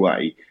the wrong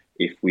way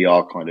if we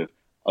are kind of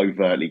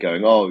overtly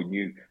going, oh,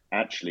 you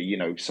actually,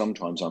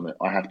 sometimes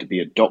I have to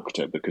be a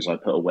doctor because I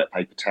put a wet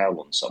paper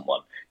towel on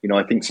someone.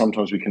 I think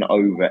sometimes we can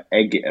over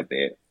egg it a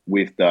bit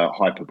with the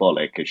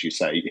hyperbolic, as you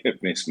say,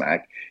 Miss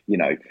Mag,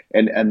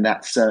 and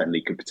that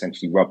certainly could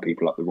potentially rub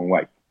people up the wrong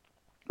way.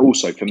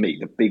 Also, for me,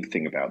 the big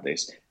thing about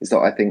this is that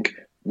I think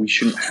we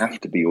shouldn't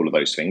have to be all of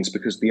those things,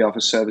 because the other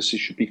services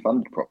should be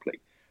funded properly.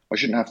 I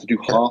shouldn't have to do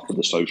half of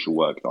the social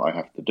work that I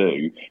have to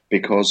do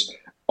because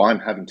I'm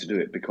having to do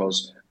it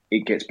because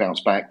it gets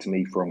bounced back to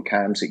me from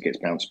CAMS, it gets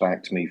bounced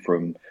back to me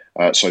from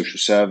social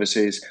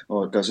services,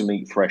 or it doesn't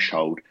meet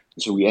threshold.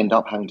 So we end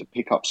up having to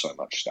pick up so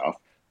much stuff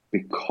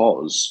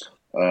because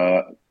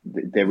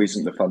there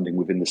isn't the funding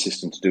within the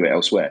system to do it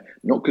elsewhere.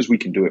 Not because we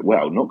can do it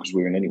well, not because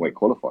we're in any way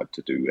qualified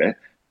to do it,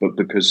 but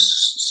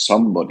because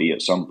somebody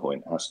at some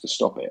point has to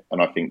stop it.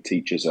 And I think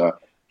teachers are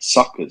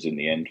suckers in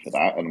the end for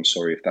that. And I'm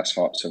sorry if that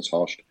sounds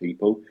harsh to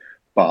people,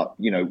 but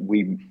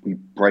we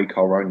break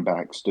our own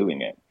backs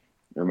doing it,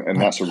 and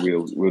that's a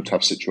real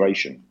tough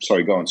situation.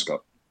 Sorry, go on,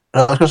 Scott.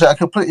 I was going to say, I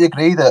completely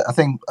agree that I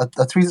think I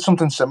tweeted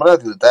something similar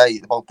the other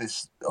day about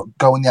this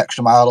going the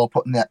extra mile or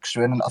putting the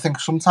extra in. And I think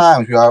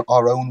sometimes we are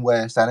our own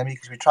worst enemy,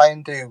 because we try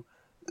and do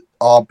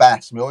our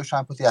best and we always try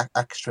and put the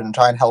extra in and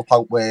try and help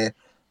out where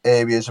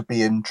areas are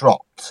being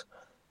dropped.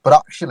 But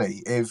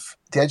actually, if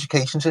the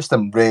education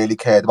system really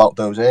cared about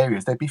those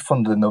areas, they'd be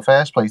funded in the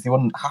first place. They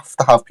wouldn't have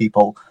to have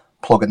people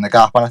plugging the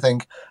gap. And I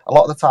think a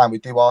lot of the time we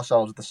do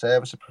ourselves the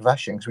service of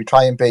profession, because we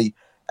try and be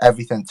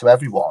everything to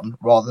everyone,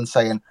 rather than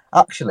saying,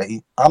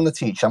 actually, I'm the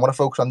teacher, I'm going to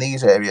focus on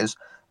these areas.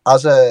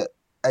 As a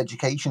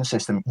education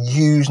system,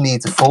 you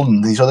need to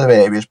fund these other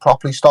areas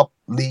properly. Stop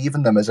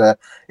leaving them as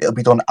it'll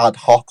be done ad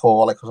hoc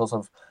or like a sort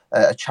of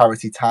a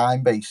charity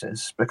time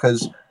basis,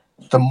 because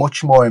they're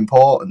much more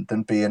important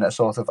than being a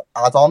sort of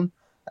add-on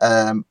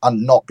and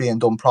not being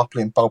done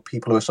properly, about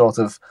people who are sort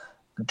of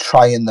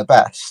trying the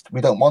best. We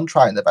don't want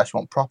trying the best, we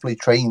want properly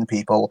trained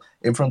people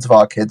in front of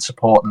our kids,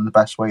 supporting them the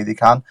best way they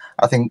can.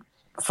 I think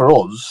for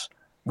us,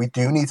 we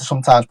do need to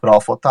sometimes put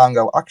our foot down and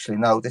go, actually,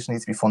 no, this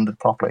needs to be funded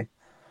properly.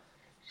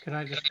 Can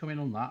I just come in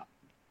on that?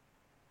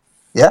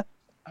 Yeah.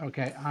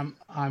 Okay,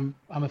 I'm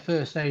a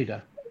first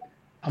aider.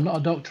 I'm not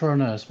a doctor or a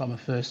nurse, but I'm a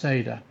first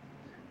aider.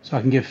 So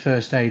I can give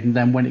first aid, and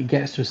then when it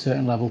gets to a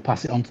certain level,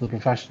 pass it on to the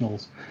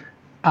professionals.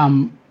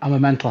 I'm a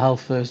mental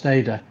health first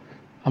aider.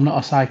 I'm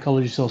not a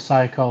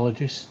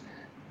psychologist,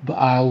 but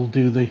I'll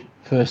do the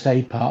first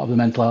aid part of the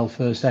mental health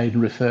first aid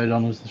and refer it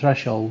on as the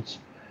thresholds.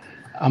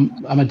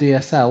 I'm a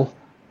DSL.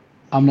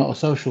 I'm not a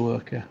social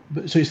worker,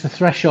 but so it's the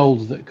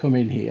thresholds that come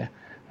in here.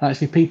 And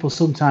actually, people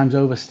sometimes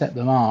overstep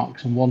the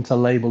marks and want a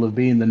label of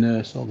being the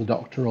nurse or the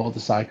doctor or the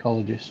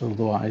psychologist or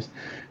otherwise.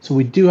 So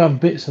we do have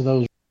bits of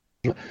those.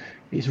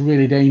 It's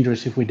really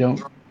dangerous if we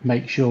don't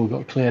make sure we've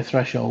got clear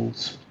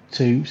thresholds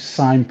to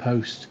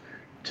signpost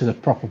to the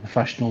proper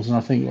professionals. And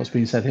I think what's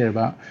been said here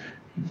about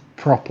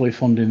properly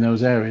funding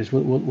those areas,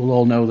 we'll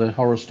all know the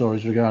horror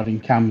stories regarding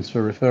CAMS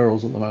for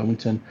referrals at the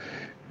moment. And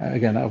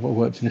again, I've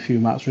worked in a few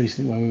MATs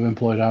recently where we've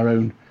employed our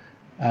own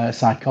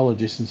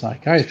psychologists and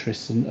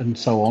psychiatrists and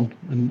so on,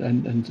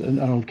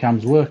 and old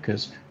CAMS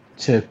workers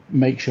to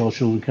make sure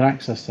children can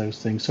access those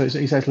things. So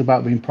it's actually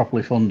about being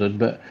properly funded,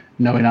 but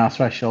knowing our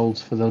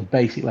thresholds for the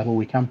basic level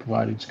we can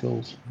provide in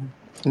schools.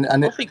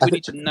 And I think we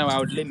need to know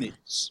our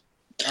limits.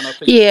 And I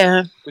think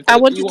Yeah, I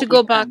do wanted what to we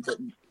go can, back. but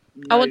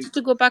I wanted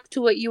to go back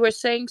to what you were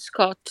saying,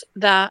 Scott,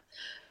 that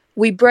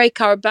we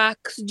break our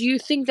backs. Do you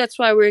think that's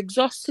why we're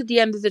exhausted at the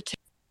end of the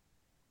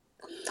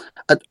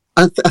term?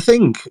 I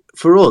think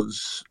for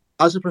us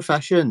as a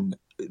profession,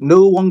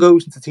 no one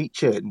goes into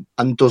teaching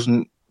and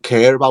doesn't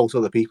care about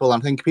other people. I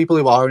think people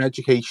who are in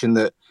education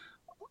that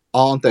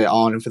aren't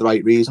in for the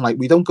right reason. Like,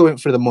 we don't go in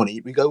for the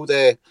money. We go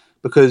there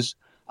because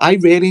I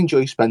really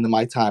enjoy spending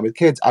my time with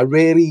kids. I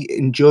really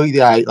enjoy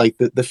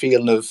the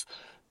feeling of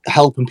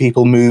helping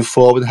people move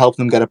forward,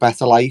 helping them get a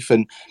better life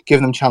and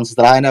giving them chances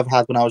that I never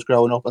had when I was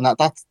growing up. And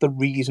that's the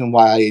reason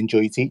why I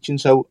enjoy teaching.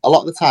 So a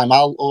lot of the time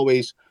I'll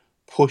always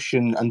push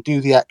and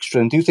do the extra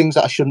and do things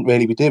that I shouldn't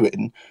really be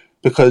doing,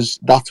 because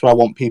that's what I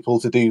want people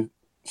to do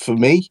for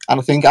me. And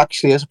I think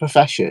actually as a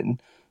profession,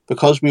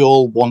 because we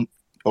all want,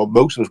 or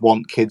most of us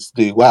want kids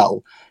to do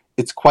well,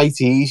 it's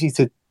quite easy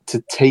to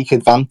take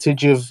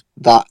advantage of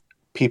that,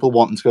 people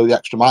wanting to go the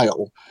extra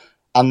mile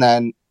and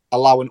then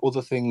allowing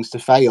other things to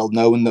fail,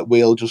 knowing that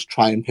we'll just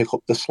try and pick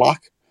up the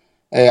slack.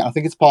 I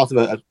think it's part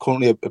of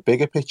currently a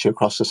bigger picture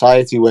across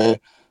society where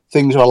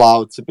things are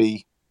allowed to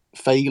be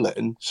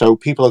failing, so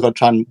people are going to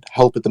try and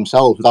help it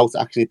themselves without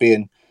actually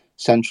being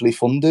centrally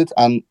funded.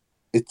 And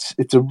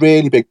it's a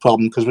really big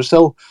problem because we're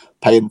still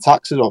paying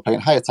taxes or paying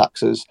higher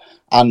taxes,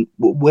 and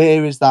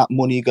where is that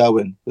money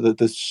going?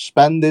 The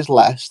spend is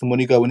less, the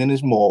money going in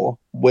is more.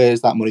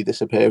 Where's that money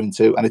disappearing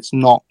to? And it's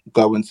not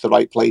going to the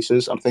right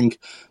places. I think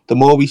the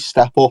more we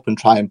step up and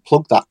try and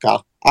plug that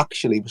gap,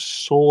 actually we're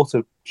sort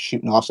of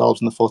shooting ourselves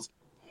in the foot.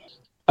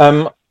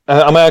 Am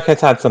I okay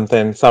to add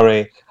something?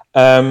 Sorry.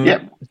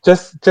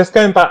 Just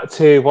going back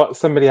to what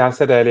somebody else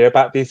said earlier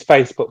about these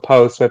Facebook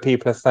posts where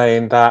people are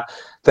saying that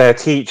they're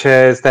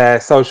teachers, they're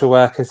social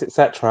workers,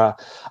 etc.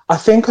 I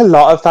think a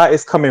lot of that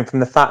is coming from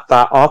the fact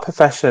that our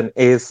profession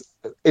is,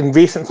 in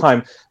recent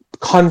time,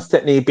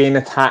 constantly being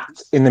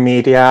attacked in the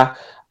media.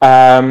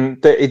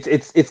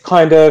 It's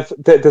kind of,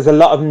 there's a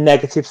lot of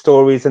negative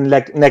stories and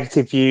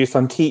negative views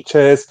on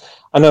teachers.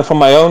 I know from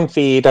my own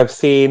feed, I've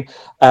seen,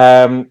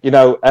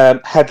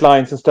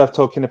 headlines and stuff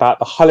talking about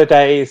the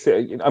holidays.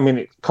 I mean,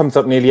 it comes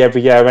up nearly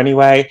every year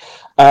anyway.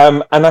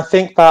 And I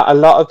think that a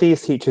lot of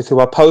these teachers who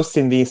are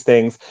posting these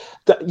things,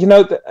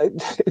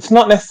 it's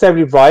not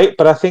necessarily right,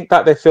 but I think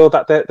that they feel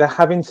that they're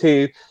having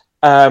to,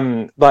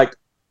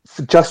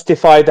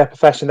 justify their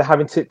profession. They're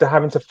having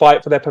to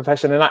fight for their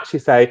profession and actually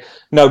say,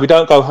 no, we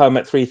don't go home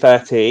at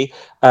 3:30.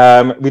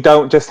 We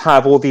don't just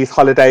have all these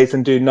holidays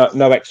and do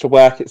no extra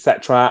work,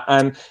 etc.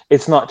 And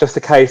it's not just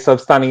a case of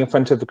standing in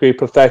front of a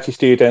group of 30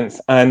 students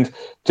and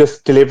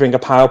just delivering a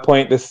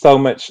PowerPoint. There's so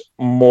much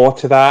more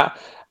to that.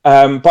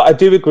 But I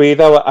do agree,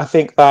 though. I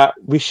think that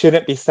we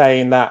shouldn't be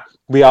saying that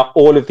we are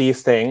all of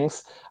these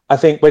things. I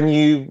think when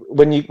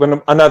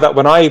I know that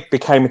when I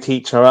became a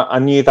teacher, I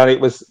knew that it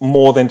was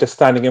more than just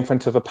standing in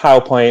front of a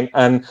PowerPoint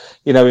and,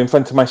 in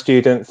front of my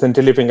students and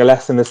delivering a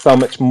lesson. There's so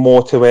much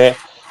more to it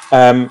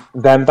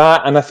than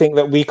that. And I think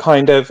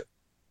that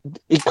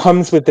it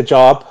comes with the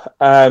job,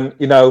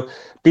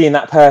 being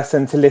that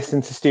person to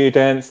listen to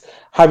students,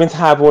 having to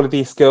have all of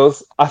these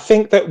skills. I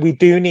think that we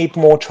do need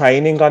more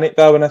training on it,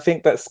 though. And I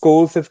think that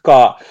schools have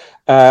got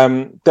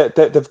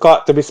they've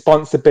got the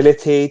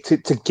responsibility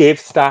to give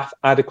staff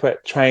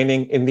adequate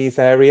training in these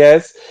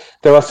areas.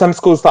 There are some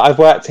schools that I've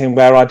worked in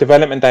where our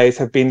development days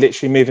have been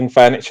literally moving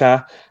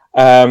furniture.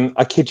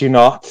 I kid you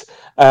not.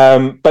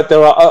 But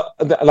there are,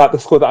 like the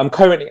school that I'm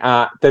currently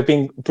at, they've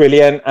been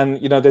brilliant,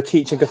 and they're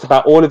teaching us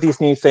about all of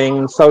these new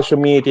things, social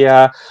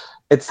media,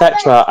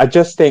 etc. I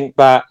just think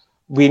that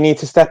we need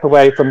to step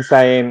away from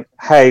saying,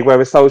 hey, we're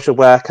a social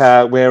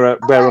worker, we're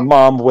a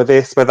mom, we're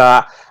this, we're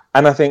that.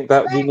 And I think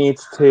that we need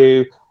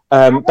to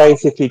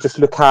basically just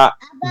look at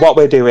what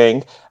we're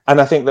doing.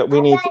 And I think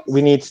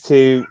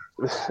that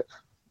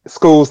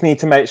schools need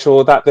to make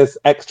sure that there's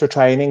extra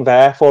training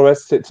there for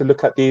us to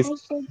look at these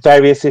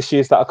various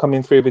issues that are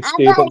coming through with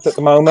students at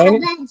the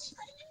moment.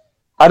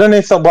 I don't know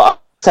if what I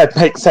said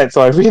makes sense,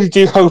 so I really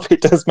do hope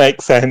it does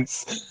make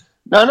sense.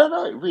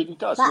 No, it really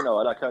does. I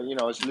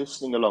was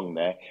listening along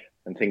there,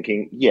 and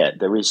thinking, yeah,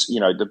 there is,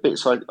 the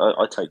bits I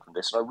take from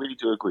this, and I really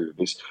do agree with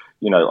this.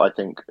 I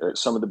think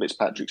some of the bits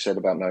Patrick said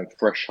about knowing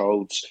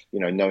thresholds,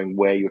 knowing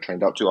where you're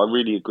trained up to. I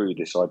really agree with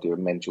this idea of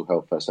mental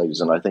health first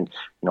aiders, and I think,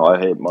 I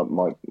hear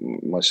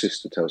my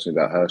sister tells me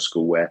about her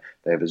school where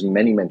they have as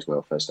many mental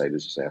health first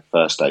aiders as they have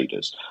first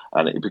aiders,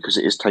 and because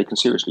it is taken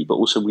seriously. But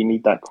also, we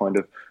need that kind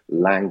of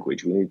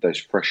language. We need those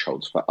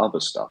thresholds for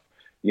other stuff.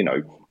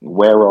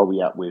 Where are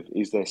we at with,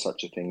 is there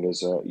such a thing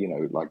as,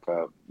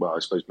 I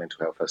suppose mental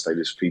health first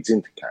aiders feeds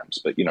into camps,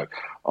 but,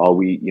 are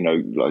we,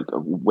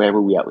 where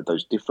are we at with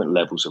those different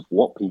levels of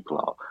what people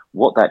are,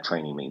 what that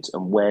training means,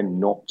 and where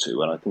not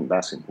to? And I think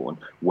that's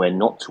important, where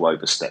not to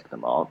overstep the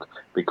mark,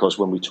 because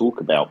when we talk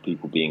about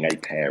people being a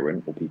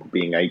parent or people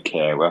being a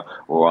carer,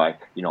 or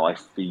I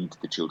feed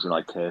the children,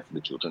 I care for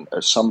the children,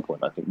 at some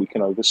point, I think we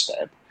can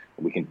overstep.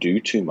 We can do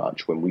too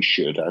much when we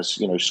should, as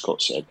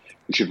Scott said,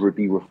 we should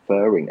be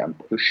referring and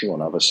pushing on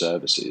other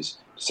services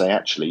to say,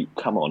 actually,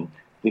 come on,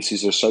 this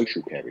is a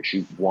social care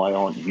issue. Why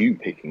aren't you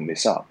picking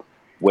this up?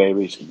 Why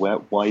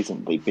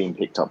isn't it being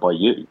picked up by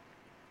you?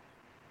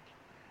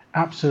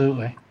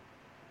 Absolutely.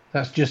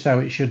 That's just how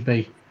it should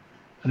be.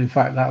 And in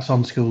fact, that's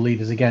on school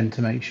leaders again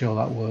to make sure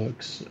that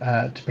works,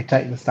 to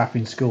protect the staff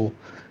in school,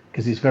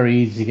 because it's very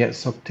easy to get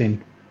sucked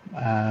in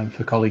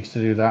for colleagues to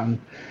do that.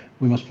 And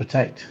we must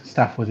protect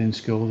staff within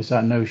school. There's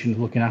that notion of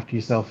looking after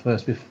yourself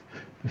first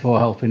before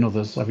helping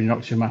others, having your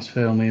oxygen mask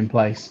firmly in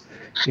place.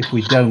 If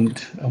we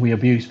don't, and we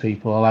abuse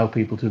people, allow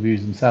people to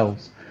abuse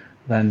themselves,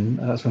 then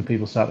that's when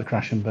people start to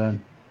crash and burn.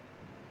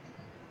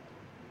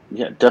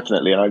 Yeah,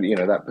 definitely.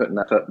 And that putting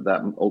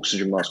that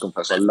oxygen mask on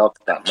first, I love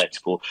that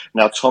metaphor.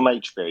 Now, Tom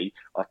HB,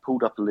 I've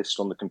pulled up a list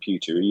on the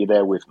computer. Are you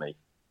there with me?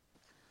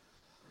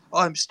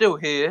 I'm still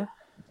here.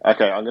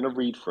 Okay, I'm going to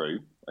read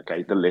through.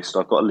 Okay, the list.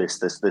 I've got a list.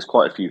 There's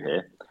quite a few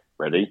here.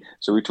 Ready?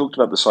 So we talked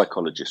about the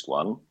psychologist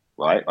one,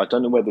 right? I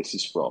don't know where this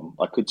is from.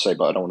 I could say,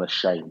 but I don't want to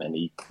shame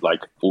any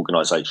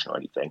organisation or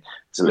anything.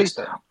 It's a list.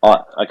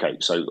 Okay,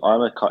 so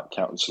I'm a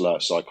counsellor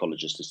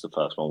psychologist is the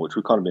first one, which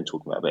we've kind of been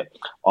talking about a bit.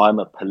 I'm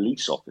a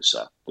police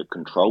officer that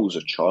controls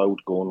a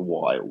child gone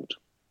wild.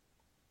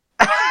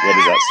 Where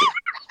does that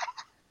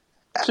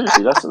sit?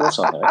 Seriously, that's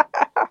on there.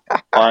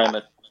 I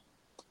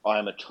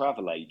am a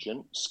travel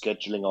agent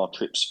scheduling our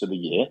trips for the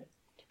year.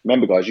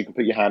 Remember, guys, you can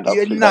put your hand up.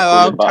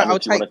 I'll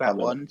take that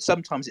one.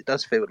 Sometimes it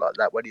does feel like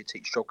that when you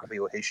teach geography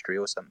or history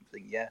or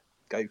something. Yeah,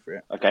 go for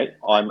it. Okay,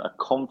 I'm a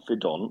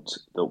confidant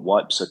that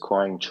wipes a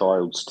crying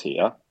child's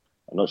tear.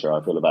 I'm not sure how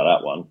I feel about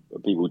that one,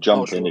 but people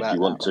jump in if you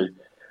want to.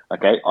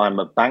 Okay, I'm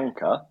a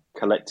banker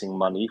collecting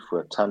money for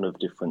a ton of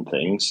different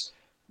things.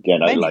 Again,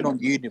 maybe on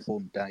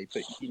uniform day,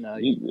 but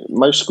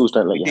most schools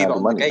don't let you handle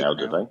money now,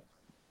 do they?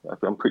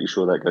 I'm pretty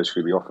sure that goes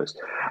through the office.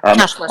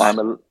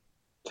 Cashless.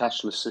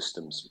 Cashless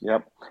systems,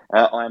 yep.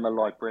 I'm a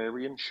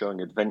librarian showing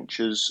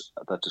adventures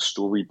that a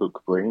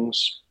storybook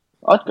brings.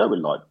 I'd go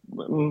with oh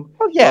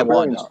yeah,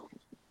 why not?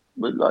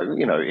 But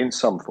in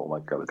some form,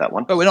 I'd go with that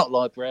one. But we're not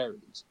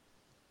librarians.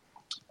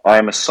 I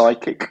am a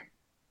psychic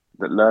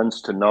that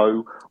learns to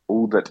know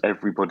all that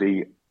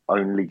everybody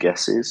only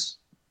guesses.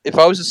 If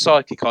I was a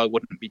psychic, I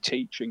wouldn't be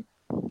teaching.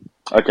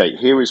 Okay,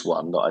 here is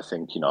one that I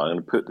think I'm going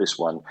to put this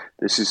one.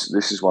 This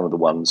is one of the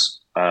ones.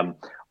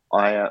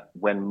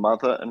 When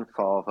mother and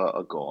father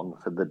are gone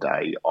for the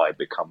day, I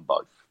become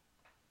both.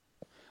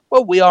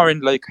 Well, we are in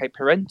loco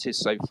parentis,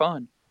 so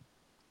fine.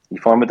 You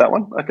fine with that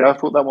one? Okay, I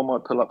thought that one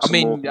might pull up some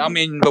more. I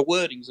mean, the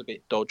wording's a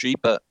bit dodgy,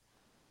 but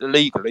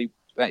legally,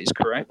 that is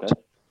correct. Okay.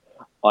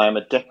 I am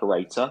a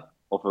decorator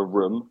of a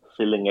room,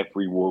 filling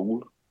every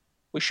wall.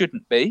 We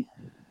shouldn't be.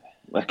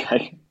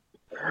 Okay.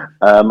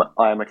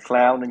 I am a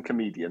clown and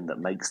comedian that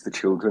makes the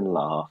children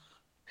laugh.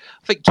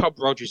 I think Tom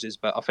Rogers is,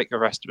 but I think the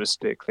rest of us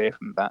steer clear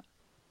from that.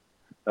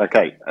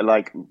 Okay,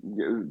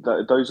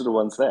 those are the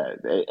ones there.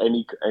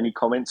 Any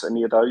comments?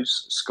 Any of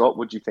those? Scott,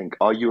 what do you think?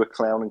 Are you a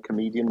clown and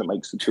comedian that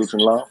makes the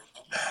children laugh?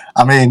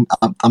 I mean,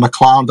 I'm a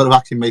clown. Don't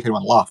actually make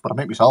anyone laugh, but I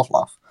make myself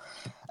laugh.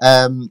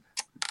 I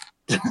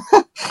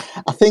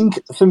think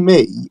for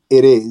me,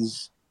 it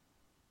is.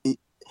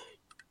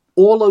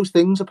 All those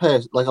things are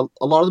a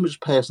lot of them are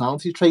just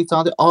personality traits,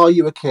 aren't they? Are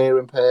you a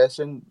caring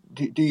person?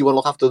 Do you want to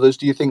look after others?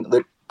 Do you think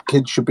that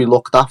kids should be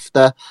looked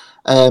after?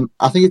 I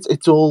think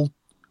it's all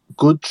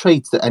good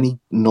traits that any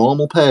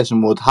normal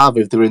person would have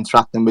if they're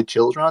interacting with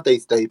children on a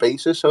day-to-day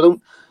basis. So I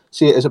don't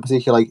see it as a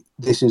particular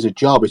this is a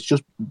job. It's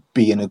just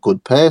being a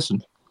good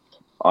person.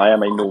 I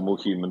am a normal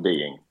human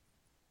being.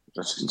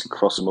 Just to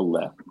cross them all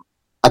there.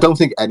 I don't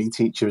think any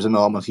teacher is a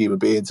normal human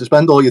being. To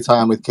spend all your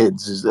time with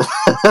kids is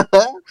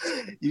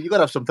you've got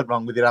to have something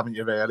wrong with you, haven't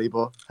you, really?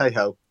 But hey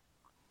ho.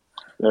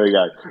 There we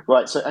go.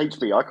 Right, so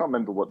HB, I can't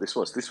remember what this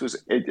was. This was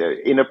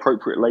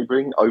inappropriate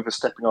labouring,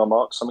 overstepping our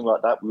marks, something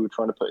like that. We were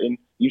trying to put in.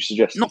 You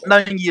suggested not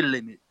knowing your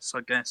limits,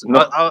 I guess.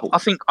 I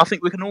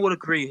think we can all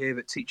agree here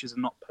that teachers are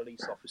not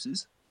police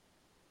officers.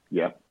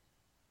 Yeah.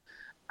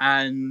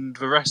 And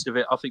the rest of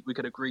it, I think we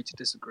could agree to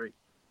disagree.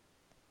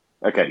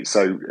 Okay,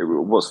 so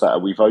what's that? Are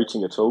we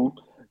voting at all?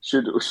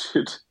 Should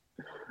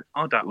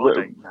I don't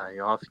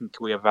know. I think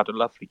we have had a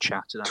lovely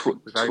chat, and I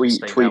think we've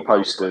overstayed our Tweet welcome.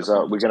 posters. I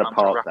think We're it's going to time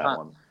to park wrap that up.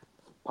 one.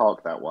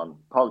 Park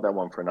that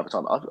one for another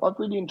time. I've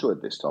really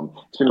enjoyed this, Tom.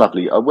 It's been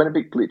lovely. I went a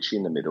bit glitchy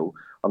in the middle.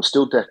 I'm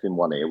still deaf in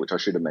one ear, which I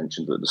should have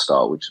mentioned at the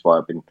start, which is why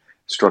I've been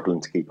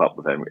struggling to keep up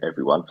with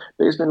everyone.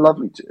 But it's been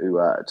lovely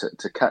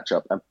to catch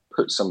up and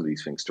put some of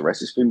these things to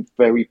rest. It's been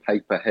very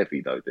paper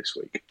heavy though this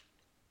week.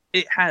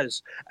 It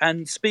has.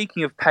 And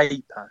speaking of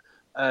paper,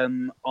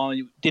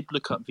 I did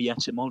look up the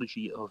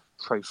etymology of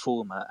pro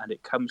forma, and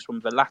it comes from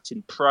the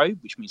Latin pro,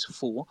 which means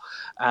for,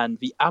 and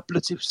the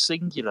ablative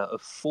singular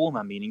of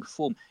forma, meaning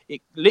form.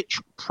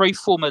 Pro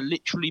forma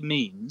literally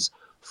means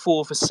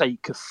for the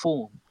sake of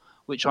form,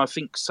 which I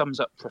think sums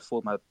up pro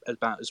forma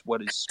about as well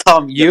as...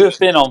 Tom, you have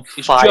been on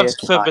fire. It's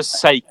just for the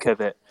sake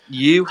of it.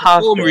 You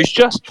have Forma been is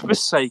just for the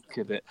sake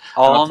of it.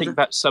 And I think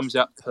that sums it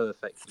up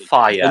perfectly.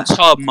 Fire. And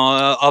Tom,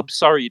 I'm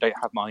sorry you don't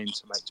have my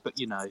intellect, but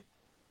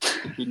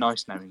it'd be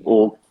nice knowing you.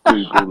 Or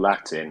Google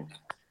Latin,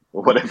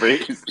 or whatever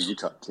it is that you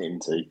typed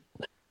into.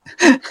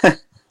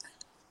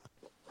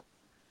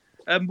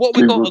 What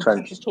we got on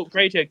Teachers Talk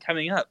Radio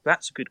coming up?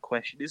 That's a good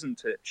question,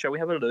 isn't it? Shall we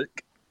have a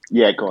look?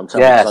 Yeah, go on, tell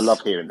me, 'cause I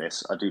love hearing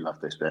this. I do love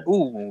this bit.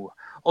 Ooh,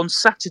 on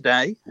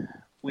Saturday,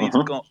 we've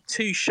got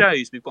two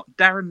shows. We've got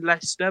Darren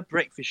Lester,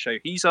 Breakfast Show.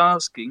 He's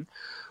asking,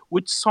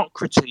 would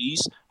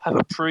Socrates have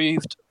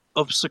approved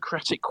of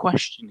Socratic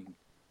questioning?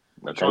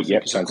 Okay,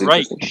 It's a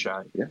great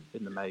show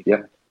in the making.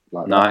 Yeah,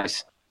 like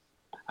nice.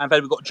 And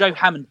then we've got Joe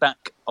Hammond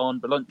back on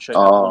the lunch show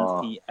at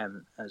 1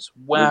 p.m. as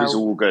well. With his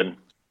organ.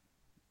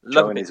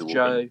 Love it,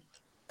 Joe.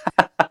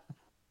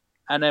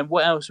 And then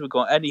what else have we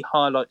got? Any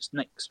highlights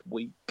next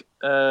week?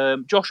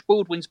 Josh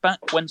Baldwin's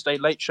back Wednesday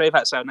late show.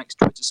 That's our next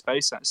Twitter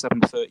space. That's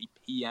 7:30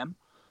 p.m.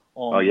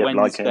 on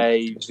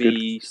Wednesday,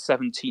 the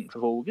 17th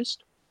of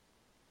August.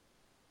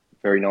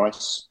 Very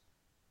nice.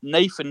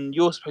 Nathan,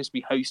 you're supposed to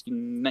be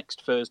hosting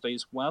next Thursday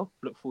as well.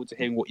 Look forward to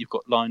hearing what you've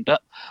got lined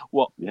up.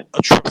 What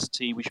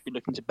atrocity we should be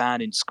looking to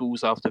ban in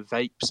schools after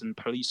vapes and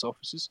police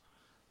officers?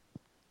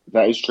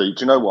 That is true.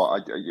 Do you know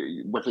what?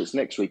 Whether it's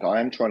next week, I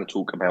am trying to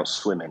talk about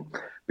swimming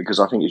because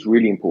I think it's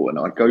really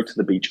important. I go to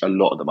the beach a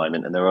lot at the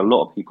moment, and there are a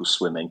lot of people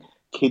swimming,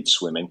 kids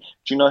swimming.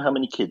 Do you know how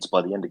many kids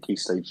by the end of Key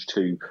Stage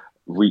 2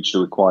 reach the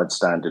required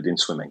standard in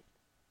swimming?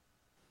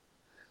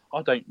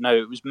 I don't know.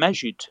 It was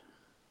measured.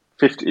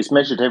 50. It's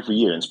measured every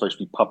year and supposed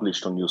to be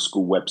published on your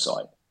school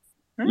website.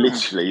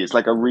 Literally, it's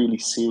like a really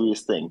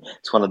serious thing.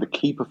 It's one of the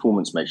key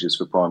performance measures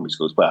for primary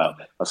schools. Well,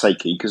 I say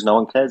key because no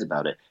one cares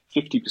about it.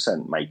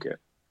 50% make it.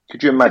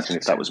 Could you imagine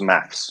if that was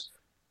maths,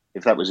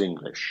 if that was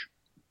English,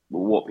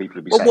 what people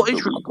would be saying? What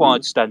is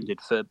required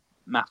standard for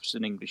maths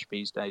and English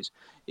these days?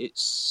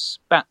 It's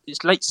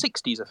late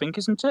 60s, I think,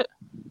 isn't it?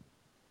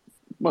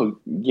 Well,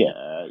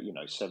 yeah,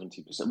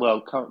 70%.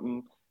 Well,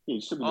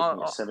 you should be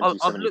looking at 70,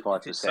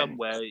 75%.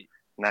 Somewhere.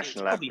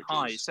 National it's probably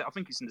averages. high. I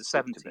think it's in the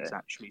 70s,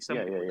 actually.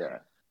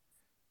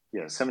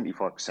 Yeah,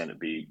 75%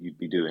 you'd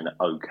be doing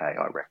okay,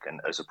 I reckon,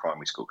 as a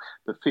primary school.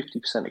 But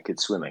 50% of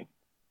kids swimming,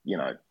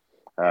 but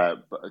at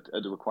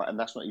the and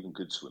that's not even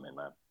good swimming,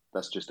 man.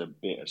 That's just a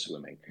bit of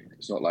swimming.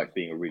 It's not like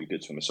being a really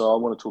good swimmer. So I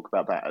want to talk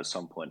about that at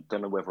some point.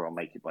 Don't know whether I'll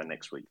make it by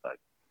next week, though.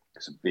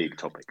 It's a big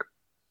topic.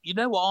 You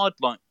know what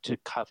I'd like to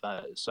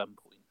cover at some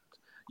point?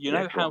 You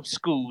know how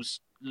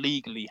schools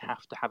legally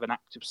have to have an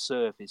active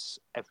service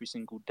every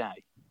single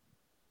day?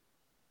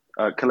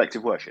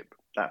 Collective worship,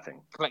 that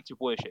thing. Collective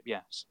worship,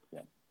 yes.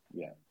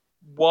 Yeah.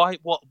 Why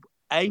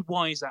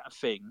is that a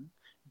thing?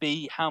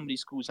 B, how many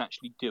schools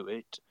actually do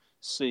it?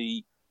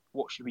 C,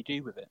 what should we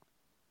do with it?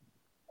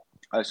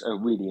 It's a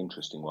really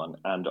interesting one,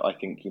 and I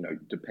think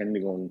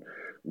depending on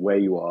where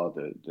you are,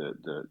 the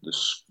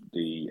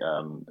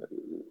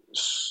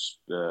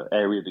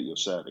area that you're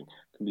serving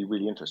can be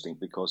really interesting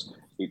because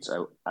it's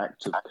an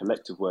act of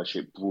collective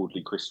worship,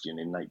 broadly Christian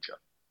in nature.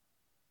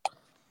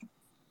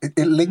 It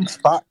links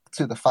back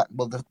to the fact,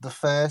 the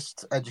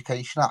first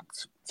Education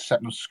Act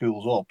setting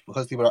schools up,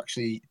 because they were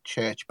actually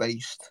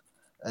church-based,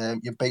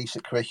 your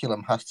basic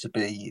curriculum has to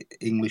be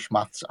English,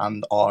 maths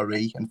and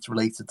RE, and it's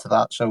related to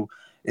that. So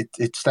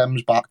it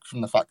stems back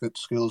from the fact that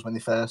schools, when they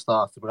first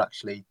started, were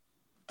actually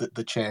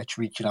the church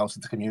reaching out to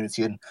the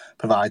community and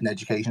providing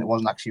education. It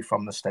wasn't actually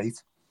from the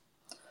state.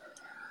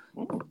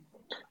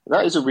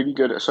 That is a really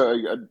good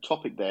a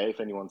topic there. If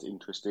anyone's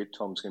interested,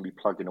 Tom's going to be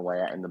plugging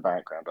away at in the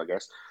background, I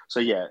guess. So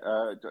yeah,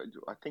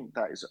 I think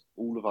that is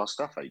all of our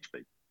stuff,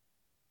 HB.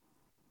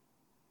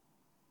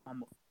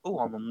 I'm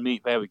on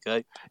mute. There we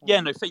go. Yeah,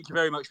 no, thank you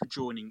very much for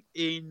joining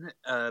in.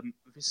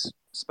 This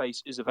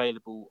space is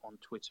available on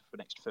Twitter for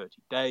the next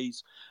 30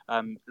 days.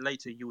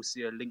 Later, you'll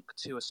see a link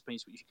to a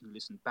space which you can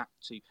listen back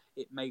to.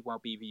 It may well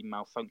be the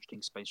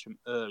malfunctioning space from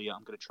earlier.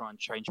 I'm going to try and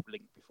change the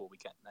link before we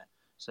get there,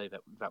 so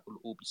that will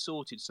all be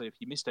sorted. So if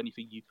you missed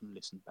anything, you can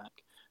listen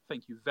back.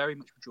 Thank you very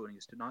much for joining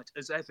us tonight.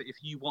 As ever,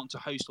 if you want to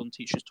host on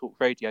Teachers Talk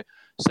Radio,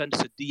 send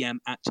us a DM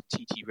at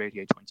TT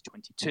Radio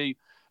 2022.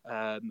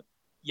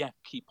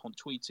 Keep on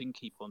tweeting,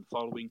 keep on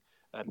following,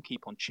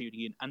 keep on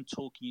tuning in and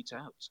talking it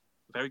out.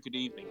 Very good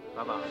evening.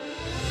 Bye-bye.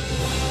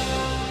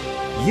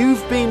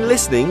 You've been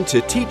listening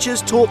to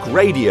Teachers Talk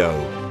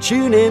Radio.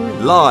 Tune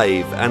in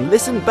live and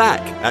listen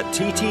back at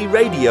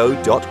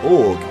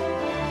ttradio.org.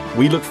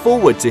 We look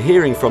forward to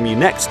hearing from you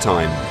next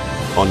time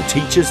on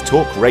Teachers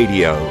Talk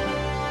Radio.